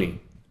with Clooney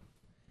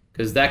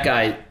because that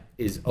guy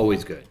is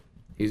always good.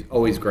 He's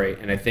always great,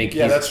 and I think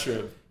that's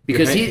true.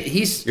 because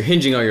he's You're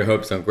hinging all your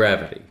hopes on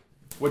Gravity.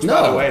 Which,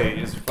 No. by the way,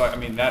 is I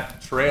mean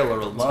that trailer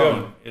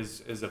alone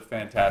is a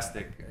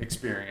fantastic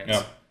experience.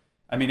 Yeah.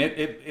 I mean,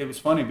 it was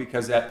funny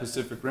because at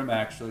Pacific Rim,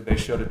 actually, they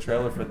showed a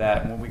trailer for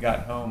that. And when we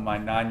got home, my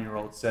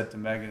 9-year-old said to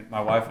Megan,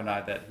 my wife and I,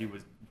 that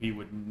he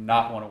would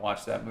not want to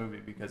watch that movie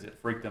because it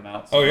freaked him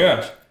out so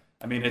much.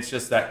 I mean, it's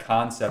just that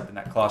concept and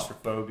that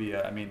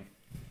claustrophobia. I mean,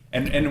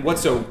 and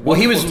what's so well,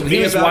 he was wonderful to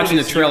me about watching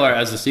it the is trailer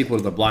as a sequel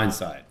to The Blind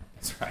Side.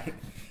 That's right.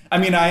 I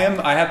mean, I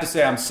have to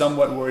say I'm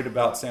somewhat worried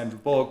about Sandra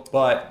Bullock,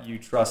 but you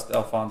trust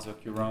Alfonso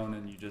Cuarón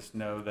and you just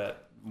know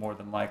that more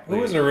than likely.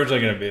 who was it originally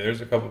going to be? There's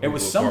a couple. It people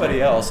was before somebody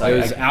him. else. It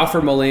was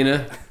Alfred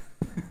Molina.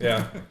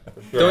 Yeah.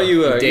 Don't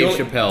you, Dave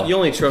you Chappelle. You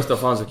only trust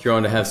Alfonso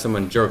Cuarón to have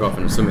someone jerk off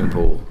in a swimming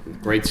pool.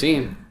 Great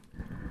scene.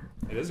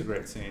 It is a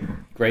great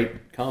scene.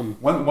 Great cum.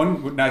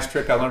 One nice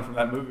trick I learned from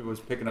that movie was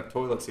picking up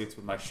toilet seats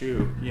with my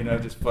shoe. You know,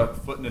 just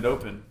footing it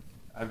open.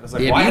 I was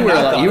like, Yeah, why but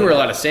not? you wear a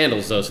lot of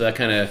sandals though, so that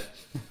kind of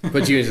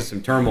puts you into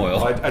some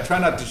turmoil. Well, I try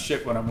not to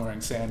shit when I'm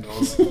wearing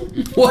sandals.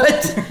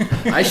 What?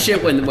 I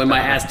shit when my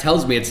ass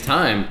tells me it's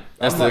time.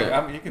 That's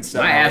you can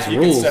set my ass you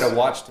rules. can set a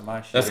watch to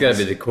my shit. That's got to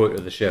be the quote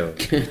of the show.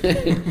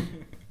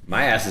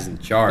 My ass is in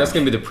charge. That's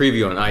going to be the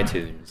preview on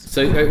iTunes.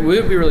 So would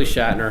it be really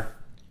Shatner?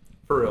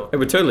 For real. It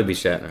would totally be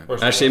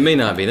Shatner. Actually, it may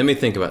not be. Let me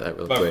think about that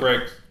real But quick.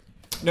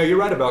 Frakes. No, you're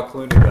right about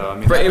Clooney though. I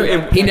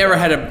mean, He never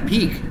had a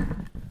peak.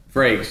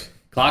 Frakes.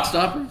 Clock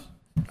stoppers?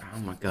 Oh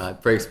my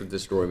God, Frakes would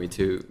destroy me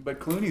too. But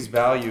Clooney's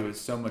value is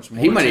so much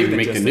more. He might too even than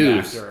make just the an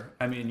news. actor.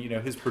 I mean, you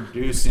know, his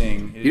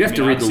producing. You'd have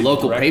to read the obviously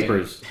local directing.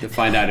 papers to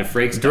find out if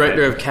Frakes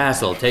Director died. of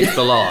Castle takes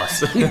the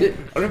loss. I don't even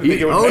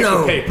think it would Oh, make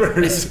no. the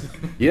papers.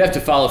 You'd have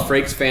to follow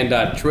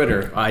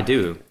FrakesFan.Twitter. I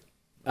do.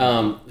 Who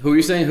are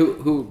you saying?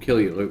 Who would kill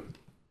you, Luke?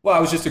 Well, I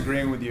was just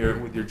agreeing with your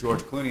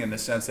George Clooney in the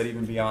sense that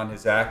even beyond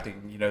his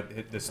acting, you know,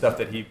 the stuff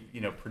that he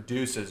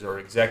produces or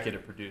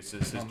executive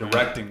produces, his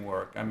directing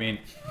work. I mean,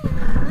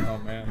 Oh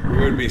man, we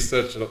would be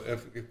such a,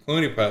 if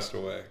Clooney passed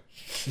away,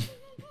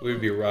 we'd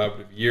be robbed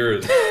of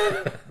years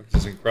of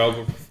just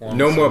incredible performance.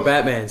 No more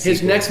Batman. His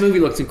sequels. next movie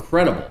looks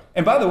incredible.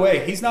 and by the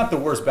way, he's not the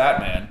worst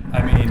Batman.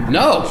 I mean,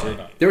 No,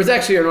 there was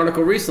actually an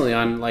article recently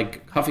on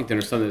like Huffington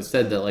or something that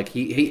said that like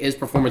his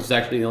performance is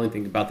actually the only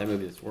thing about that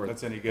movie that's worth.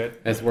 that's any good.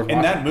 That's worth And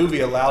watching. that movie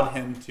allowed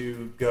him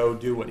to go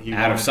do what he Out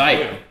wanted of sight.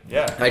 to do.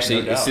 Yeah,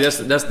 Actually, no doubt.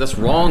 see, that's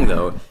wrong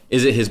though.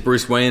 Is it his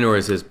Bruce Wayne or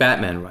is his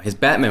Batman? His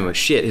Batman was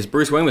shit. His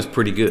Bruce Wayne was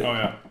pretty good. Oh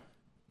yeah.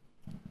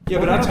 yeah,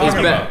 but I don't His,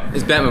 think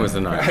his Batman was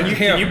the night.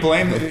 can you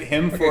blame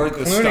him for the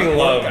Clooney stunt work?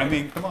 love- I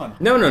mean, come on.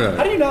 No.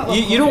 How do you not love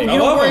You don't. Clooney? You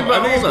don't worry about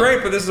I think it's all that.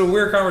 great, but this is a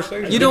weird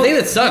conversation. You The don't. thing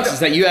that sucks is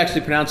that you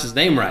actually pronounce his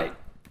name right.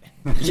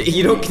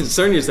 You don't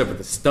concern yourself with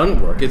the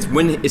stunt work. It's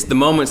the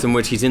moments in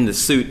which he's in the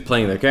suit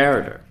playing the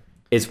character.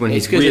 It's when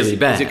he's really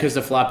bad. Is it because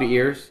of floppy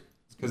ears?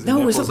 'Cause the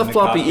No, it's nipples not the and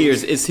floppy copies.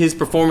 ears. It's his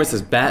performance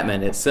as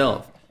Batman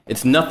itself.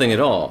 It's nothing at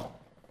all.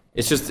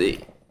 It's just, I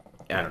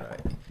don't know.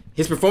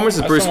 His performance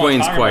as I Bruce still want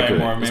Wayne's to talk quite about it good.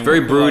 more. I mean, It's very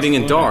we brooding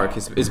lost and Clooney. dark.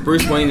 His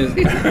Bruce Wayne is.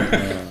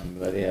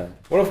 But yeah.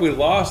 What if we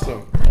lost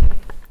him?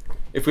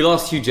 If we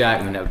lost Hugh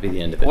Jackman, that would be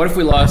the end of it. What if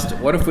we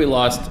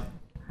lost?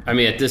 I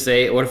mean, at this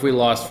age, what if we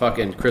lost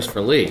fucking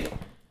Christopher Lee?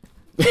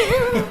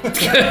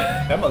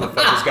 That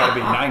motherfucker's got to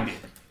be 90.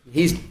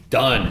 He's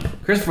done.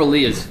 Christopher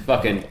Lee is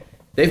fucking.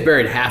 They've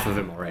buried half of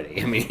him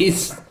already. I mean,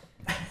 he's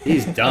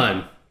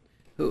done.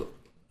 Who?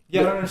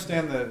 Yeah, I don't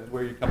understand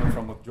where you're coming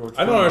from with George.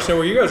 I don't understand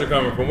where you guys are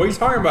coming from. What are you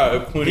talking about?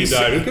 If Clooney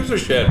died, who gives a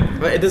shit?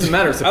 But it doesn't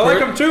matter. It's a I like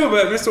him too,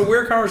 but it's a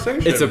weird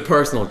conversation. It's a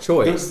personal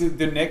choice.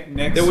 Nick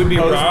That would be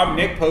Rob.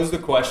 Nick posed the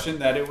question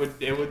that it would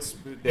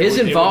His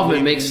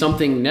involvement makes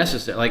something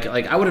necessary. Like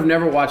I would have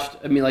never watched.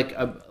 I mean, like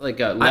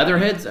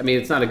Leatherheads. I mean,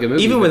 it's not a good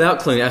movie. Even but- without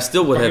Clooney, I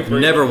still would have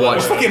Fucking never freak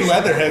watched. fucking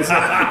Leatherheads.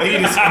 You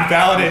just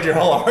invalidated your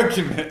whole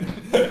argument.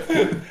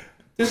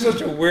 This is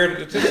such a weird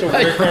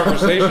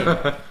conversation.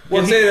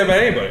 Well, say that about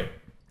anybody.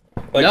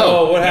 Like,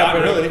 No, what Not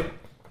happened? really.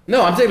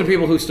 No, I'm thinking of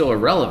people who still are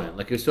relevant,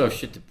 like who still have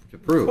shit to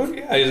prove. Well,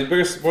 yeah,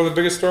 he's one of the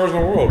biggest stars in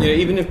the world. You know,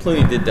 even if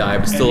Clooney did die, I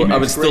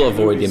would still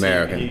avoid The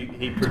American.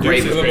 He Great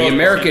produces movie. the The most-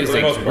 American is for the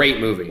a most part. great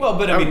movie. Well,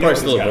 but I I mean, would probably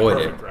still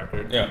nobody's got a avoid perfect it.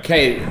 record. Yeah.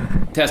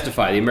 Okay,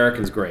 testify. The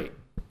American's great.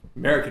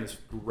 American is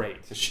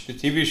great. The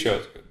TV show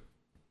is good.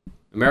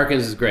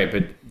 Americans is great,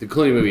 but the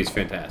Clooney movie is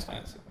fantastic.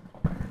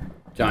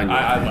 John,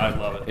 I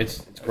love it.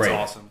 it's great. It's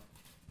awesome.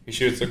 He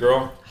shoots the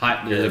girl.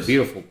 Hot. There's a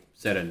beautiful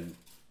set of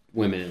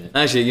women in it.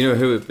 Actually, you know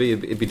who it'd be?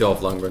 It'd be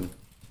Dolph Lundgren.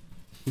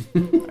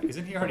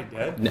 Isn't he already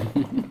dead? No.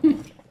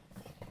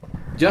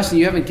 Justin,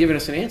 you haven't given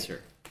us an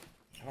answer.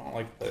 I don't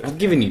like that. I've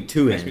given you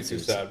two Makes me too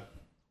answers. sad.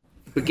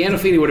 But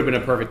Gandolfini would have been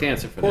a perfect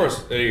answer for Of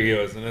course, there he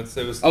goes, and it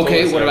was.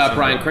 Okay, totally what about sad.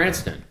 Bryan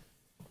Cranston?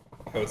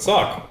 It would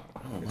suck.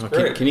 It's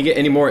great. Can you get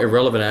any more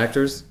irrelevant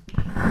actors?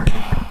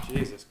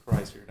 Jesus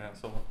Christ, you're an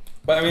asshole.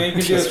 But I mean, you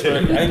can do this for.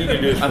 I think you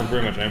can do this for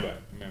pretty much anybody.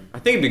 I mean, I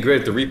think it'd be great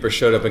if the Reaper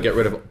showed up and get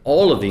rid of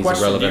all of these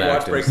Question: Do irrelevant you watch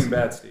actors. Breaking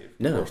Bad, Steve? of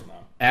No. course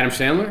not. Adam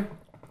Sandler?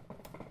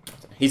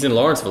 He's in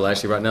Lawrenceville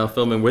actually right now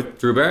filming with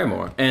Drew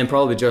Barrymore and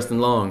probably Justin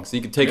Long. So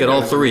you could take it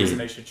all There's a reason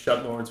three. They should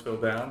shut Lawrenceville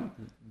down.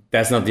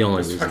 That's not the only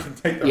reason. Fucking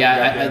take the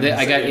Yeah, whole goddamn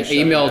I got city and shut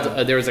it emailed.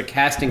 down. There was a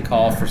casting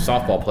call for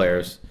softball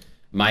players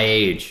my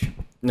age.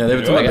 No, they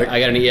were I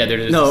talking got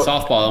there's No. a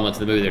softball element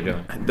to the movie they're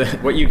doing.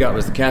 what you got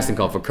was the casting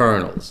call for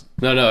Colonels.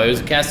 No, it was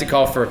a casting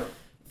call for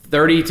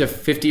 30 to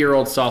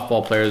 50-year-old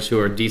softball players who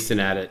are decent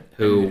at it,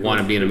 who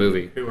want to be in a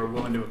movie. Who are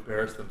willing to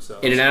embarrass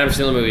themselves. In an Adam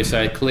Sandler movie, so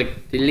I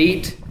click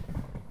delete.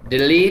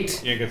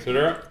 You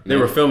consider it? They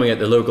were filming at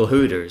the local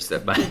Hooters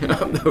that by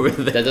over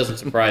there. That doesn't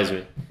surprise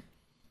me.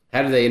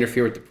 How did they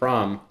interfere with the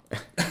prom?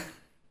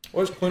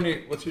 What's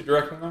Clooney? What's he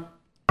directing now?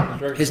 He's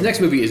directing His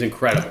next movie is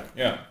incredible.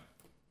 Yeah.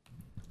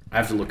 I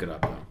have to look it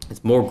up though.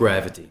 It's more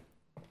gravity.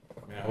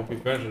 I mean, I hope he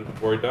finishes it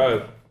before he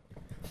dies.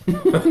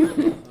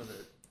 I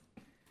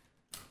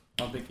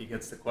don't think he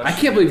gets the I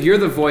question. can't believe you're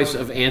the voice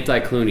of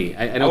anti-Clooney.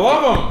 I I don't.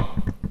 love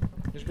him.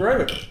 He's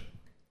great.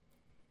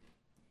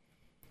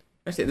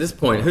 Actually, at this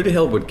point, who the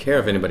hell would care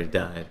if anybody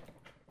died?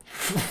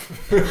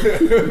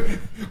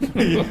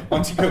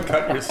 Once you go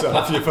cut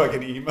yourself, you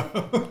fucking emo.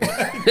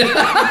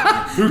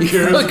 Who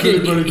cares if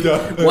anybody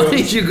dies? Why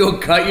did you go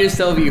cut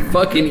yourself, you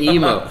fucking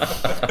emo?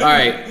 All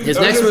right, his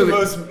That next was movie. the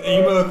most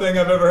emo thing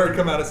I've ever heard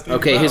come out of Steve.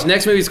 Okay, his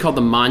next movie is called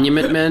The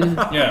Monument Men.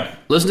 Yeah.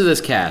 Listen to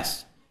this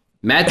cast: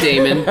 Matt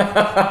Damon,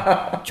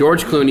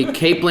 George Clooney,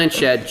 Kate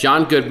Blanchett,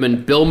 John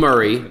Goodman, Bill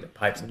Murray,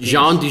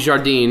 Jean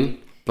Dujardin,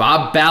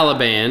 Bob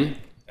Balaban,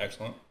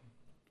 Excellent.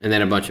 and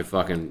then a bunch of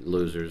fucking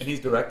losers. And he's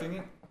directing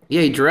it?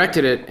 Yeah, he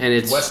directed it, and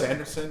it's Wes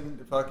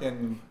Anderson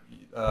fucking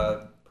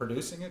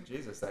producing it?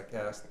 Jesus, that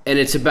cast. and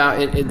it's about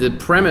the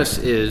premise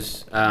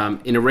is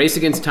in a race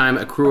against time,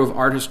 a crew of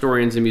art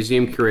historians and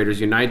museum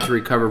curators unite to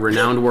recover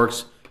renowned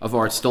works of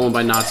art stolen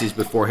by Nazis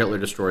before Hitler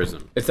destroys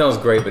them. It sounds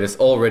great, but it's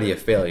already a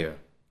failure.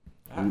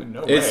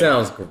 No It way.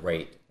 sounds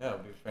great. That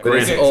would be fantastic. But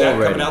it's Is that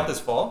already- coming out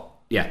this fall?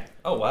 Yeah,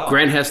 Oh, wow.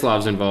 Grant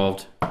Heslov's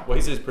involved, Well,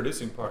 he's his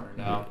producing partner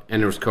now.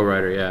 and there was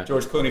co-writer. Yeah,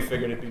 George Clooney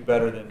figured it'd be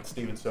better than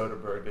Steven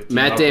Soderbergh. to team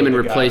Matt up Damon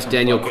with the guy replaced from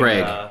Daniel fucking,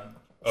 Craig. Oh,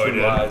 he True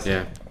did? Lies.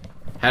 yeah.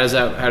 How does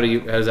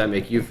that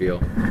make you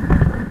feel?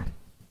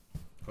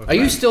 Are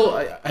you still?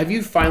 Have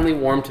you finally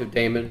warmed to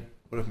Damon?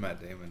 What if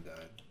Matt Damon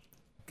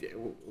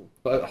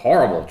died?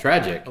 Horrible,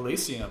 tragic.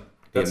 Elysium.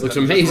 looks just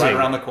amazing. right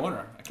around the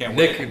corner. I can't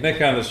wait.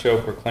 Nick on the show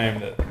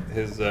proclaimed that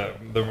his the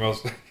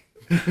most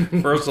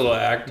versatile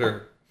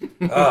actor,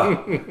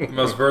 the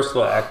most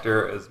versatile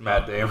actor is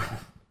Matt Damon,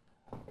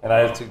 and I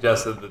had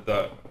suggested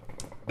that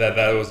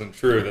wasn't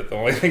true. That the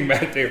only thing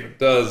Matt Damon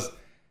does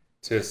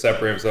to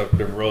separate himself from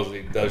different roles is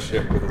he does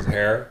shit with his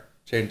hair,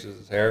 changes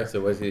his hair,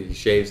 So what, he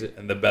shaves it?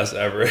 and the best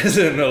ever is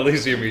in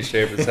Elysium he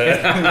shaved his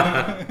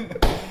head.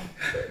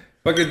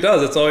 Fucking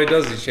does. That's all he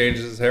does. He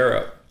changes his hair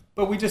up.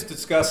 But we just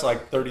discussed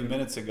like 30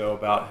 minutes ago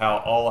about how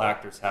all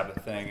actors have a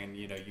thing, and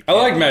you I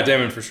like Matt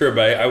Damon for sure,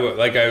 but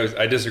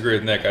I disagree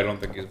with Nick. I don't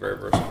think he's very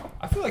versatile.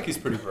 I feel like he's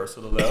pretty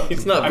versatile though.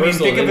 He's not I mean,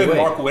 versatile think in of any it, way.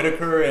 Mark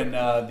Whitaker in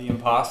The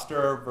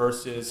Imposter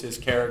versus his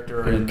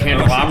character in the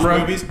Candelabra?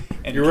 Ocean's movies.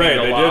 And You're right.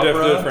 They did have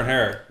Candelabra. different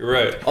hair. You're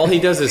right. All he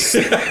does is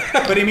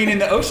But I mean, in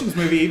the Ocean's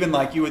movie, even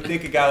like you would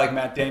think a guy like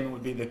Matt Damon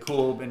would be the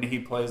cool, and he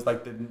plays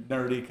like the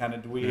nerdy kind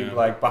of dweeb, Yeah.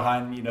 like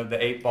behind the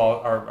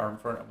 8-ball or in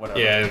front of whatever.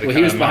 Yeah. Well,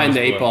 he was behind the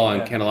eight 8-ball on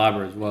Yeah.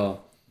 Candelabra as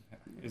well.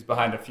 He's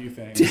behind a few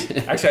things.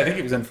 Actually, I think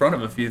he was in front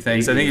of a few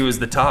things. I think he was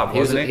the top, He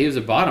was wasn't he was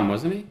a bottom,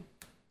 wasn't he?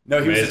 No,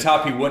 he was the Amazing.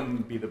 top. He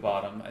wouldn't be the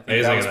bottom. I think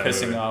Amazing that was in that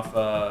pissing movie.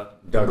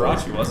 off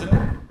Douglas. Liberace, wasn't it?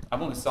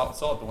 I've only saw it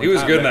the one He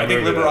was time, good in but that I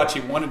think movie,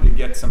 Liberace wanted to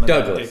get some of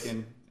Douglas. that dick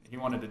in. He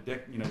wanted to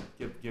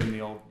give him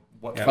the old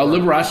what? Oh,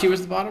 Liberace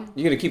was the bottom?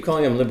 you're gonna keep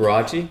calling him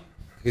Liberace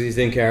because he's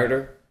in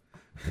character.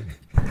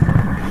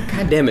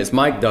 God damn it, it's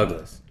Mike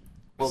Douglas.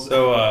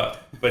 So,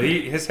 but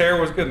his hair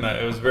was good in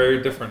that. It was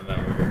very different in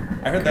that movie.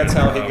 I heard that's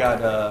how he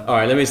got. All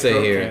right, let me say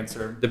throat here,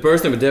 cancer. the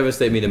person that would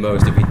devastate me the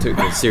most if he took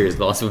a serious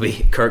loss would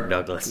be Kirk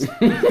Douglas.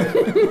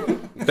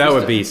 That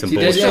would be some He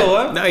did bullshit. still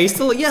alive? No, he's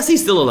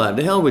still alive.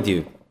 The hell with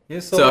you.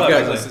 He's So I've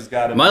Douglas has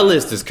got got him. my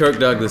list is Kirk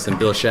Douglas and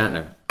Bill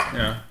Shatner.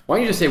 Yeah. Why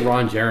don't you just say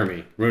Ron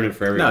Jeremy? Ruin it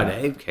for No, everyone.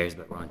 who cares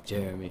about Ron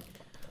Jeremy?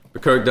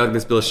 But Kirk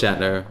Douglas, Bill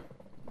Shatner,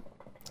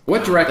 What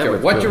That director?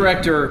 was What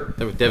brilliant. director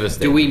that would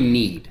devastate. do we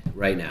need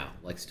right now?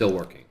 Like still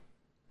working?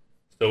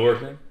 Still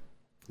working?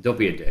 Don't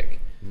be a dick.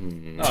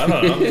 No, I don't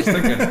know. I'm just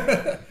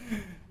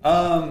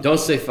thinking. Don't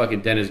say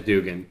fucking Dennis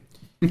Dugan.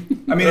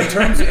 I mean,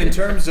 in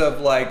terms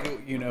of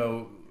like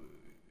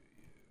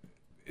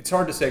it's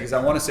hard to say because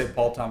I want to say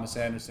Paul Thomas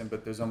Anderson,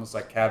 but there's almost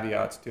like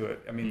caveats to it.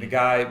 I mean, the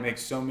guy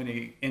makes so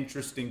many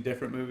interesting,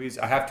 different movies.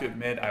 I have to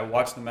admit, I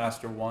watched The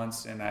Master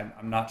once, and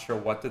I'm not sure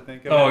what to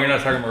think of it. Oh, you're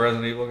not talking about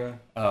Resident Evil guy?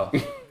 Oh.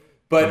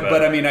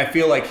 But I mean, I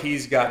feel like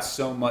he's got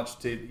so much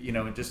to,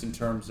 just in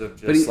terms of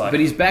just but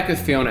he's back with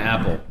Fiona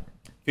Apple.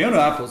 Fiona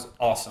Apple's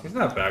awesome. He's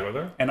not back with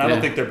her. And I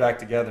don't think they're back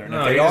together. And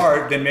No, if they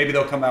are, then maybe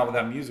they'll come out with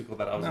that musical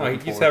that I was looking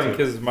he keeps forward having to.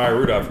 kids with Maya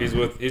Rudolph. He's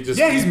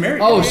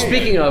married. Oh, Yeah,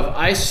 speaking of,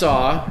 I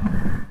saw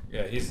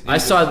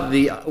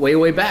the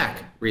Way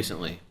Back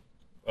recently.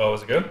 Oh,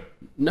 was it good?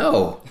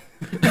 No.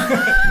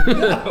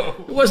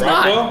 It was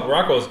not.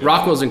 Rockwell's good.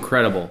 Rockwell's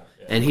incredible.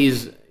 Yeah. And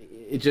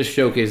it just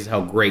showcases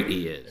how great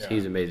he is. Yeah.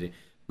 He's amazing.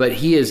 But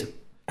he is,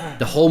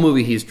 the whole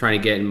movie he's trying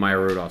to get in Maya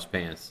Rudolph's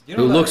pants,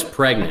 who looks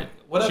pregnant.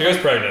 She was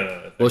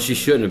pregnant. Well, she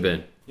shouldn't have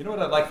been. You know what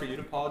I'd like for you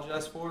to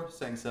apologize for?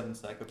 Saying Seven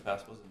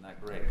Psychopaths wasn't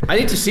that great. I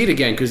need to see it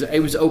again because it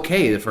was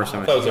okay the first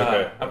time. I thought it was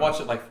okay. I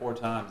watched it like 4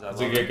 times. I've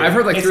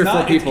heard like 3 or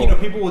 4 people.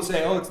 People would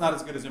say, "Oh, it's not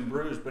as good as In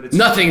Bruges," but it's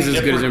nothing's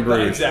as good as In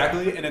Bruges.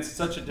 Exactly, and it's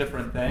such a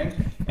different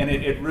thing, and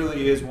it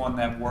really is one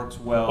that works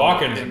well.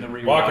 in the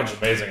rewatch. Walken's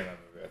amazing in that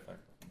movie. I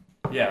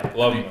think. Yeah,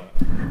 love him.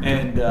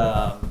 And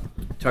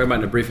talking about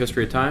In a Brief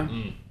History of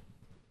Time.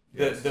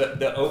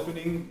 The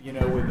opening,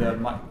 with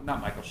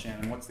not Michael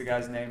Shannon. What's the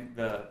guy's name?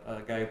 The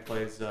guy who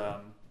plays.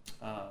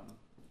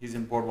 He's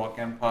in Boardwalk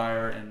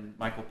Empire and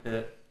Michael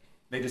Pitt.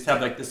 They just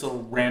have like this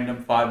little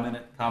random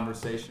 5-minute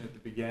conversation at the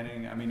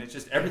beginning. I mean, it's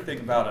just everything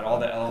about it, all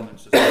the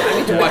elements. I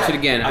need to watch it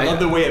again. I love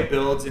the way it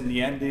builds in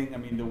the ending. I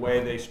mean, the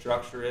way they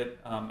structure it.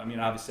 I mean,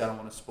 obviously, I don't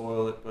want to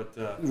spoil it, but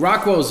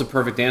Rockwell is the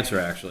perfect answer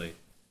actually,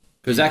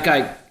 because that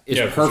guy is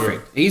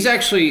perfect. Sure. He's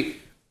actually.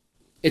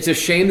 It's a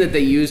shame that they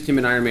used him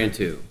in Iron Man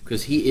 2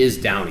 because he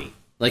is Downey.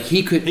 Like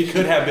he could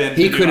have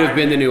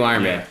been the new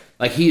Iron Man.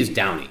 Like he is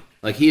Downey.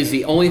 Like he is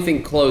the only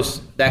thing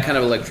close, that kind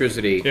of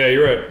electricity. Yeah,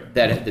 you're right.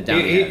 That the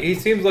Downey he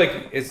seems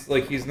like it's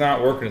like he's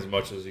not working as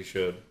much as he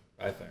should.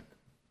 I think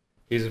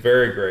he's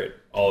very great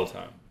all the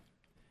time.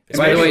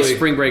 By the way,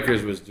 Spring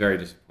Breakers was very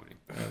disappointing.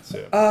 That's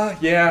it.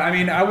 Yeah, I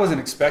mean, I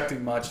wasn't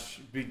expecting much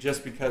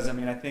just because, I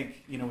mean, I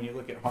think, when you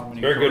look at Harmony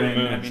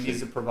Korine, I mean,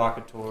 he's a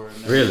provocateur.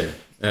 And really?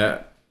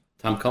 Yeah.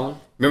 Tom Cullen?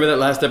 Remember that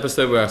last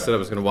episode where I said I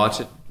was going to watch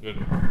it? Good.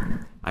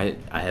 I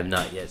have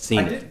not yet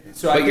seen it.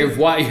 You're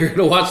going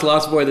to watch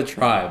Lost Boy of the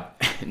Tribe.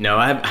 No,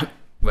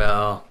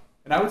 well...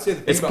 And I would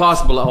say it's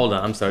possible... Hold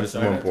on, I'm sorry, this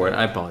is more important.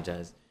 I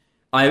apologize.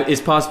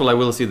 It's possible I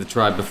will see The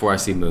Tribe before I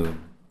see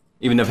Moon.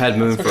 Even though I've had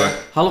Moon for...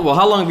 How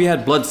long have you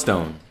had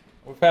Bloodstone?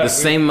 The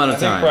same amount of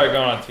time. Probably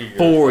gone on 2 years.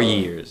 4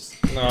 years.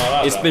 No,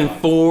 not it's been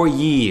 4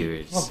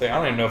 years. I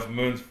don't even know if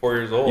Moon's 4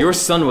 years old. Your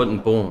son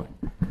wasn't born.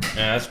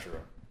 Yeah, that's true.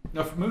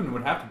 No, for Moon, it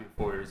would have to be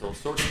 4 years old.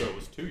 Source Code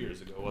was 2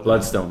 years ago, wasn't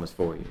Bloodstone was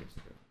 4 years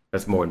ago.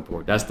 That's more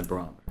important. That's the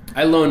barometer.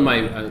 I loaned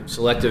my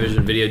Selectavision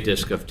video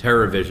disc of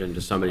Terrorvision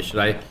to somebody. Should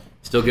I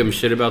still give him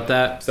shit about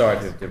that? Sorry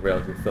to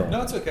derail your film.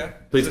 No, it's okay.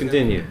 Please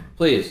continue.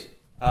 Please.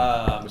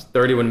 It's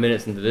 31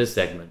 minutes into this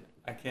segment.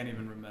 I can't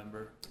even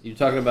remember. You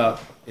still talking about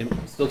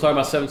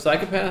Seven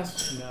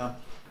Psychopaths?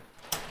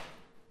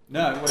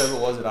 No, whatever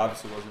it was, it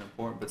obviously wasn't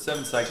important. But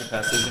Seven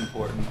Psychopaths is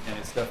important, and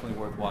it's definitely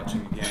worth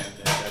watching again.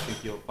 And I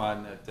think you'll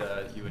find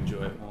that you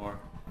enjoy it more.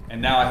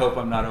 And now I hope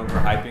I'm not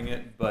overhyping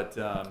it, but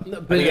I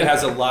think it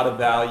has a lot of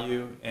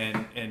value.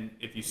 And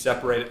if you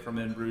separate it from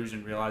In Bruges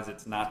and realize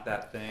it's not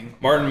that thing.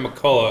 Martin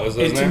McCullough is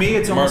his name? To me,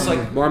 it's almost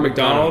like Martin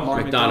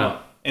McDonald.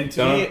 And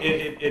to me,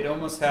 it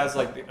almost has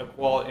like a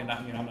quality, and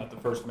I'm not the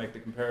first to make the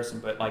comparison,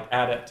 but like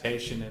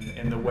adaptation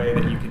in the way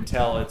that you can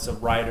tell it's a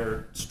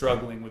writer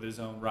struggling with his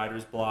own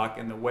writer's block,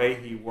 and the way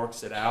he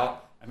works it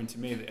out. I mean, to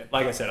me,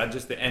 like I said,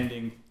 the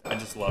ending, I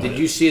just love it. Did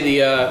you see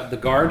the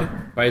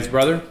Guard by his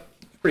brother?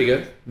 It's pretty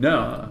good.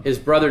 No. His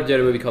brother did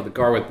a movie called The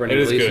Guard with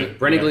Brendan Gleeson. Good.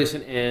 Brendan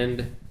Gleeson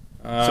and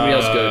somebody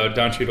else good.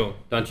 Don Cheadle.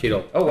 Don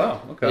Cheadle. Oh,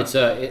 wow. Okay. It's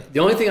the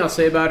only thing I'll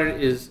say about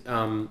it is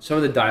some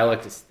of the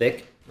dialect is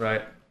thick.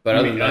 Right. But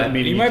other than that,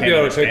 you might be able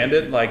to understand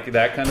it, like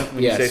that kind of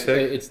when you say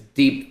thick? It's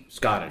deep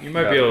Scottish. You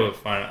might be able to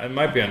find it. It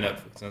might be on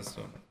Netflix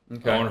instant.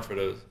 Okay. I wonder if it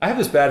is. I have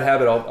this bad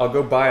habit. I'll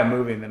go buy a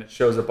movie and then it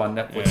shows up on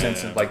Netflix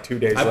instant like 2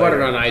 days later. I bought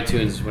it on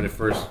iTunes when it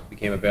first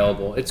became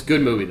available. It's a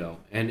good movie though,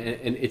 and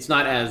it's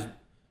not as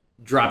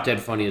drop dead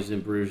funny as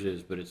In Bruges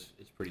is, but it's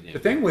pretty damn. The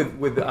thing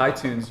with the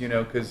iTunes,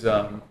 because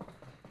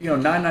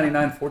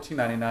 $9.99,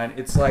 $14.99,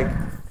 it's like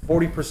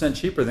 40%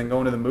 cheaper than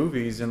going to the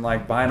movies and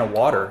like buying a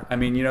water. I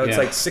mean, it's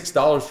like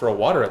 $6 for a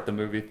water at the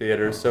movie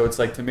theater. So it's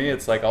like, to me,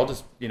 it's like I'll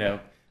just,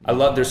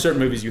 there's certain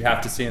movies you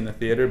have to see in the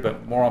theater,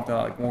 but more often,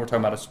 like when we're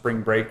talking about a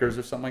Spring Breakers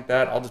or something like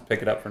that, I'll just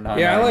pick it up for $9.99.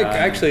 Yeah,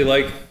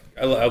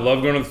 I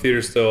love going to the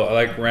theater still. I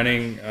like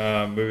renting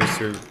movies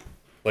through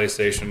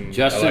PlayStation.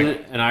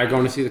 Justin and I are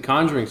going to see The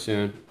Conjuring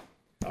soon.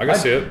 I go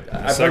see it.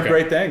 I've heard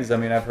great things. I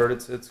mean, I've heard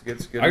it's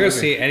good. I go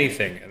see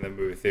anything in the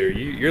movie theater.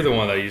 You're the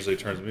one that usually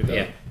turns me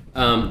down.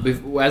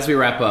 Yeah. As we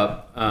wrap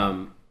up,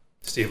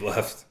 Steve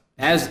left.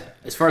 As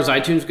far as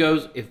iTunes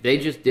goes, if they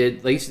just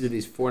did, they used to do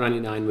these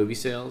 $4.99 movie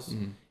sales,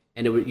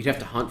 and you'd have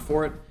to hunt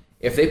for it.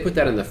 If they put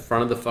that in the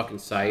front of the fucking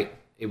site,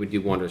 it would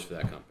do wonders for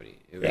that company.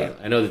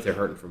 I know that they're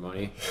hurting for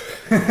money,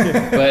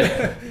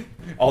 but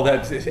all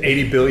that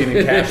 $80 billion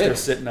in cash they're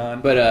sitting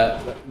on. But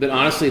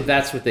honestly,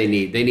 that's what they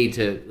need. They need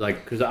to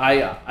because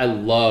I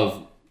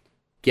love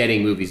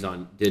getting movies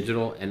on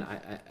digital,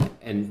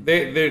 and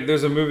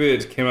there's a movie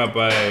that came out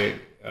by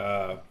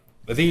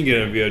I think you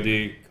can get it on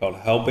VOD called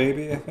Hell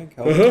Baby. I think.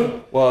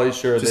 Well,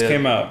 sure. Just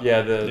came out.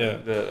 Yeah,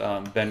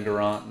 the Ben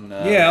Garant and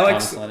I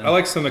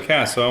like some of the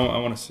cast, so I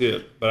want to see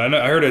it. But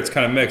I heard it's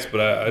kind of mixed.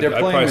 But they're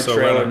playing the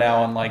trailer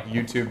now on like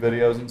YouTube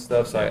videos and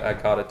stuff. So I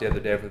caught it the other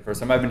day for the first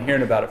time. I've been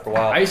hearing about it for a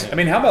while. I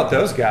mean, how about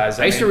those guys?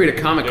 I used to read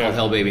a comic called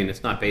Hell Baby, and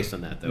it's not based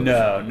on that though.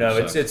 No,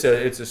 it's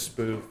a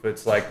spoof.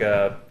 It's like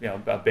a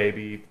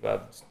baby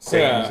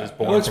Satan is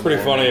born. It looks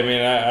pretty funny. I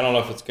mean, I don't know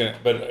if it's gonna,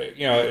 but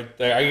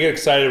I get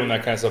excited when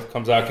that kind of stuff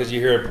comes out because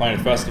you hear it playing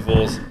at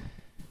festivals.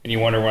 And you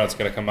wonder when it's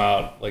going to come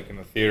out, like in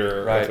the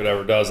theater, if it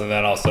ever does, and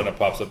then all of a sudden it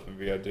pops up in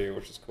VOD,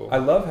 which is cool. I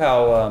love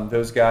how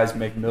those guys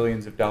make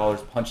millions of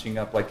dollars punching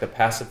up like the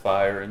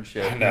pacifier and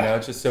shit.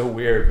 It's just so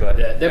weird. But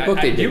that book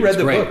they did. You read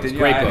the book, didn't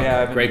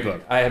you? Great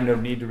book. I have no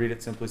need to read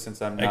it simply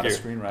since I'm not a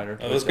screenwriter.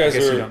 Those guys I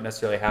guess you don't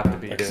necessarily have to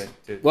be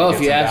to well,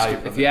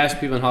 get if you ask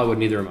people in Hollywood,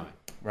 neither am I.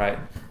 Right.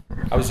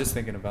 I was just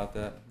thinking about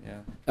that. Yeah.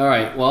 All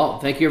right. Well,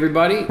 thank you,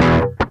 everybody.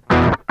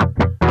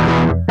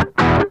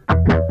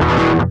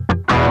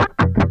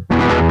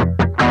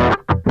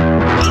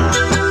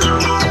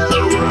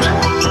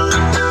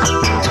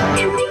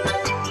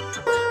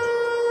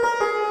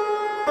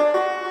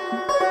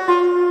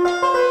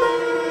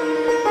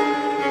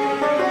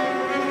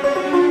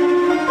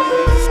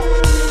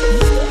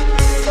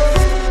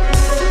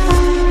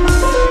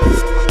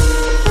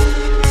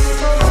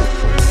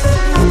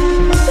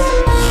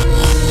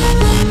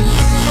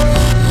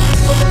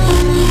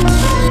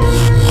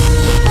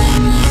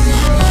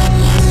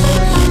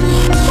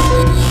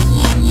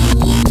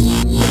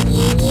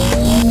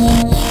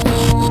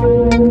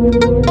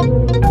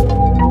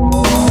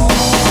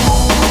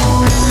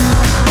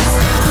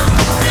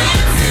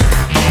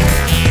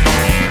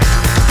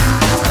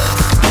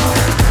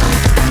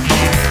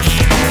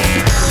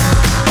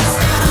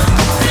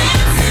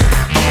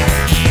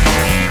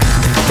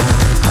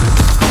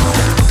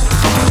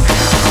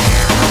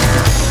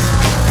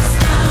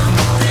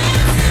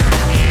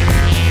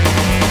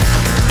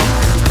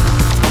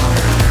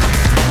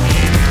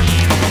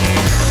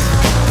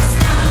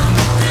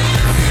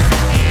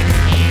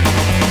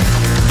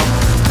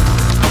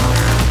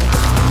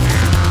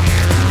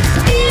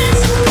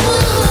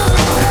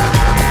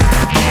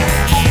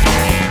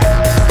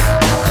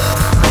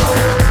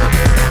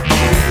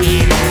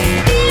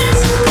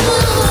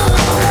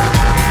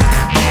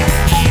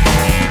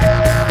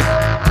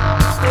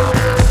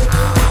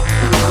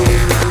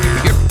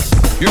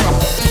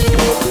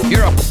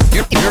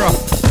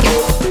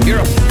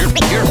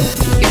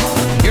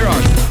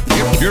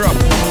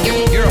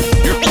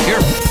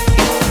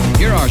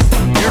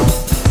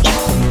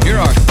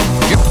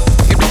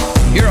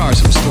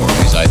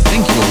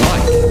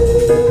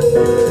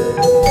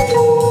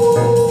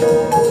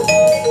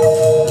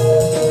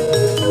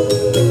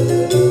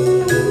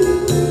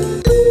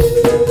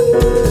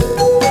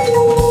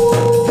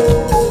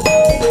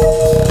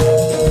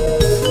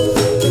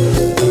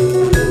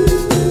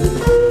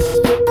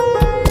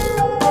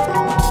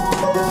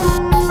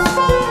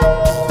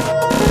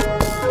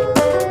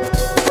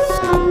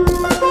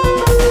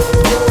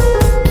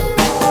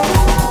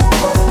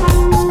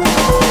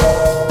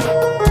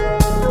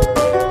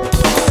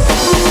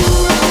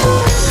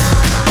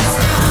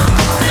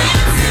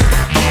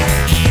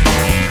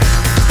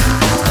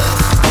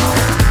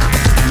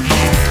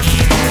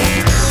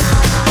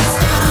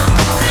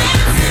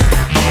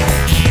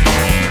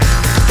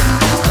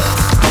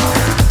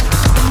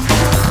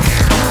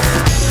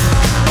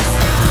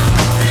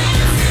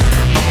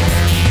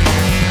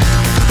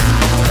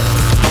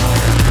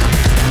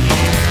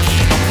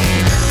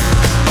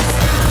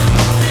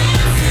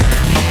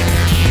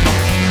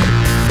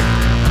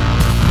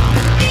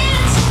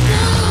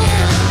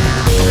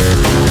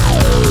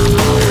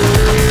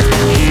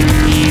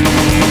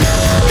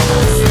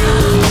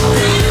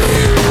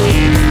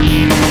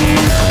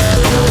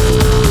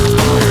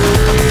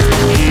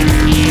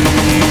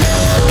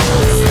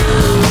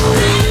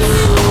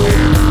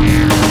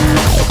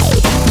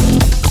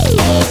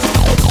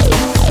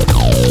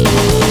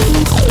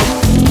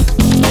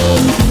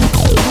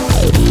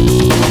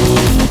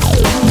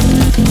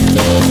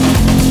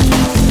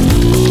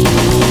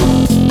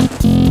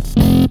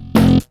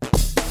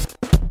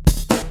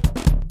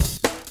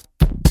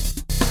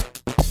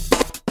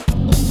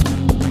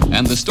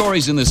 The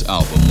stories in this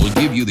album will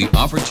give you the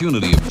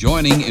opportunity of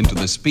joining into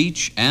the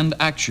speech and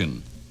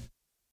action